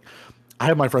mind it. Like, I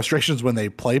have my frustrations when they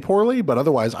play poorly, but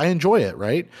otherwise I enjoy it.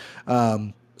 Right.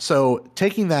 So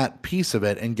taking that piece of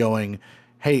it and going,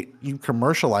 hey, you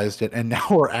commercialized it, and now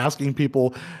we're asking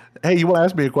people, hey, you want to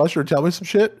ask me a question or tell me some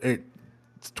shit?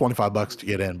 It's $25 to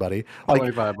get in, buddy. Like,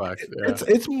 $25. Yeah.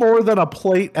 It's more than a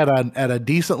plate at a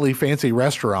decently fancy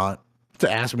restaurant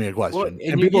to ask me a question. Well,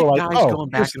 and people are like, oh, going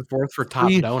back and forth for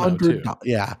top dono too.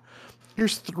 Yeah.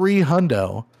 Here's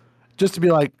 $300 just to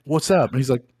be like, what's up? And he's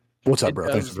like, what's up,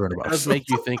 bro? Thanks for $300. It does make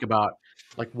you think about,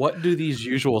 like, what do these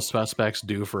usual suspects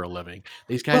do for a living?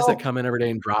 These guys that come in every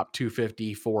day and drop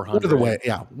 250,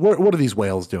 400. What are these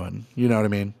whales doing? You know what I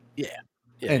mean? Yeah.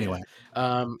 Anyway.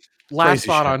 Last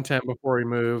thought on Tim before we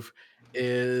move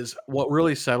is what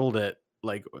really settled it.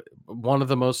 Like, one of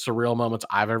the most surreal moments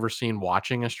I've ever seen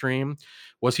watching a stream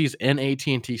was he's in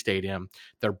AT&T Stadium.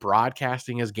 They're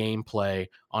broadcasting his gameplay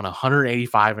on a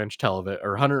 185-inch television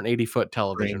or 180-foot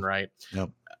television, right? Yep.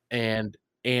 And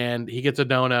and he gets a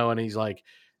dono, and he's like,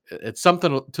 it's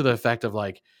something to the effect of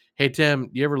like, "Hey Tim,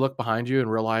 you ever look behind you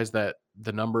and realize that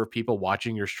the number of people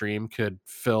watching your stream could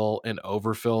fill and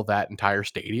overfill that entire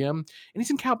stadium?" And he's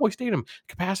in Cowboy Stadium.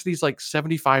 Capacity is like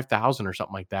 75,000 or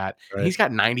something like that. And Right. he's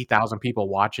got 90,000 people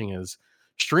watching his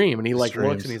stream. And he like looks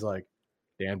and Streams. he's like,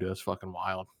 damn, dude, that's fucking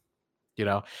wild. You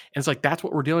know? And it's like that's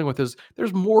what we're dealing with is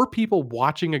there's more people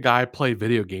watching a guy play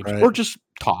video games Right. or just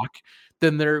talk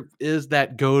than there is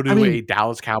that go I to mean, a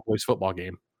Dallas Cowboys football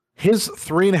game. his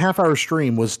 3.5 hour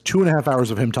stream was 2.5 hours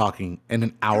of him talking and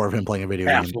an hour of him playing a video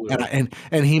game, Absolutely.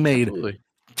 and he made Absolutely.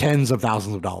 tens of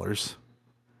thousands of dollars.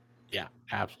 Yeah,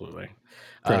 absolutely.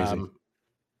 Crazy.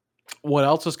 What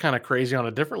else is kind of crazy on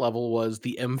a different level was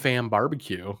the MFAM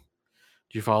barbecue. Do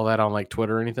you follow that on like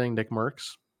Twitter or anything, Nick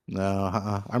Merckx? No,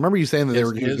 I remember you saying that he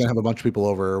was His gonna have a bunch of people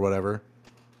over or whatever.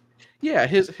 yeah,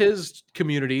 his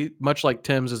community, much like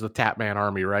Tim's, is the Tapman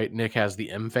Army, right? Nick has the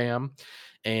MFAM,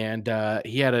 and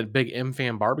he had a big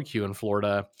MFAM barbecue in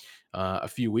Florida a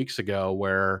few weeks ago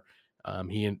where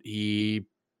he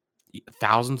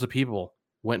thousands of people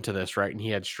went to this, right? And he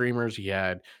had streamers, he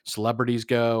had celebrities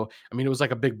go. I mean, it was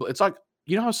like a big. It's like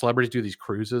you know how celebrities do these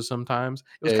cruises sometimes.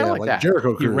 It was Yeah, kind of yeah, like like that.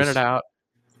 Jericho He rented Cruise. out.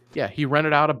 Yeah, he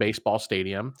rented out a baseball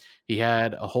stadium. He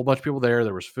had a whole bunch of people there.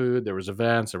 There was food, there was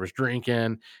events, there was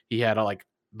drinking. He had like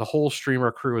the whole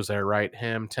streamer crew was there, right?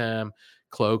 Him, Tim,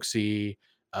 Cloaksy,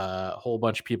 a whole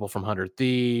bunch of people from 100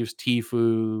 Thieves,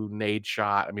 Tfue, Nade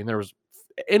Shot. I mean, there was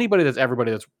anybody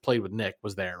everybody that's played with Nick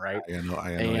was there, right? I got no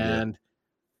idea. And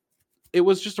it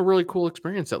was just a really cool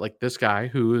experience that like this guy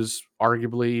who is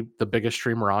arguably the biggest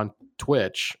streamer on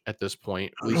Twitch at this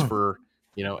point, at least for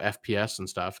FPS and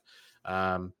stuff.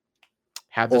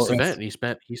 Had this Or event and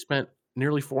he spent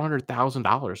nearly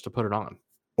 $400,000 to put it on.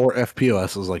 or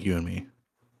FPOS is like you and me.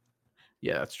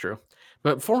 Yeah, that's true.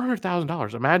 But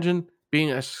 $400,000. Imagine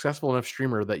being a successful enough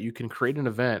streamer that you can create an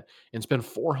event and spend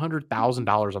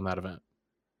 $400,000 on that event.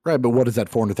 Right, but what is that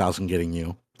 400,000 getting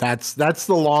you? That's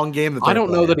the long game that I they're don't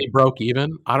know playing. that he broke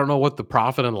even. I don't know what the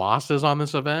profit and loss is on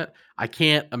this event. I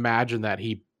can't imagine that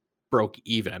he broke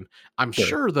even. I'm Sure.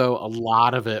 sure though a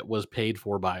lot of it was paid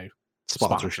for by Sponsorships.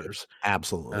 sponsors.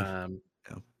 Absolutely. Yeah.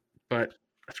 But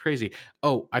that's crazy.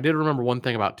 Oh, I did remember one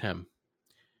thing about Tim.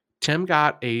 Tim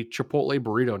got a Chipotle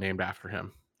burrito named after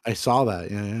him. I saw that.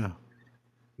 Yeah.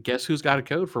 Guess who's got a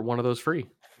code for one of those free?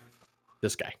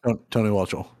 This guy. Tony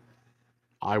Welchel.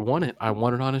 I won it. I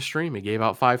won it on his stream. He gave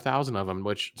out 5,000 of them,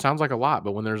 which sounds like a lot,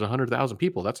 but when there's 100,000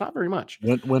 people, that's not very much.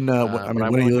 When are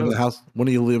you leaving the house? When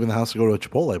are you leaving the house to go to a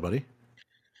Chipotle, buddy?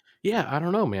 Yeah, I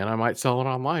don't know, man. I might sell it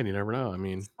online. You never know. I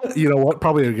mean, you know what?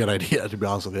 Probably a good idea, to be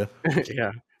honest with you.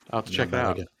 yeah, I'll have to check it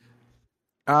out.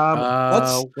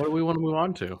 What do we want to move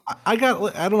on to? I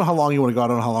don't know how long you want to go. I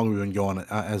don't know how long we've been going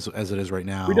as it is right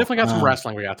now. We definitely got some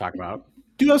wrestling we got to talk about.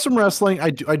 Do have some wrestling. I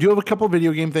do have a couple of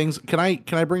video game things. Can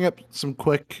I bring up some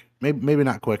quick, maybe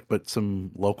not quick, but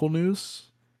some local news?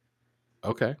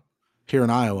 Okay. Here in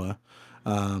Iowa,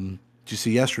 did you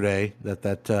see yesterday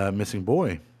that missing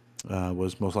boy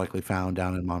was most likely found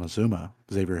down in Montezuma,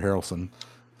 Xavier Harrelson?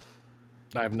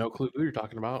 I have no clue who you're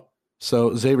talking about.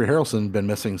 So Xavier Harrelson been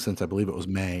missing since I believe it was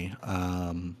May.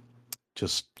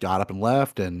 Just got up and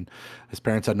left, and his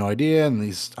parents had no idea. And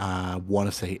he's want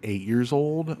to say 8 years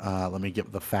old. Let me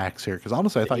get the facts here, because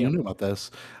honestly, I thought you knew about this.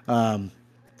 Well,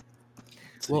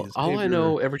 all I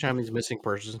know every time these missing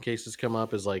persons cases come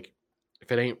up is like,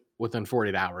 if it ain't within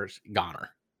 48 hours, goner.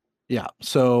 Yeah.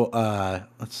 So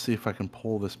let's see if I can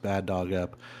pull this bad dog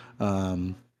up.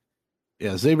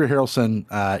 Yeah, Xavier Harrelson.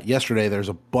 Yesterday, there's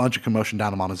a bunch of commotion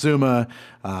down in Montezuma.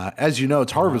 As you know,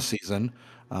 it's harvest season,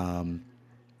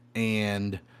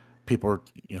 and people are,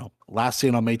 last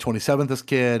seen on May 27th. This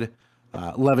kid,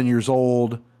 11 years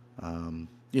old.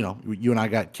 You and I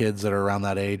got kids that are around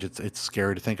that age. It's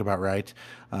scary to think about, right?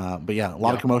 But yeah, a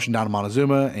lot of commotion down in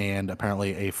Montezuma, and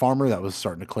apparently a farmer that was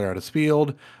starting to clear out his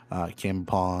field came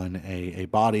upon a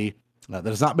body that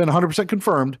has not been 100%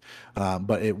 confirmed,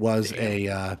 but it was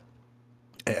a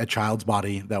child's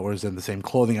body that was in the same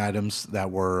clothing items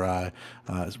that were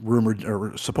rumored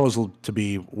or supposed to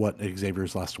be what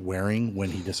Xavier's last wearing when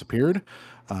he disappeared.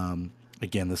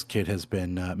 Again, this kid has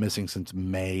been missing since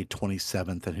May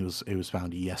 27th, and he was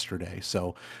found yesterday.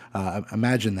 So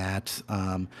imagine that.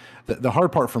 The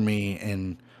hard part for me,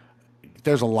 and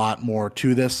there's a lot more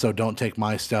to this, so don't take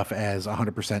my stuff as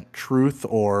 100% truth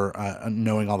or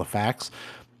knowing all the facts.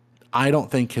 I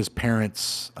don't think his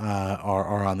parents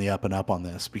are on the up and up on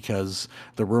this, because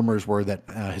the rumors were that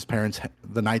his parents,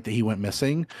 the night that he went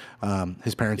missing,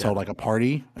 his parents held like a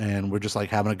party and were just like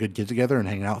having a good get together and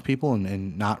hanging out with people,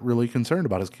 and not really concerned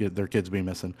about their kids being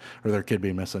missing, or their kid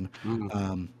being missing.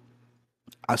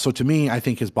 So to me, I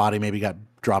think his body maybe got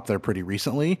dropped there pretty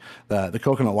recently. The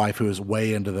coconut wife, who is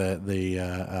way into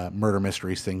the murder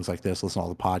mysteries, things like this, listen to all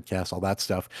the podcasts, all that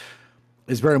stuff,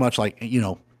 is very much like,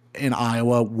 in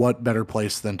Iowa, what better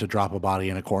place than to drop a body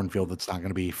in a cornfield that's not going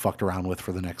to be fucked around with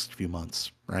for the next few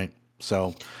months, right?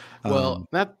 So, Well,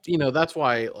 um, that's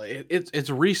why it's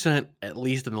recent, at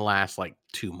least in the last like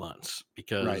 2 months, right.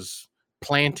 because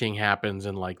planting happens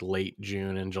in like late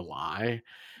June and July.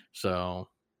 So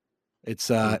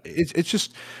mm, It's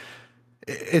just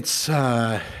it's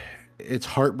uh it's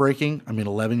heartbreaking. I mean,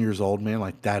 11 years old, man,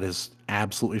 like that is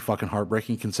absolutely fucking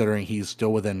heartbreaking considering he's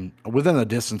still within the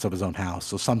distance of his own house.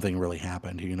 So something really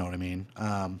happened, you know what I mean?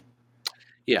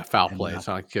 yeah, foul And play. It's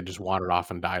not like the kid just wandered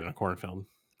off and died in a cornfield.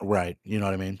 Right, you know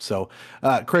what I mean? So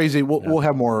crazy. We'll Yeah. we'll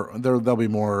have more there'll be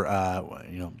more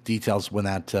details when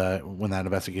that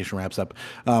investigation wraps up.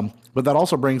 But that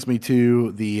also brings me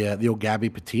to the old Gabby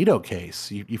Petito case.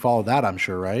 You followed that, I'm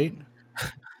sure, right?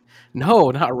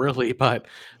 No, not really, but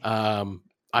um,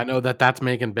 I know that that's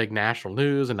making big national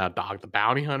news, and now Dog the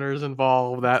Bounty Hunter is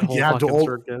involved. That whole Yeah, fucking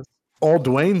circus. old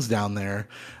Dwayne's down there.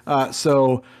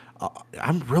 So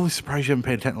I'm really surprised you haven't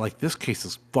paid attention. Like this case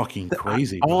is fucking I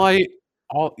crazy, all bud. I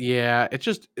all yeah, it's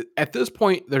just at this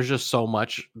point, there's just so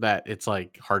much that it's,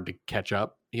 like, hard to catch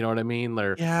up, you know what I mean?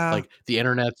 They're Yeah. like, the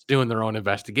Internet's doing their own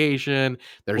investigation. Well,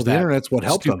 There's the that internet's what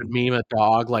helped stupid them. meme of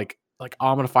dog, like, "Oh,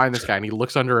 I'm gonna find this guy," and he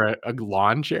looks under a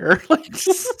lawn chair, like,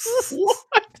 what?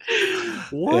 Yeah, I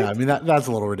What? mean that's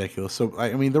a little ridiculous. So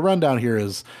I mean, the rundown here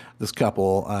is this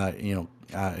couple,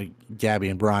 Gabby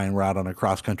and Brian were out on a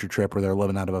cross country trip where they're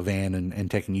living out of a van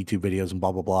and taking YouTube videos and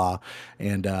blah blah blah.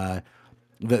 And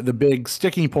the big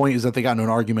sticking point is that they got into an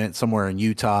argument somewhere in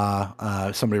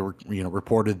Utah. Somebody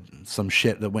reported some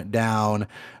shit that went down.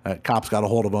 Cops got a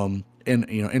hold of them. And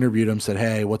interviewed him, said,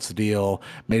 "Hey, what's the deal?"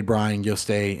 Made Brian go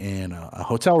stay in a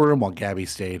hotel room while Gabby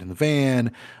stayed in the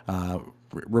van.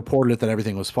 Reported it that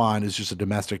everything was fine. It's just a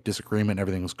domestic disagreement.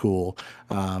 Everything was cool.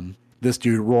 This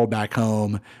dude rolled back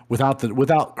home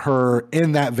without her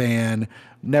in that van.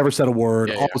 Never said a word.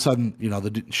 Yeah, All yeah. of a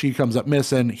sudden, she comes up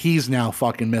missing. He's now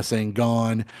fucking missing,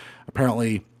 gone.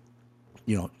 Apparently,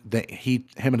 him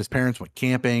and his parents went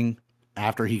camping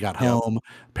after he got Yep. home.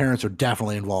 Parents are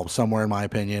definitely involved somewhere, in my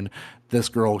opinion. This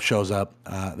girl shows up.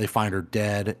 They find her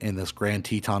dead in this Grand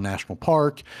Teton National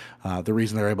Park. The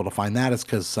reason they're able to find that is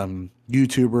because some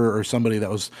YouTuber or somebody that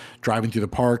was driving through the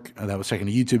park that was taking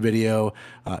a YouTube video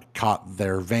caught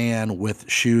their van with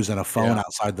shoes and a phone Yeah.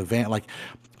 outside the van. Like,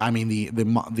 I mean,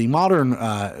 the modern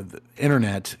the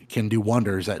internet can do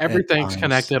wonders at Everything's times.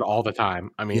 connected all the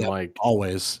time. I mean, Yep, like,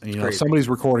 always. it's crazy. Somebody's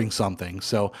recording something.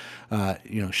 So,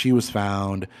 she was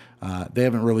found. They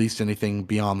haven't released anything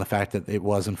beyond the fact that it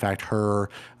was in fact her.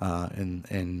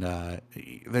 And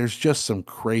there's just some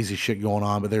crazy shit going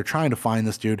on. But they're trying to find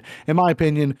this dude. In my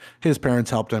opinion, his parents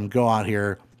helped him go out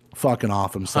here, fucking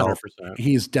off himself. 100%.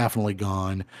 He's definitely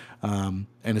gone, and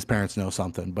his parents know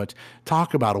something. But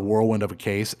talk about a whirlwind of a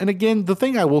case. And again, the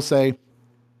thing I will say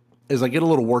is I get a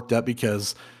little worked up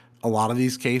because a lot of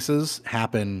these cases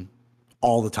happen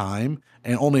all the time,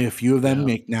 and only a few of them Yeah.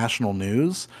 make national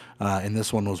news. And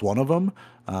this one was one of them.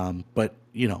 But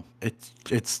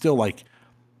it's still like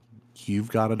you've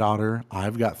got a daughter,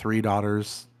 I've got three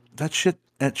daughters. That shit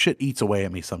eats away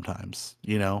at me sometimes,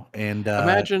 And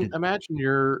Imagine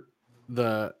you're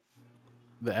the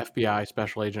FBI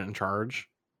special agent in charge,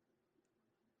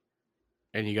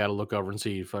 and you gotta look over and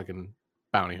see fucking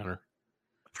bounty hunter.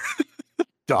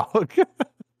 dog.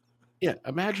 Yeah,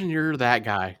 imagine you're that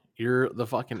guy. You're the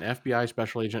fucking FBI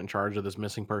special agent in charge of this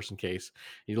missing person case.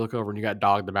 You look over and you got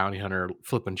Dog the bounty hunter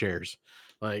flipping chairs.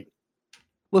 Like,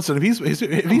 Listen, if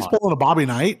come he's on. pulling a Bobby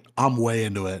Knight, I'm way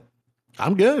into it.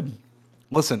 I'm good.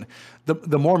 Listen,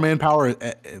 the more manpower,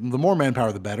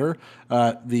 the better.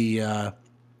 The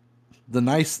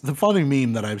funny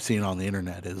meme that I've seen on the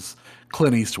internet is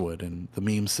Clint Eastwood, and the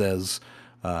meme says,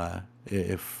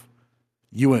 "If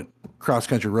you went cross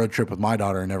country road trip with my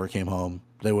daughter and never came home,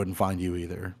 they wouldn't find you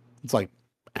either." It's like,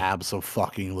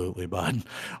 abso-fucking-lutely, bud.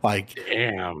 Like,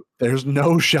 Damn. there's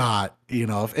no shot.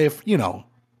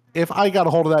 If I got a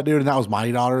hold of that dude and that was my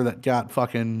daughter that got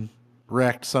fucking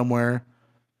wrecked somewhere,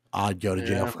 I'd go to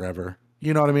jail Yeah. forever.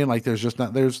 You know what I mean? Like there's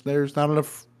not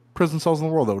enough prison cells in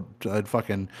the world that would I'd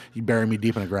fucking you bury me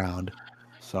deep in the ground.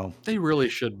 So They really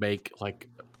should make like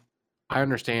I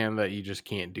understand that you just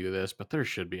can't do this, but there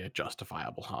should be a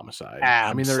justifiable homicide.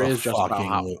 I mean, there is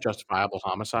fucking justifiable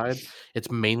homicide.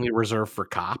 It's mainly reserved for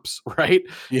cops, right?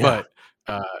 yeah. But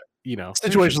uh, there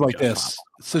should be justifiable.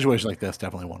 Situations like this,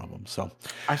 definitely one of them. So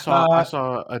I uh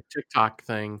saw a TikTok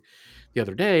thing the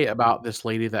other day about this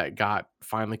lady that got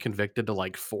finally convicted to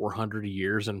like 400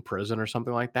 years in prison or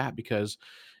something like that because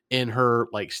in her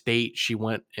like state she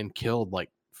went and killed like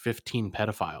 15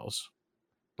 pedophiles.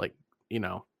 Like, you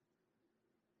know,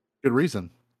 Good reason.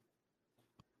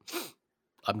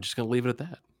 I'm just gonna leave it at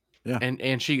that. Yeah.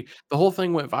 And she the whole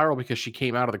thing went viral because she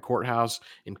came out of the courthouse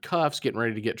in cuffs, getting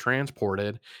ready to get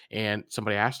transported, and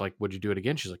somebody asked, like, "Would you do it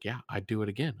again?" She's like, "Yeah, I'd do it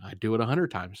again. I'd do it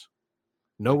 100 times.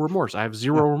 No remorse. I have Yeah.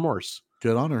 zero remorse."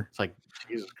 Good on her. It's like,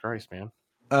 Jesus Christ, man.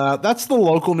 That's the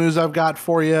local news I've got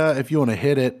for you. If you want to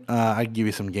hit it, I can give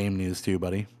you some game news too,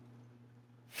 buddy.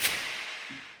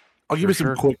 I'll give you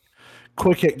some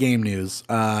quick hit game news.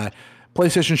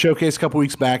 PlayStation Showcase a couple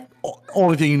weeks back.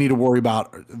 Only thing you need to worry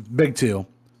about, big two.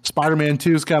 Spider-Man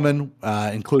 2 is coming,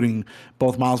 including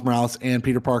both Miles Morales and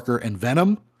Peter Parker and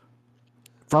Venom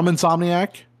from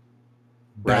Insomniac.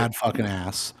 Bad fucking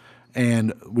ass.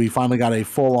 And we finally got a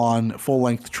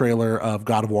full-length trailer of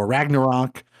God of War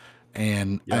Ragnarok,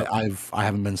 and I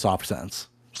haven't been soft since.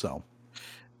 So,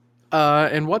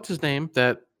 and what's his name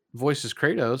that voices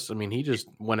Kratos? I mean, he just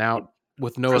went out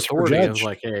with no authority and was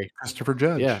like, "Hey, Christopher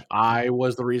Judge. Yeah, I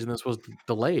was the reason this was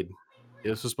delayed.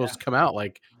 This was supposed to come out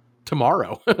like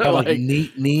tomorrow." Like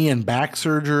knee and back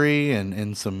surgery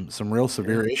and some real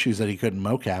severe issues that he couldn't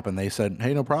mocap, and they said,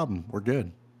 "Hey, no problem, we're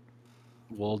good.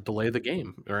 We'll delay the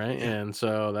game," right? And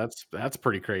so that's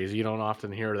pretty crazy. You don't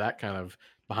often hear that kind of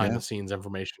behind the scenes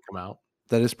information come out.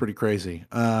 That is pretty crazy.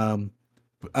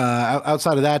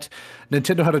 Outside of that,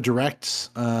 Nintendo had a direct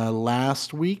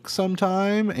last week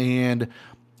sometime, and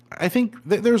I think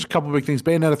there's a couple big things.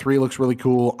 Bayonetta 3 looks really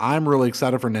cool. I'm really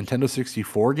excited for Nintendo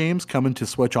 64 games coming to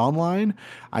Switch Online.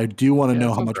 I do want to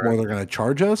know how much more they're going to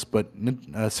charge us, but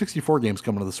 64 games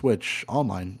coming to the Switch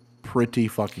Online, pretty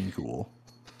fucking cool.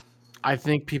 I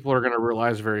think people are going to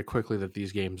realize very quickly that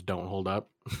these games don't hold up.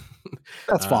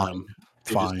 That's fine.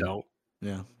 They just don't.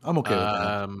 Yeah, I'm okay with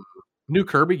that. New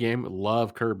Kirby game.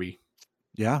 Love Kirby.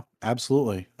 Yeah,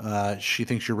 absolutely. She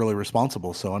thinks you're really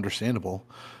responsible, so understandable.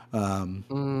 See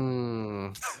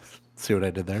what I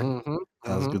did there? That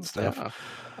was good stuff.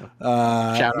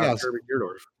 Shout out Kirby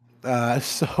Geardorf.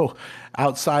 So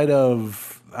outside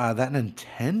of that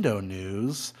Nintendo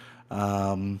news,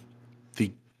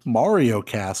 the Mario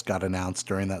Cast got announced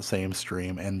during that same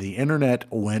stream, and the internet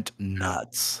went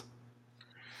nuts.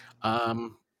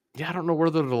 Yeah, I don't know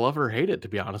whether to love or hate it, to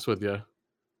be honest with you.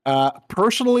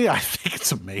 Personally, I think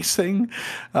it's amazing.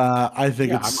 I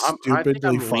think it's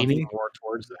stupidly funny. More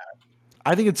towards that.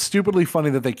 I think it's stupidly funny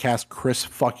that they cast Chris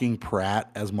fucking Pratt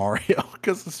as Mario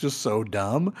because it's just so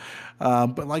dumb.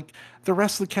 But like the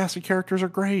rest of the cast of characters are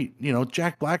great. You know,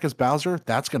 Jack Black as Bowser,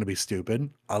 that's going to be stupid.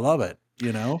 I love it.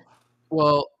 You know.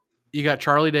 Well, you got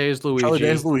Charlie Day as Luigi. Charlie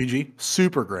Day as Luigi,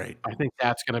 super great. I think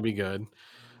that's going to be good.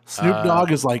 Snoop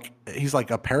Dogg is he's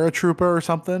like a paratrooper or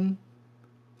something.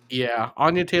 Yeah,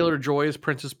 Anya Taylor-Joy as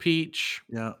Princess Peach.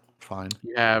 Yeah, fine.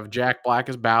 You have Jack Black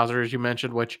as Bowser, as you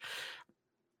mentioned, which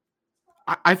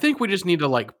I think we just need to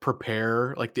like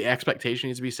prepare. Like the expectation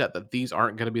needs to be set that these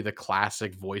aren't going to be the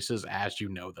classic voices as you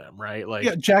know them, right? Like,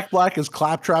 yeah, Jack Black is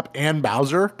Claptrap and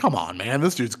Bowser. Come on, man,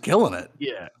 this dude's killing it.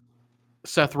 Yeah.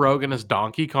 Seth Rogen as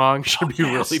Donkey Kong should be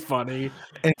really funny,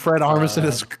 and Fred Armisen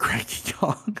as Cranky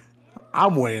Kong.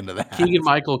 I'm way into that.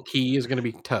 Keegan-Michael Key is going to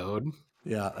be Toad.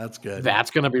 Yeah, that's good. That's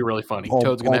going to be really funny.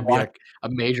 Toad's going to be like a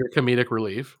major comedic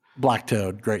relief. Black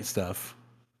Toad, great stuff.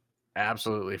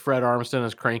 Absolutely. Fred Armisen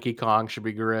as Cranky Kong should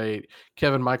be great.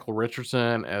 Kevin Michael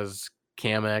Richardson as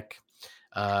Kamek.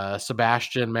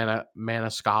 Sebastian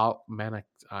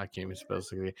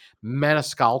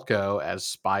Maniscalco as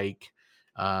Spike.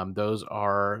 Those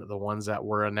are the ones that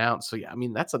were announced. So yeah, I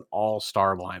mean that's an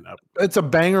all-star lineup. It's a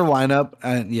banger lineup,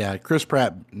 and yeah, Chris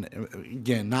Pratt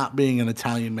again not being an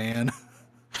Italian man.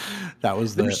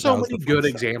 There's so many good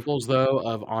examples though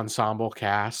of ensemble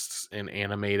casts in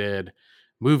animated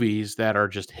movies that are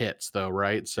just hits though,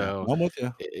 right? So I'm with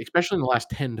you. Especially in the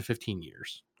last 10 to 15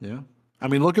 years. Yeah. I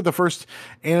mean, look at the first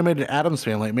animated Addams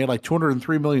Family. It made like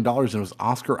 $203 million, and it was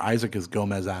Oscar Isaac as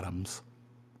Gomez Addams.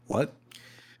 What?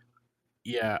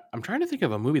 Yeah, I'm trying to think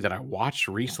of a movie that I watched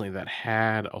recently that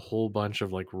had a whole bunch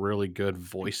of like really good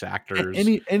voice actors.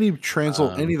 Any of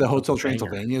the Hotel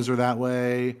Transylvanias are that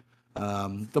way.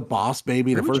 The Boss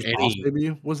Baby, the first Boss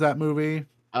Baby was that movie.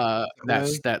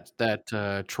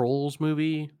 That Trolls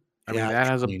movie. I mean, that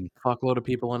has a fuckload of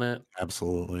people in it.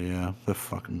 Absolutely, yeah. The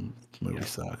fucking movie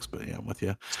sucks, but yeah, I'm with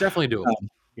you. It's definitely doable.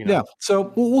 Yeah,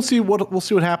 so we'll see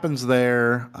what happens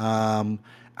there.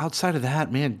 Outside of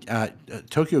that, man,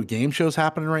 Tokyo Game Show's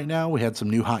happening right now. We had some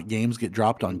new hot games get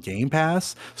dropped on Game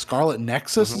Pass. Scarlet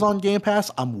Nexus is on Game Pass.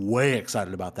 I'm way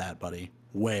excited about that, buddy.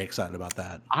 Way excited about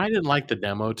that. I didn't like the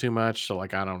demo too much, so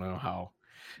like I don't know how,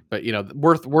 but you know,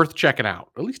 worth checking out.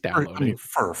 At least I downloading. mean,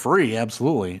 for free,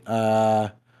 absolutely.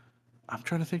 I'm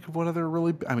trying to think of what other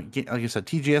really. I mean, like I said,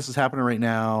 TGS is happening right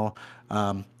now.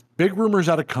 Big rumors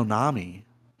out of Konami.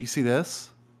 You see this?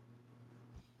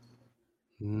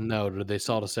 No, did they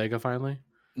sell to Sega finally?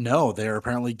 No, they're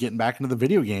apparently getting back into the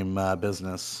video game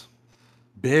business.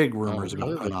 Big Oh, rumors about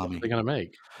really? Like, what are Konami. they gonna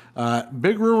make?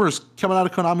 Big rumors coming out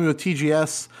of Konami with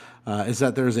TGS is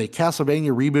that there's a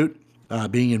Castlevania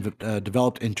reboot being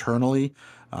developed internally.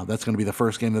 That's going to be the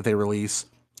first game that they release.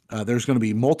 There's going to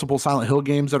be multiple Silent Hill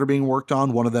games that are being worked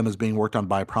on. One of them is being worked on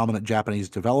by a prominent Japanese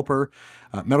developer.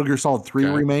 Metal Gear Solid 3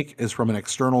 Okay. Remake is from an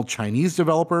external Chinese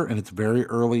developer, and it's very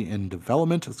early in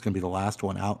development. It's going to be the last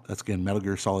one out. That's again Metal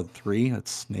Gear Solid 3.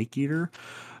 That's Snake Eater.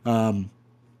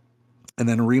 And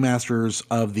then remasters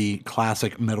of the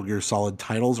classic Metal Gear Solid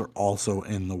titles are also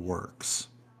in the works.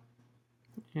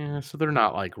 Yeah, so they're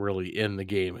not like really in the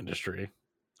game industry.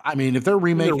 I mean, if they're They're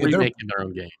remaking, remaking their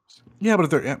own games. yeah, but if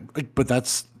they're, but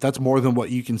that's more than what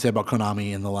you can say about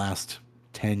Konami in the last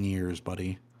 10 years,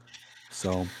 buddy.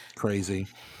 So crazy,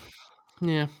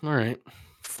 Yeah, all right.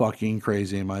 fucking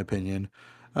crazy, in my opinion.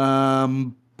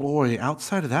 Boy,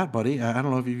 outside of that, buddy, I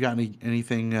don't know if you've got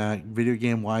anything video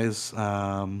game wise.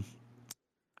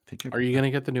 I think Are you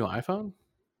gonna get the new iPhone?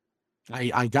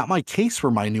 I got my case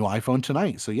for my new iPhone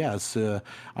tonight. So yes, I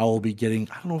will be getting.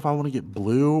 I don't know if I want to get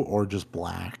blue or just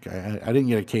black. I didn't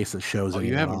get a case that shows Oh, any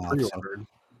you of that haven't off. So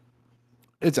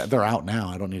pre-ordered. they're out now.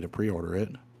 I don't need to pre-order it.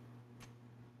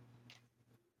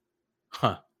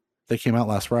 Huh. They came out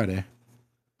last Friday.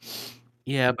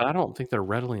 Yeah, but I don't think they're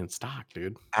readily in stock,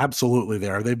 dude. Absolutely, they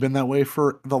are. They've been that way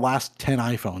for the last 10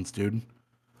 iPhones, dude.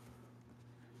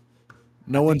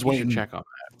 No I one's think you should waiting. check on that.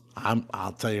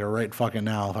 I'll tell you right fucking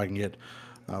now if I can get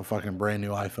a fucking brand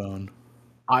new iPhone.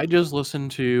 I just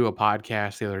listened to a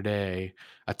podcast the other day,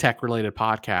 a tech-related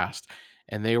podcast,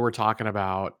 and they were talking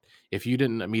about if you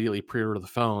didn't immediately pre-order the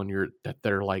phone,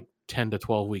 they're like 10 to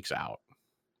 12 weeks out.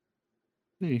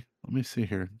 Let me see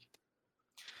here.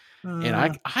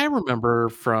 And I remember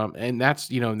from, and that's,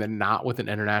 you know, then not with an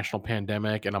international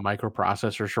pandemic and a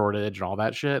microprocessor shortage and all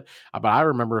that shit. But I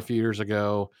remember a few years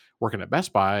ago working at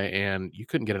Best Buy and you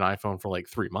couldn't get an iPhone for like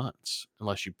 3 months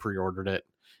unless you pre-ordered it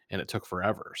and it took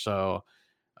forever. So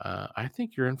I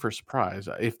think you're in for a surprise.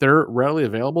 If they're readily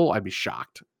available, I'd be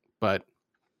shocked. But,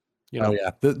 you Oh know,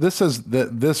 yeah,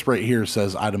 this right here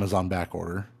says item is on back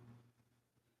order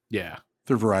yeah.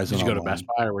 through Verizon. Did you go to online. Best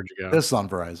Buy or where'd you go? This is on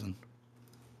Verizon.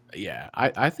 Yeah,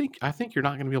 I think you're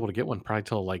not going to be able to get one probably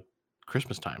till like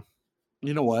Christmas time.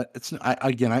 You know what?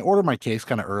 I ordered my case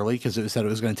kind of early because it said it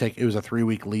was going to take. It was a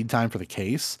 3-week lead time for the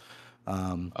case.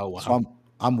 Oh wow. So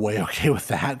I'm way okay with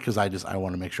that because I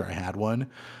want to make sure I had one.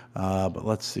 But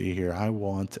let's see here. I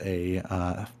want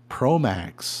a Pro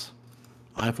Max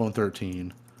iPhone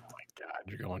 13. God,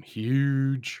 you're going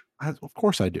huge. Of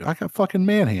course I do. I got fucking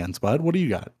man hands, bud. What do you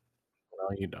got?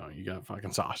 No, you don't. You got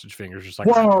fucking sausage fingers, just like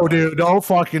Whoa, dude! Don't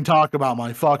fucking talk about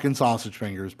my fucking sausage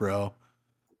fingers, bro.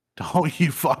 Don't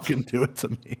you fucking do it to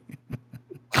me.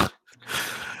 13.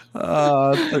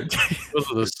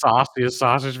 Those are the sauciest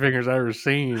sausage fingers I've ever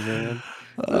seen, man.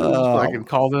 Fucking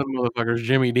call them motherfuckers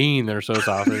Jimmy Dean. They're so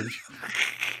sausage.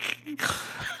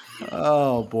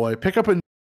 Oh boy, pick up in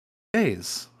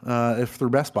days. If through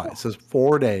Best Buy, it says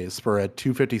 4 days for a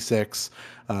 256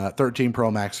 13 Pro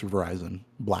Max from Verizon,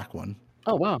 black one.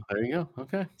 Oh wow, there you go.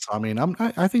 Okay, So I mean,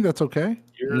 I think that's okay.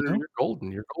 you're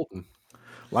golden. You're golden.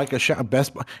 Like a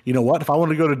Best Buy. You know what? If I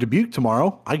want to go to Dubuque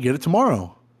tomorrow, I get it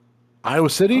tomorrow. Iowa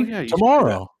City Oh, yeah, you should do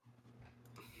tomorrow.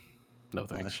 No I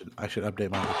thanks. should update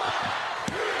my.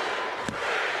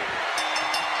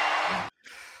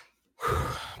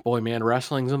 Boy, man,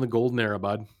 wrestling's in the golden era,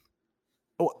 bud.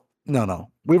 Oh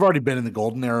no, we've already been in the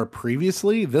golden era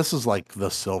previously. This is like the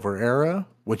silver era,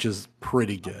 which is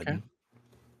pretty good. Okay.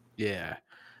 Yeah.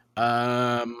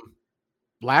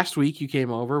 Last week you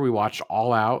came over. We watched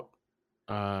All Out,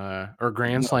 or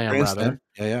Grand Slam rather.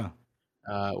 Yeah.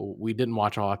 We didn't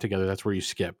watch All Out together. That's where you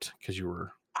skipped because you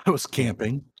were. I was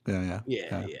camping. Yeah.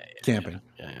 Camping.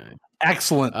 Yeah.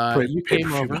 Excellent. You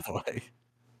came over. By the way.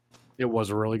 It was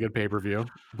a really good pay-per-view.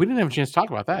 We didn't have a chance to talk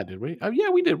about that, did we? Oh, yeah,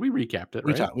 we did. We recapped it,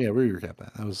 right? We recapped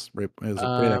that. It was right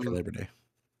after Labor Day.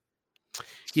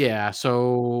 Yeah,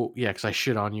 so because I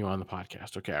shit on you on the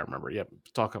podcast. Okay, I remember. Yep,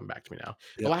 it's all coming back to me now.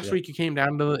 But last week you came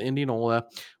down to the Indianola.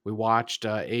 We watched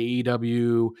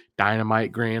AEW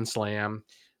Dynamite Grand Slam,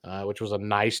 which was a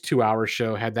nice 2-hour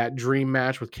show. Had that dream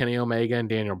match with Kenny Omega and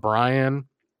Daniel Bryan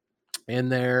in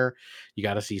there. You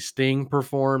got to see Sting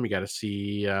perform. You got to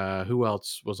see who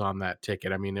else was on that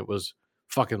ticket. I mean, it was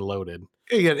fucking loaded.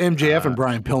 You got MJF and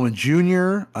Brian Pillman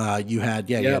Jr. You had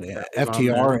you Yep, had that was on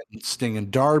FTR there. and Sting and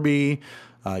Darby.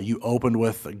 You opened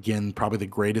with, again, probably the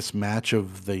greatest match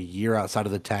of the year outside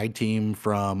of the tag team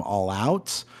from All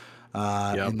Out.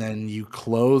 Yep. And then you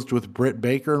closed with Britt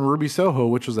Baker and Ruby Soho,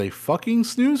 which was a fucking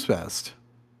snooze fest.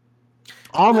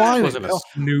 Online, wasn't a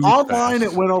snooze online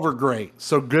fest. it went over great.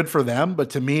 So good for them. But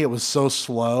to me, it was so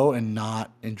slow and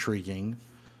not intriguing.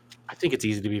 I think it's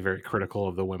easy to be very critical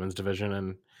of the women's division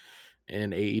and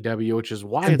in AEW, which is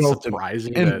why In it's both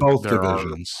surprising in that both there are.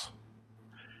 divisions.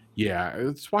 Yeah,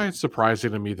 it's why it's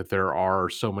surprising to me that there are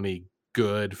so many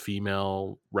good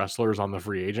female wrestlers on the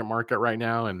free agent market right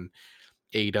now, and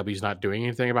AEW's not doing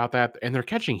anything about that. And they're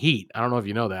catching heat. I don't know if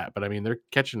you know that, but I mean, they're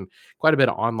catching quite a bit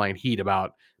of online heat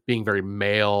about being very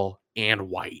male and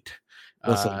white.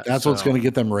 Listen, that's what's going to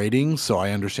get them ratings, so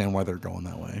I understand why they're going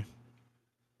that way.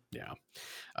 Yeah.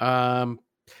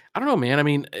 I don't know, man. I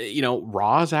mean,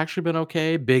 Raw's actually been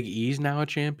okay. Big E's now a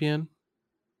champion.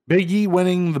 Big E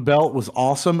winning the belt was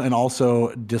awesome and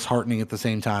also disheartening at the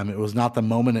same time. It was not the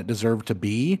moment it deserved to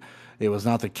be. It was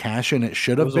not the cash in it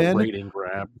should have been. It was a rating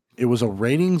grab. It was a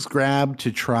ratings grab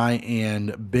to try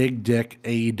and big dick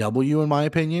AEW, in my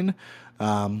opinion.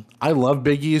 I love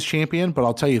Big E as champion, but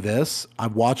I'll tell you this.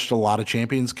 I've watched a lot of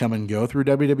champions come and go through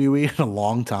WWE in a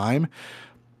long time.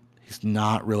 He's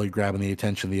not really grabbing the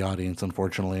attention of the audience,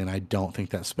 unfortunately, and I don't think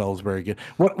that spells very good.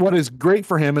 What is great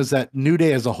for him is that New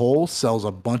Day as a whole sells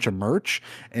a bunch of merch,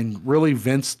 and really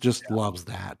Vince just loves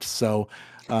that. So,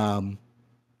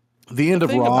 the end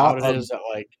of Raw about it is that,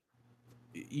 like,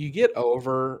 you get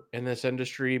over in this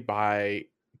industry by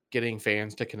getting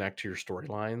fans to connect to your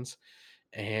storylines,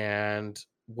 and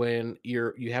when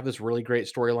you have this really great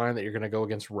storyline that you're going to go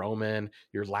against Roman,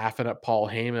 you're laughing at Paul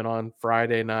Heyman on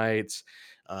Friday nights.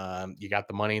 You got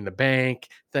the Money in the Bank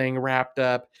thing wrapped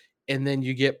up, and then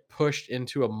you get pushed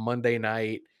into a Monday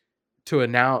night to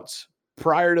announce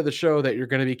prior to the show that you're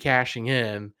going to be cashing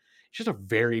in. It's just a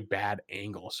very bad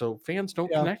angle. So fans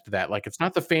don't connect to that. Like, it's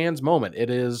not the fans' moment. It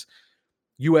is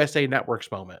USA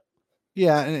Network's moment.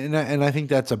 Yeah, and I think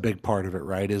that's a big part of it,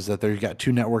 right? Is that they've got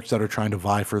two networks that are trying to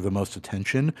vie for the most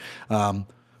attention. I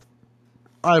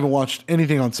haven't watched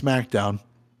anything on SmackDown,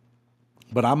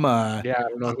 but I'm I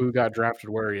don't know who got drafted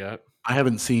where yet. I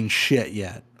haven't seen shit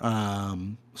yet.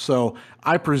 So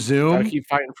I presume Gotta keep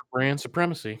fighting for brand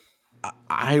supremacy.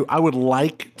 I would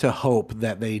like to hope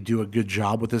that they do a good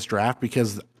job with this draft,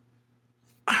 because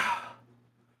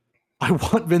I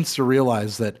want Vince to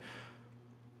realize that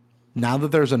now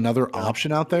that there's another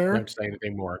option out there. You don't have to say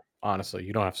anything more. Honestly,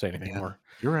 you don't have to say anything more.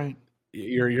 You're right.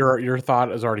 Your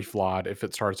thought is already flawed if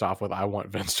it starts off with "I want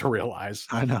Vince to realize."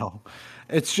 I know.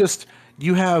 It's just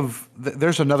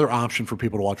there's another option for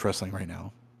people to watch wrestling right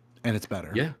now, and it's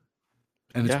better. Yeah,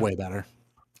 and it's way better.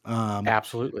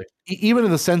 Absolutely. Even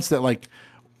in the sense that, like,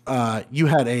 you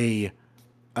had a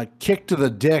kick to the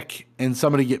dick and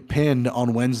somebody get pinned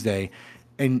on Wednesday,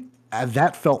 and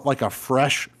that felt like a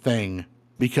fresh thing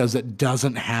because it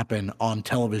doesn't happen on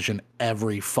television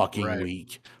every fucking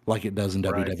week like it does in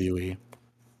WWE.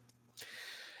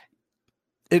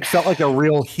 It felt like a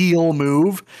real heel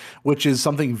move, which is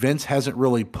something Vince hasn't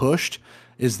really pushed,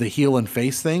 is the heel and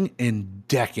face thing in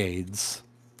decades.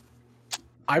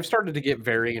 I've started to get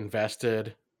very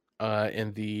invested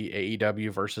in the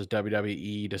AEW versus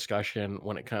WWE discussion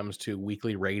when it comes to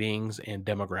weekly ratings and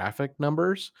demographic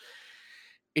numbers.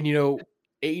 And,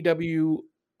 AEW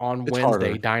on Wednesday,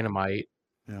 harder. Dynamite,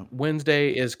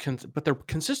 Wednesday is, but they're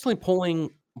consistently pulling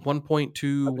 1.2,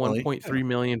 1.3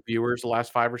 million viewers the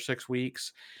last 5 or 6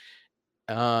 weeks.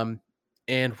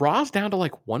 And Raw's down to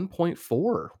like 1.4,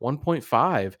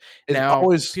 1.5. Now,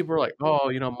 people are like,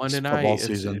 oh, Monday night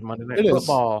season. Monday Night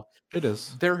Football. It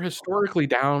is. They're historically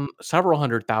down several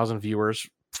 100,000 viewers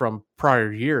from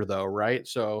prior year, though, right?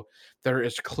 So there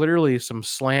is clearly some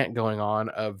slant going on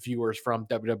of viewers from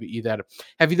WWE that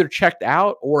have either checked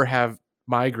out or have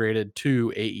migrated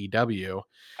to AEW.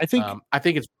 I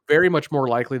think it's very much more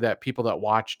likely that people that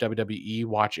watch WWE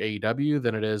watch AEW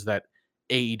than it is that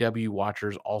AEW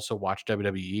watchers also watch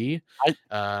WWE.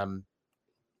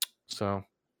 So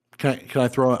can I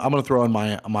throw? I'm going to throw in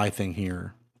my thing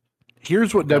here.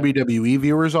 Here's what WWE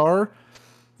viewers are.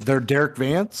 They're Derek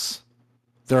Vance.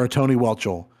 They're a Tony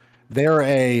Welchel.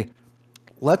 They're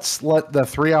let's let the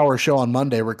 3-hour show on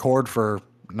Monday record for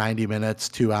 90 minutes,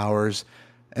 2 hours,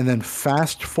 and then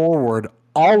fast forward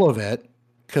all of it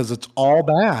because it's all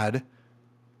bad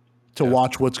to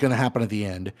watch what's going to happen at the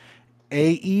end.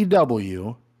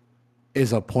 AEW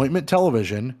is appointment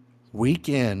television, week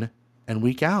in and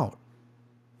week out.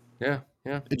 Yeah.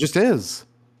 It just is.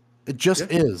 It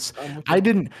just is. I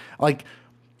didn't like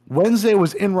Wednesday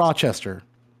was in Rochester.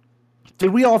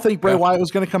 Did we all think Bray Yeah. Wyatt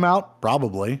was going to come out?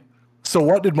 Probably. So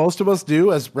what did most of us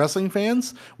do as wrestling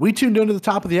fans? We tuned into the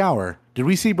top of the hour. Did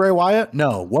we see Bray Wyatt?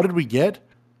 No. What did we get?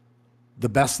 The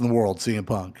best in the world, CM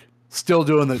Punk. Still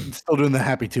doing the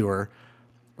happy tour.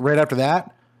 Right after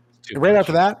that,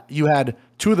 you had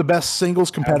two of the best singles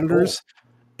competitors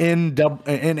in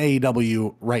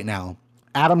AEW right now.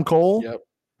 Adam Cole Yep.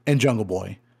 and Jungle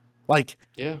Boy. Like,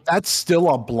 Yeah. that's still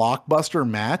a blockbuster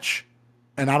match,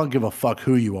 and I don't give a fuck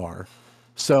who you are.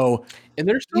 So, And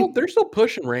they're still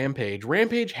pushing Rampage.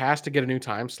 Rampage has to get a new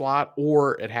time slot,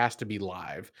 or it has to be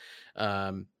live.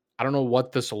 I don't know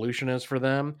what the solution is for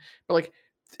them, but like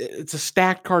it's a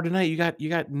stacked card tonight. You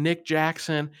got Nick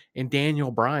Jackson and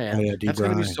Daniel Bryan. Oh, yeah, D. That's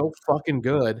going to be Bryan. so fucking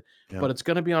good. Yeah. But it's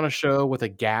going to be on a show with a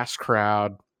gas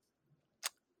crowd.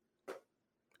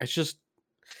 It's just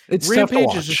It's tough to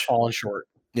Rampage is just watch. falling short.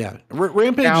 Yeah,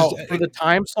 Rampage Now, is for the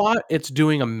time slot, it's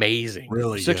doing amazing.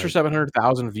 Really 600 or good.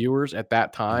 700,000 viewers at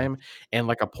that time, and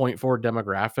like a 0.4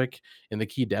 demographic in the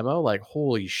key demo. Like,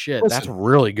 holy shit, that's Listen.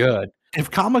 really good. If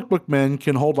Comic Book Men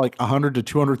can hold like 100 to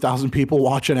 200,000 people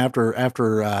watching after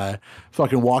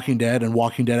fucking Walking Dead and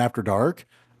Walking Dead After Dark,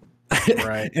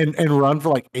 Right. and run for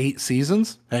like 8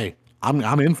 seasons, hey,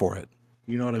 I'm in for it.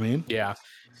 You know what I mean? Yeah.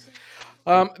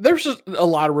 There's just a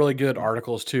lot of really good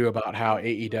articles too about how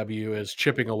AEW is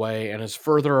chipping away and is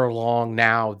further along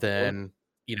now than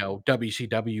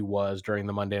WCW was during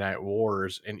the Monday Night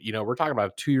Wars. And we're talking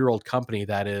about a 2-year-old company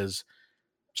that is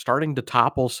starting to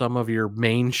topple some of your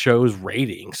main show's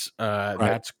ratings.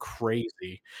 That's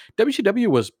crazy. WCW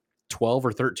was 12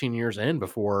 or 13 years in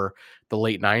before the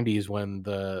late 90s when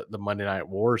the Monday Night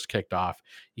Wars kicked off.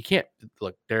 You can't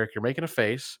look, Derek, you're making a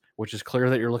face, which is clear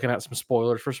that you're looking at some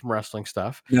spoilers for some wrestling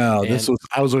stuff. No,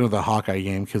 I was looking at the Hawkeye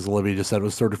game because Olivia just said it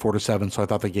was 34-7, so I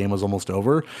thought the game was almost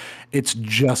over. It's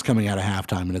just coming out of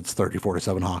halftime and it's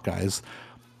 34-7 Hawkeyes.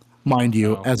 Mind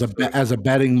you, as a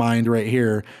betting mind right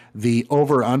here, the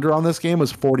over under on this game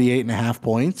was 48.5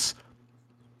 points.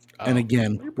 And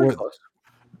again,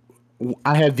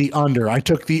 I had the under. I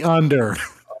took the under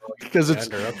because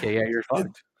it's okay. Yeah, you're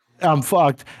fucked. I'm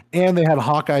fucked. And they had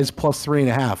Hawkeyes plus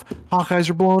 3.5. Hawkeyes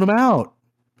are blowing them out.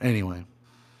 Anyway,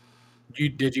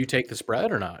 did you take the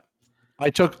spread or not? I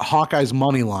took Hawkeyes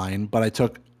money line, but I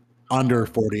took under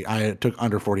 40. I took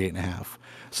under 48.5.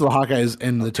 So the Hawkeyes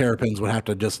and the Terrapins would have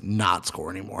to just not score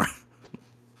anymore.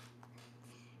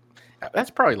 That's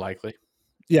probably likely.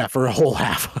 Yeah, for a whole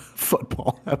half of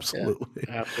football. Absolutely.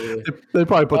 Yeah, absolutely. They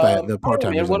probably put that the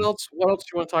part-time. What else do you want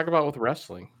to talk about with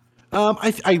wrestling?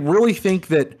 I really think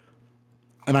that,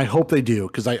 and I hope they do,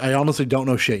 because I honestly don't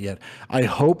know shit yet. I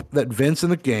hope that Vince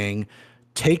and the gang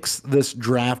takes this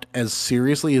draft as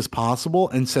seriously as possible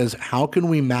and says, how can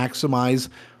we maximize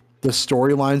the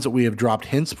storylines that we have dropped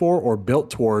hints for or built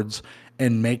towards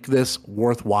and make this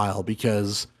worthwhile?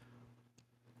 Because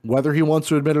whether he wants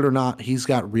to admit it or not, he's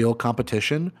got real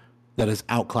competition that is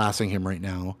outclassing him right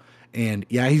now. And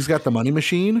yeah, he's got the money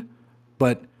machine,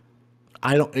 but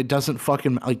it doesn't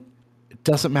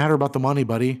matter about the money,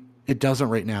 buddy. It doesn't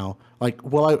right now. Like,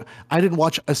 well, I didn't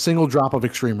watch a single drop of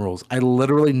Extreme Rules. I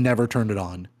literally never turned it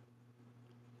on.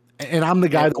 And I'm the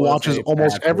guy that watches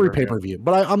almost every pay-per-view,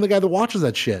 but I'm the guy that watches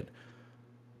that shit.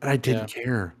 And I didn't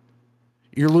care.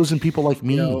 You're losing people like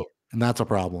me, and that's a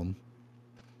problem.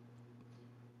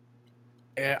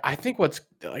 I think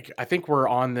we're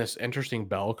on this interesting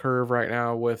bell curve right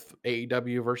now with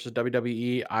AEW versus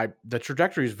WWE. The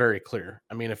trajectory is very clear.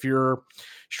 I mean, if you're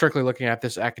strictly looking at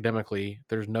this academically,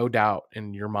 there's no doubt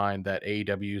in your mind that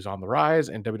AEW is on the rise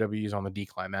and WWE is on the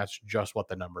decline. That's just what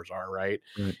the numbers are, right?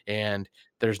 And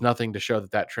there's nothing to show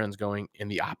that trend's going in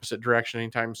the opposite direction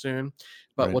anytime soon.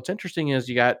 But what's interesting is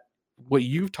you got what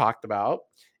you've talked about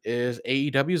is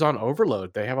AEW's on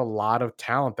overload. They have a lot of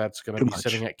talent that's going to be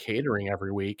sitting at catering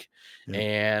every week. Yeah.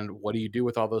 And what do you do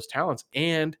with all those talents?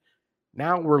 And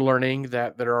now we're learning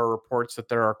that there are reports that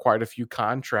there are quite a few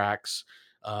contracts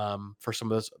for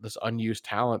some of this unused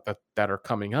talent that are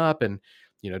coming up. And,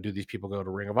 do these people go to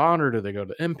Ring of Honor? Do they go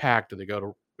to Impact? Do they go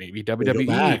to maybe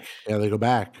WWE? Yeah, they go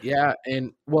back. Yeah.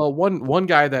 And well, one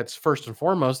guy that's first and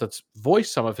foremost that's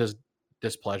voiced some of his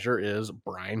displeasure is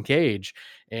Brian Cage.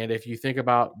 And if you think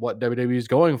about what WWE is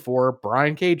going for,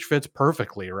 Brian Cage fits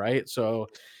perfectly, right? So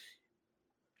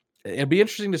it'd be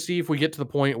interesting to see if we get to the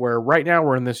point where right now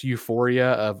we're in this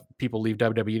euphoria of people leave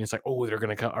WWE and it's like, oh, they're going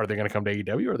to come. Are they going to come to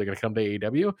AEW? Or are they going to come to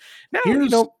AEW? Now,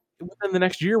 within the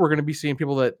next year, we're going to be seeing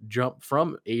people that jump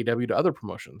from AEW to other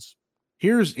promotions.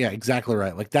 Exactly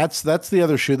right. Like that's the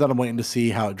other shoe that I'm waiting to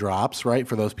see how it drops, right?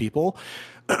 For those people.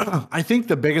 I think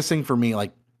the biggest thing for me,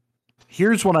 like,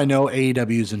 here's when I know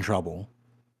AEW is in trouble.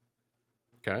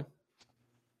 Okay.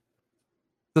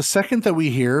 The second that we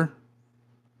hear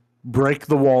break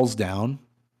the walls down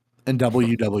in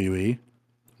WWE,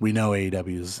 we know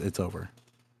AEW's it's over.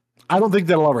 I don't think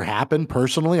that'll ever happen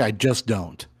personally. I just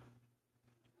don't.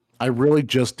 I really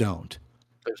just don't.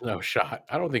 There's no shot.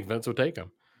 I don't think Vince would take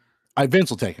him. Vince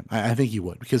will take him. I think he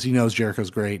would because he knows Jericho's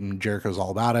great and Jericho's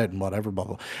all about it and whatever. Blah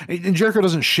blah. And Jericho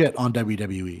doesn't shit on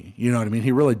WWE. You know what I mean?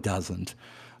 He really doesn't.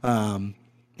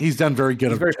 He's done very good.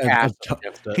 He's very passive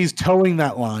against it. He's towing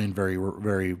that line very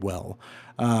very well.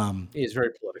 He's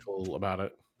very political about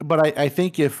it. But I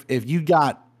think if you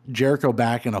got Jericho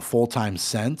back in a full-time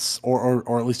sense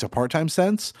or at least a part-time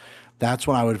sense, that's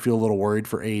when I would feel a little worried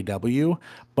for AEW.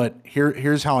 But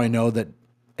here's how I know that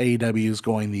AEW is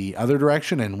going the other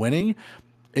direction and winning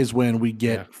is when we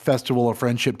get Festival of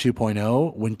Friendship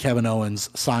 2.0, when Kevin Owens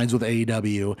signs with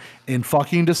AEW in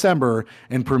fucking December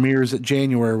and premieres at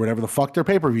January, whatever the fuck their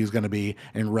pay-per-view is going to be,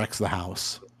 and wrecks the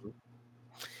house.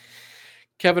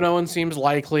 Kevin Owens seems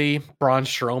likely. Braun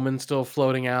Strowman still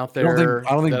floating out there.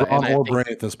 I don't think Braun or Bray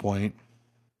at this point.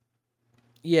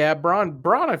 Yeah, Braun,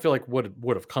 I feel like would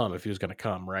have come if he was going to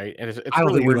come, right? And it's I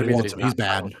don't really think weird he to me that wants him. He's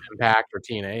bad. Impact or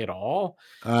TNA at all.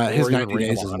 His 90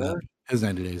 days isn't up. His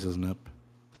 90 days isn't up.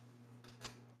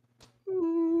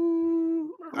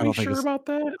 Are you sure about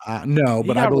that? No,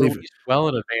 but I believe well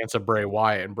in advance of Bray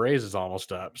Wyatt, and Bray's is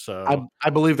almost up. So I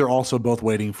believe they're also both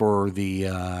waiting for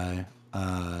the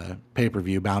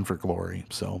pay-per-view Bound for Glory.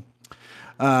 So,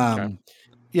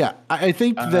 yeah, I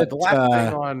think that the last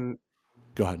thing on.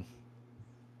 Go ahead.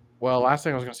 Well, last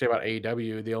thing I was going to say about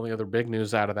AEW, the only other big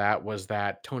news out of that was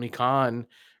that Tony Khan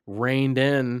reined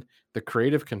in the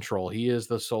creative control. He is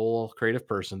the sole creative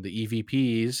person. The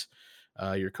EVPs,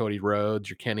 your Cody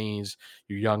Rhodes, your Kennys,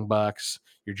 your Young Bucks,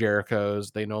 your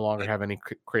Jerichos, they no longer have any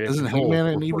creative control. Isn't Hangman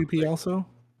an EVP also?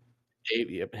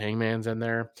 Yep, Hangman's in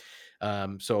there.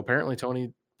 So apparently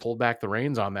Tony pulled back the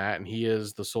reins on that, and he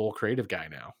is the sole creative guy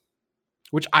now,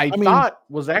 which I thought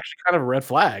was actually kind of a red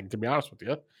flag, to be honest with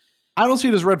you. I don't see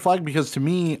it as red flag because to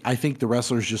me, I think the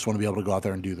wrestlers just want to be able to go out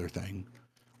there and do their thing.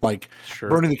 Like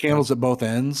burning the candles at both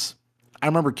ends. I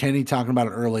remember Kenny talking about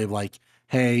it early of like,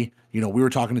 hey, we were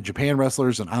talking to Japan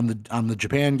wrestlers and I'm the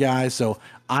Japan guy. So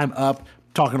I'm up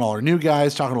talking to all our new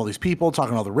guys, talking to all these people,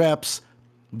 talking to all the reps.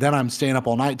 Then I'm staying up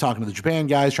all night talking to the Japan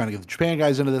guys, trying to get the Japan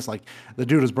guys into this. Like the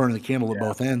dude is burning the candle at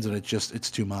both ends and it's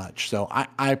too much. So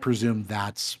I presume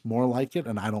that's more like it.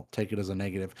 And I don't take it as a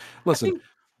negative. Listen,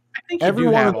 I think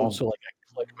everyone have also like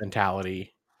a click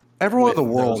mentality. Everyone in the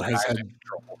world has had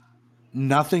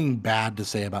nothing bad to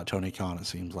say about Tony Khan, it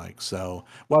seems like. So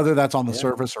whether that's on the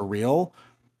surface or real,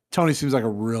 Tony seems like a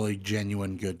really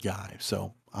genuine good guy.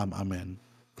 So I'm in.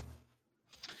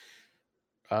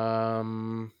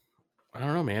 I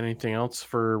don't know, man. Anything else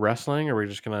for wrestling, or are we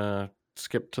just gonna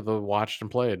skip to the watched and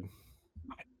played?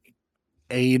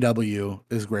 AEW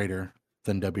is greater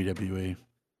than WWE.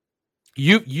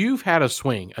 You've had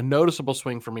a noticeable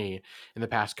swing for me in the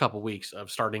past couple weeks of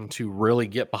starting to really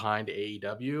get behind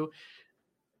AEW.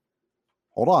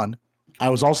 Hold on. I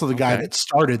was also the guy that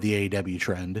started the AEW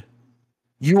trend.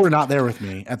 You were not there with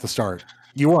me at the start.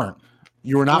 You weren't.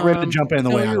 You were not ready to jump in the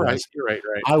way I was. You're right.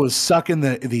 I was sucking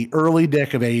the early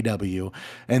dick of AEW,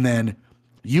 and then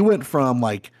you went from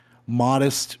like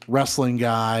modest wrestling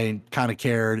guy, kind of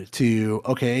cared, to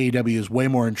AEW is way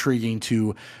more intriguing,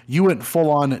 to you went full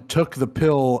on, took the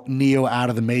pill, Neo out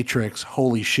of the Matrix,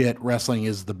 holy shit, wrestling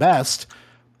is the best,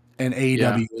 and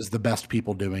AEW is the best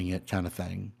people doing it kind of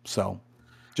thing. So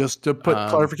just to put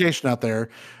clarification out there,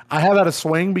 I have had a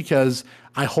swing because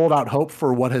I hold out hope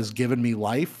for what has given me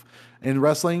life in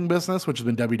wrestling business, which has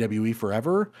been WWE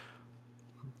forever.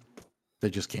 They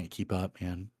just can't keep up,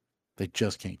 man. They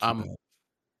just can't keep up.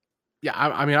 Yeah,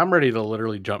 I mean, I'm ready to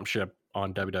literally jump ship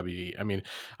on WWE. I mean,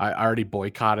 I already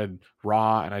boycotted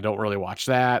Raw, and I don't really watch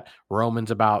that. Roman's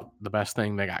about the best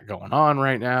thing they got going on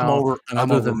right now.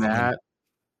 Other than that,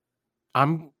 I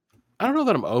don't know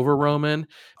that I'm over Roman,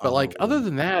 but like other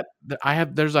than that,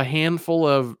 there's a handful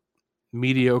of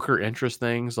mediocre interest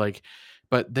things, like,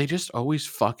 but they just always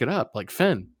fuck it up. Like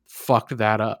Finn fucked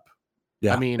that up.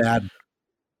 Yeah, I mean,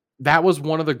 that was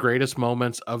one of the greatest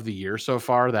moments of the year so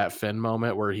far. That Finn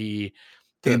moment where the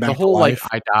whole like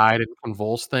I died and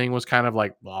convulsed thing was kind of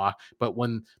like blah. But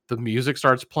when the music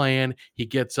starts playing, he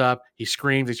gets up, he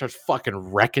screams, he starts fucking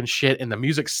wrecking shit, and the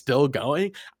music's still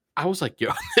going. I was like,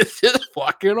 yo, this is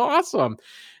fucking awesome.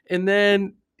 And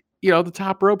then, the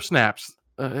top rope snaps.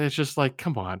 It's just like,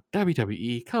 come on,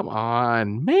 WWE, come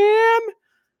on, man.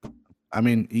 I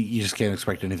mean, you just can't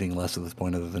expect anything less at this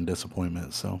point other than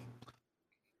disappointment. So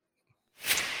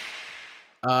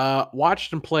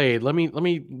Watched and played. Let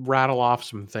me rattle off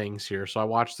some things here. So I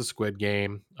watched the Squid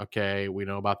Game. Okay, we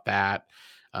know about that.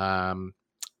 Um,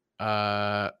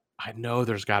 I know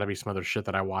there's got to be some other shit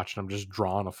that I watched. I'm just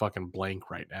drawing a fucking blank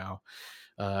right now.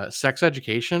 Sex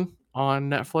Education on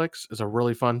Netflix is a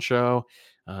really fun show.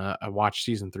 I watched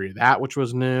season 3 of that, which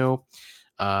was new.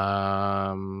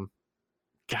 God,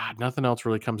 nothing else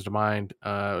really comes to mind.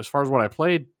 As far as what I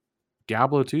played,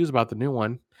 Diablo 2 is about the new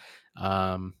one.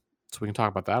 So we can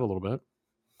talk about that a little bit.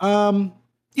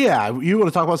 Yeah, you want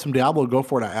to talk about some Diablo? Go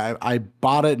for it. I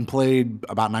bought it and played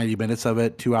about 90 minutes of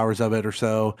it, 2 hours of it or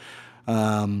so.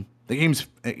 The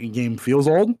game feels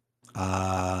old.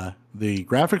 The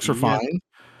graphics are Yeah. fine.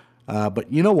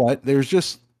 But you know what?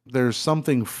 There's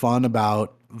something fun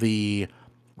about the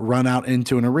run out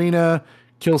into an arena,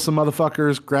 kill some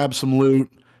motherfuckers, grab some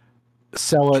loot,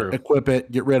 sell it, True. equip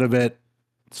it, get rid of it.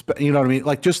 You know what I mean?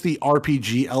 Like just the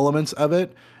RPG elements of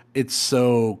it. It's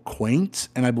so quaint,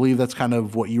 and I believe that's kind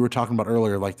of what you were talking about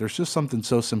earlier. Like there's just something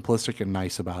so simplistic and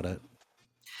nice about it.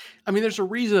 I mean, there's a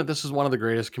reason that this is one of the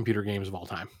greatest computer games of all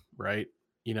time, right?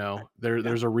 Yeah.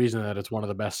 There's a reason that it's one of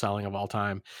the best selling of all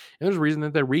time, and there's a reason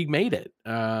that they remade it.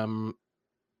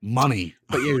 Money.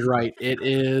 But yeah, you're right. It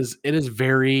is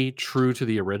very true to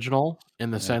the original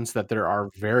in the Yeah, sense that there are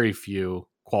very few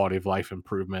quality of life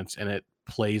improvements, and it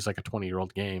plays like a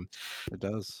 20-year-old game, it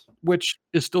does. which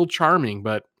is still charming.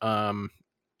 But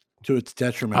To its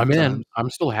detriment I'm at in. times. I'm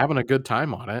still having a good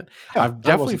time on it. Yeah, I've that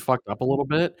definitely wasn't fucked up a little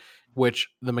bit, which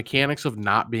the mechanics of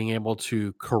not being able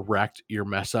to correct your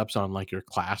mess ups on like your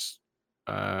class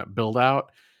build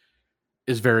out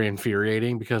is very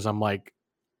infuriating because I'm like,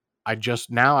 I just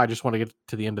want to get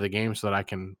to the end of the game so that I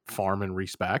can farm and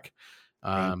respec.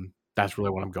 right. That's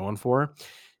really what I'm going for.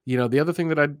 The other thing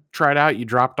that I tried out, you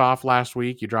dropped off last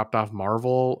week, you dropped off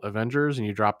Marvel Avengers and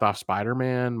you dropped off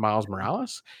Spider-Man Miles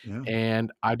Morales. Yeah,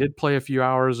 And I did play a few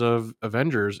hours of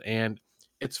Avengers and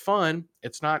it's fun.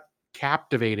 It's not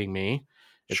captivating me.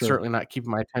 It's sure. certainly not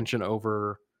keeping my attention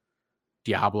over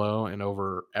Diablo and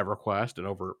over EverQuest and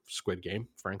over Squid Game,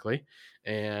 frankly.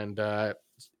 And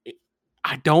it-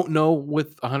 I don't know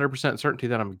with 100% certainty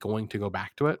that I'm going to go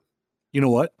back to it. You know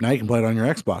what? Now you can play it on your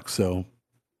Xbox. So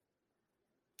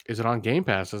Is it on Game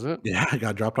Pass? Is it? yeah, it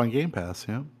got dropped on Game Pass.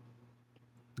 Yeah.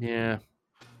 Yeah.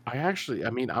 I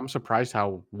mean, I'm surprised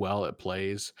how well it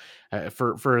plays.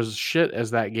 For as shit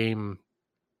as that game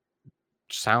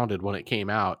sounded when it came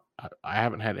out, I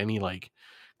haven't had any like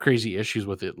crazy issues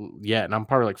with it yet, and I'm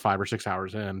probably like 5 or 6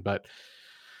 hours in. But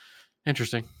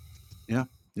interesting. Yeah.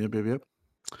 Yep. Yep. Yep.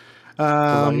 What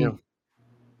about you?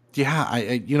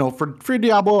 Yeah, for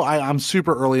Diablo, I'm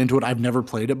super early into it. I've never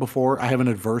played it before. I have an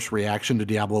adverse reaction to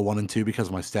Diablo 1 and 2 because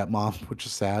of my stepmom, which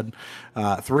is sad.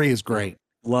 3 is Yeah. great.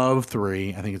 Love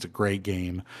 3. I think it's a great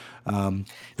game. Um,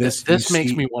 this This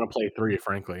makes me want to play 3,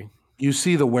 frankly. you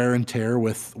see the wear and tear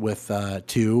with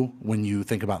 2 when you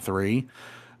think about 3.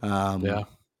 Yeah. Um,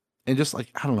 and just like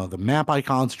I don't know, the map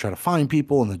icons to try to find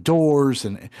people and the doors,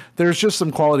 and there's just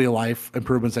some quality of life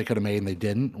improvements they could have made and they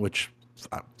didn't, which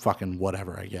fucking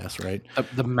whatever, I guess, right?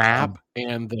 The Um, map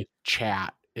and the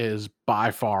chat is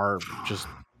by far just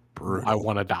I brutal.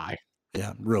 wanna die.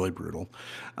 Yeah, really brutal.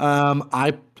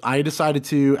 I decided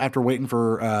to, after waiting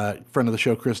for friend of the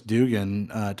show Chris Dugan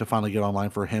to finally get online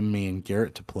for him, me, and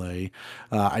Garrett to play.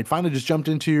 I finally just jumped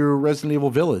into Resident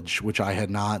Evil Village, which I had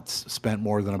not spent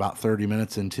more than about 30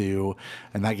 minutes into,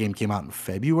 and that game came out in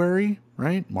February,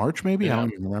 right? March maybe. I Yeah.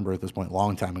 don't even remember at this point.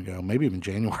 Long time ago, maybe even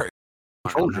January. I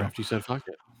Control don't know. drift, you said, "Fuck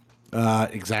it."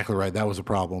 Exactly right. That was a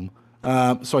problem.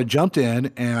 So I jumped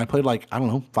in and I played like I don't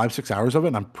know 5 6 hours of it,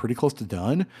 and I'm pretty close to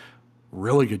done.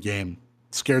 Really good game.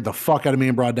 Scared the fuck out of me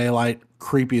in broad daylight.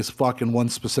 Creepy as fuck in one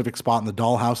specific spot in the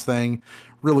dollhouse thing.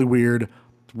 Really weird.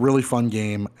 Really fun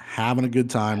game. Having a good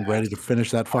time. Ready to Pass.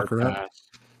 finish that Hard fucker up. pass.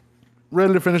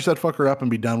 Ready to finish that fucker up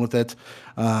and be done with it.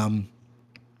 Um,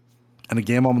 and a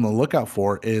game I'm on the lookout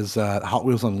for is Hot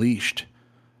Wheels Unleashed.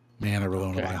 Man, I really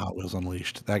want to buy Okay. Hot Wheels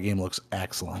Unleashed. That game looks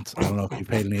excellent. I don't know if you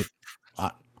paid any. I,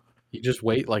 You just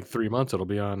wait like 3 months, it'll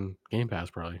be on Game Pass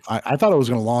probably. I thought it was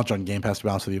going to launch on Game Pass. To be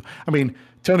honest with you, I mean,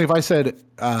 Tony, if I said,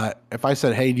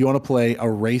 hey, do you want to play a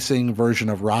racing version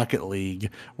of Rocket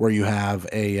League where you have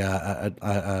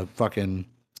a fucking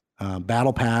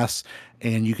battle pass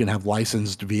and you can have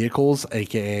licensed vehicles,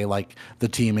 aka like the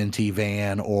TMNT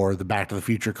van or the Back to the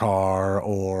Future car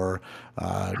or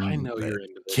I know you're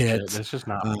into this shit, kit. that's just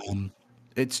not me. Um,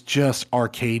 it's just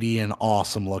arcadey and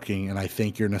awesome looking, and I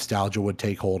think your nostalgia would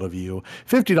take hold of you.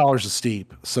 $50 is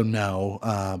steep, so no,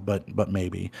 but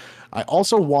maybe. I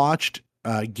also watched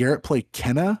Garrett play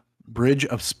Kenna Bridge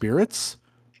of Spirits.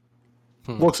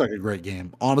 Hmm. Looks like a great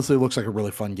game. Honestly, looks like a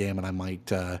really fun game, and I might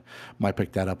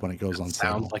pick that up when it goes It on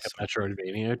sounds sale. like a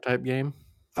Metroidvania type game.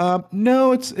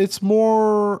 No, it's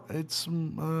more it's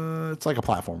like a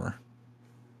platformer.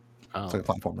 It's like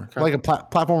Oh, a platformer, okay. like a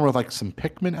platformer with like some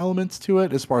Pikmin elements to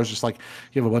it, as far as just like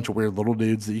you have a bunch of weird little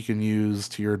dudes that you can use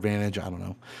to your advantage. I don't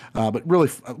know, but really,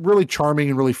 really charming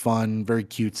and really fun, very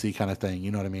cutesy kind of thing.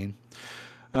 You know what I mean?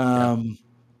 Yeah. Um,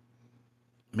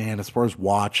 man, as far as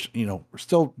watched, we're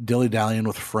still dilly dallying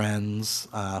with friends,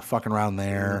 fucking around Mm,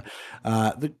 there.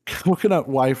 The coconut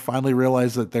wife finally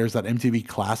realized that there's that MTV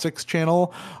Classics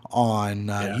channel on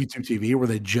yeah. YouTube TV where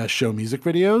they just show music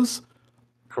videos.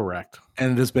 Correct.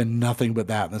 And it has been nothing but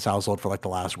that in this household for like the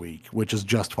last week, which is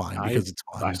just fine I because it's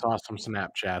I fun. saw some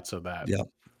Snapchats of that. Yep.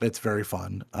 It's very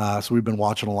fun. So we've been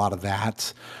watching a lot of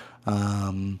that.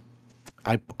 Um,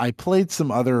 I played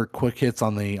some other quick hits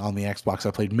on the Xbox.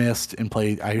 I played Myst and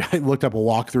played. I looked up a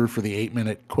walkthrough for the 8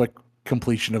 minute quick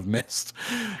completion of Myst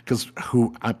because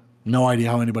I no idea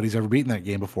how anybody's ever beaten that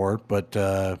game before. But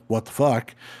what the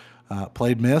fuck?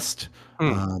 Played Myst.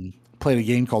 Hmm. Played a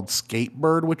game called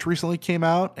Skatebird, which recently came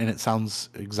out, and it sounds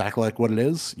exactly like what it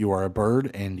is. You are a bird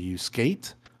and you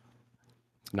skate.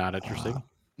 Not Uh, interesting.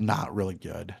 Not really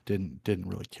good. Didn't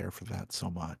really care for that so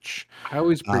much. I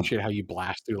always Um, appreciate how you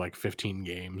blast through like 15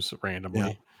 games Yeah.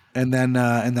 randomly. And then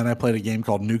I played a game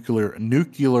called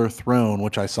Nuclear Throne,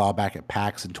 which I saw back at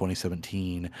PAX in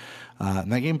 2017.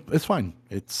 And that game is fine.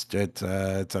 It's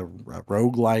a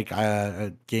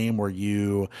roguelike game where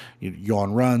you go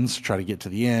on runs, try to get to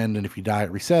the end, and if you die,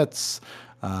 it resets.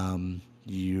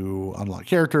 You unlock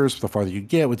characters the farther you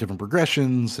get with different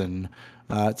progressions, and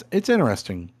it's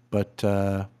interesting, but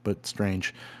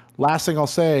strange. Last thing I'll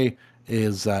say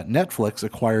is Netflix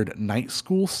acquired Night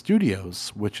School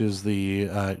Studios, which is the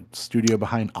studio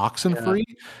behind Yeah. Oxenfree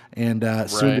and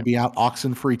soon to Right. be out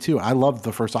Oxenfree 2. I loved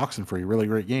the first Oxenfree, really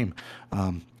great game.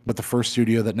 But the first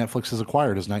studio that Netflix has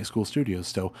acquired is Night School Studios.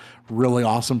 So really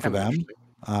awesome for Kind of them.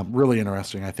 interesting. Really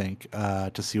interesting, I think,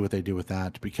 to see what they do with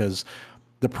that because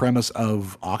the premise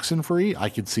of Oxenfree I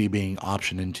could see being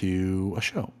optioned into a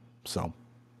show. So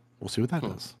we'll see what that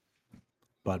Hmm. does.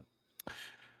 But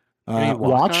Any watched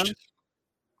walk-ons?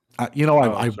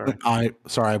 Oh,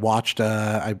 sorry. I watched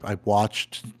I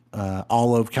watched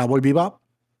all of Cowboy Bebop.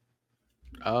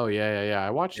 Oh, yeah, yeah, yeah.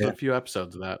 I watched Yeah, a few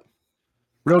episodes of that.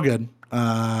 real good.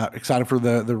 Excited for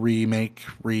the remake,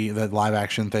 the live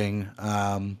action thing.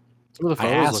 Some of the I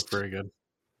photos look asked, very good.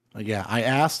 yeah, I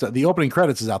asked. The opening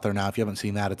credits is out there now. If you haven't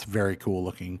seen that, it's very cool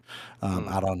looking. Hmm.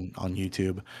 Out on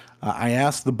YouTube. I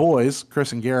asked the boys,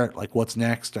 Chris and Garrett, like what's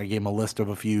next. I gave them a list of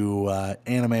a few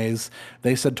animes.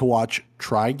 They said to watch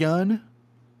Trigun.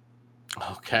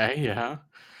 Okay, yeah.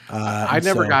 I And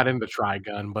never so got into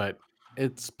Trigun, but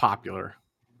it's popular.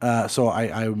 I'm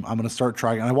gonna start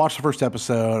trying. I watched the first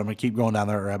episode. I'm gonna keep going down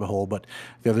that rabbit hole. But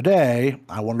the other day,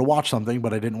 I wanted to watch something,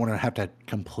 but I didn't want to have to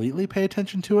completely pay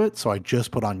attention to it. So I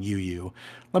just put on Yu Yu.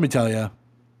 Let me tell you,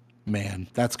 man,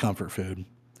 that's comfort food.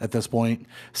 At this point,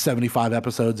 75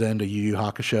 episodes into Yu Yu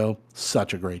Hakusho,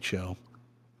 such a great show.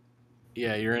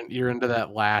 Yeah, you're into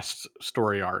that last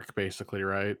story arc, basically,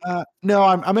 right? No,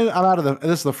 I'm out of the.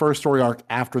 This is the first story arc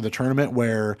after the tournament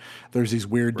where there's these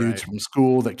weird dudes Right. from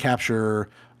school that capture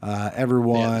Yeah, the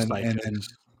everyone, side and then chicks.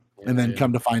 and Yeah, then yeah.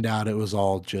 come to find out it was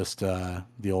all just the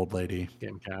old lady.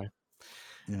 Genkai.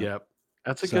 Yeah. Yep.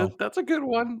 So That's a good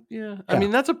one. Yeah. I yeah, mean,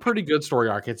 that's a pretty good story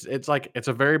arc. It's like it's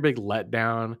a very big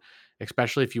letdown,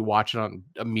 especially if you watch it on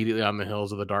immediately on the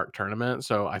heels of the Dark Tournament.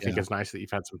 So I think yeah, it's nice that you've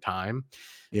had some time.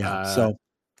 yeah. Uh So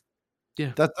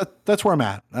yeah. that's where I'm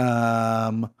at.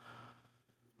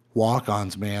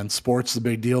 Walk-ons, man. Sports is a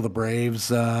big deal. The Braves,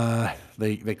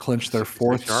 they clinched their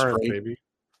 66 yards, baby.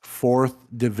 fourth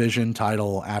division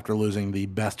title after losing the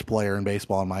best player in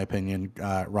baseball, in my opinion,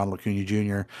 Ronald Acuna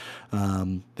Jr.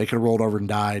 They could have rolled over and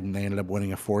died, and they ended up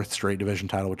winning a fourth straight division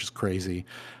title, which is crazy.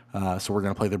 So we're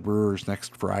going to play the Brewers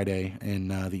next Friday in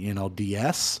the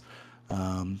NLDS.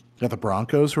 Got the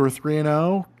Broncos who are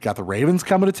 3-0. Got the Ravens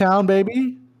coming to town,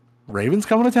 baby. Ravens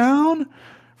coming to town.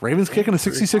 Ravens Yeah, kicking a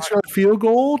pretty 66-yard field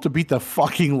goal to beat the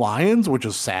fucking Lions, which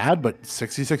is sad, but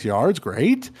 66 yards,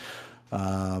 great.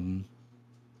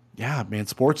 Yeah, man,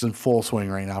 sports in full swing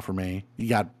right now for me. You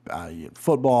got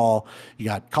football, you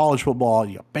got college football,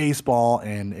 you got baseball,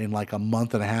 and in like a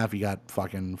month and a half, you got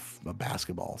fucking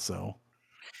basketball. So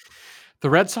The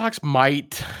Red Sox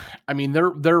might I mean,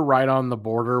 they're right on the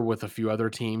border with a few other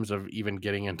teams of even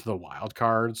getting into the wild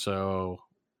card, so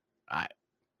I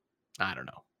I don't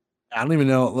know. I don't even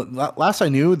know. Last I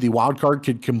knew, the wild card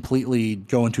could completely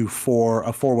go into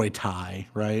a four-way tie,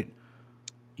 right?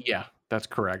 Yeah. That's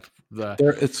correct.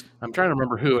 It's I'm trying to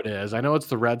remember who it is. I know it's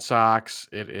the Red Sox.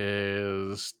 It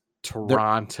is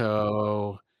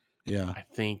Toronto, yeah. I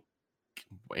think,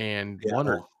 and one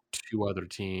or Seattle. two other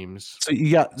teams. So you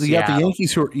got the Seattle.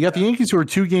 Yankees who are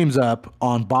 2 games up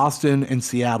on Boston and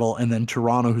Seattle, and then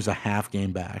Toronto who's a half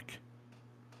game back.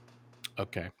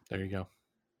 Okay, there you go.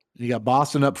 You got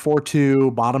Boston up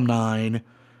 4-2, bottom 9.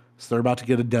 So they're about to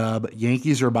get a dub.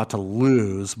 Yankees are about to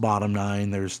lose, bottom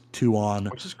 9. There's 2 on.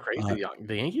 Which is crazy.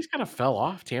 The Yankees kind of fell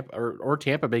off.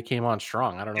 Tampa Bay came on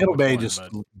strong. I don't know. Tampa Bay just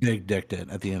big dicked it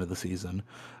at the end of the season.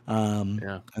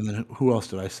 Yeah. And then who else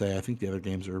did I say? I think the other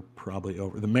games are probably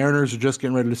over. The Mariners are just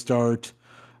getting ready to start.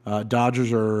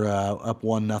 Dodgers are up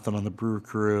 1-0 on the Brewer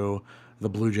Crew. The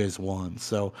Blue Jays won.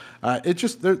 So it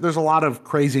just there's a lot of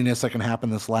craziness that can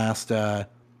happen this last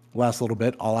little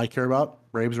bit. All I care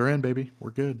about, Braves are in, baby.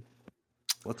 We're good.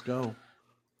 Let's go.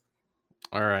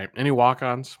 All right. Any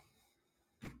walk-ons?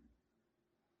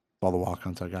 All the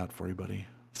walk-ons I got for you, buddy.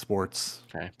 Sports.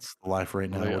 Okay. It's the life right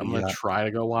now. I'm going to try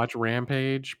to go watch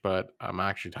Rampage, but I'm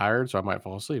actually tired, so I might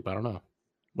fall asleep. I don't know.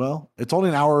 Well, it's only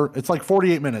an hour. It's like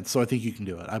 48 minutes, so I think you can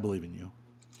do it. I believe in you.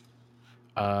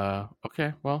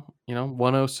 Okay. Well,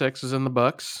 106 is in the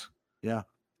books. Yeah.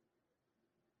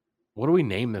 What do we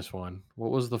name this one?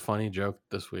 What was the funny joke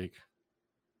this week?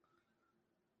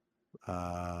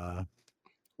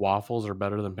 Waffles are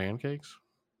better than pancakes?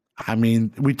 I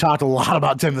mean, we talked a lot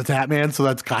about Tim the Tap Man, so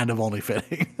that's kind of only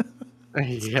fitting.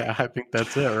 Yeah, I think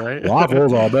that's it, right?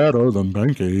 Waffles are better than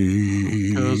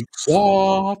pancakes.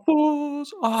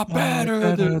 Waffles are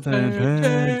better than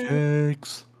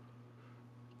pancakes.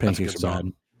 Pancakes are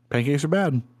bad. Pancakes are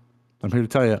bad. I'm here to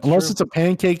tell you. Unless it's a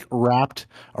pancake wrapped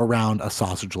around a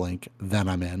sausage link, then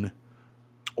I'm in.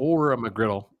 Or a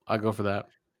McGriddle. I'll go for that.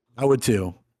 I would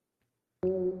too.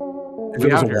 If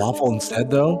it was a waffle instead,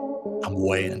 though, I'm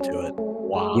way into it.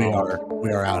 Wow.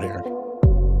 We are out here.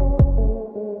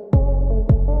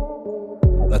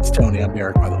 Oh, that's Tony. I'm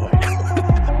Derek, by the way.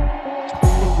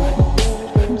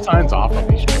 Who signs off on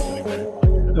these shows anyway?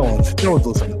 No one's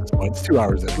listening at this point. It's 2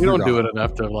 hours in. We don't do it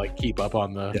enough to keep up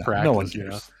on the practice. No one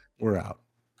cares. We're out.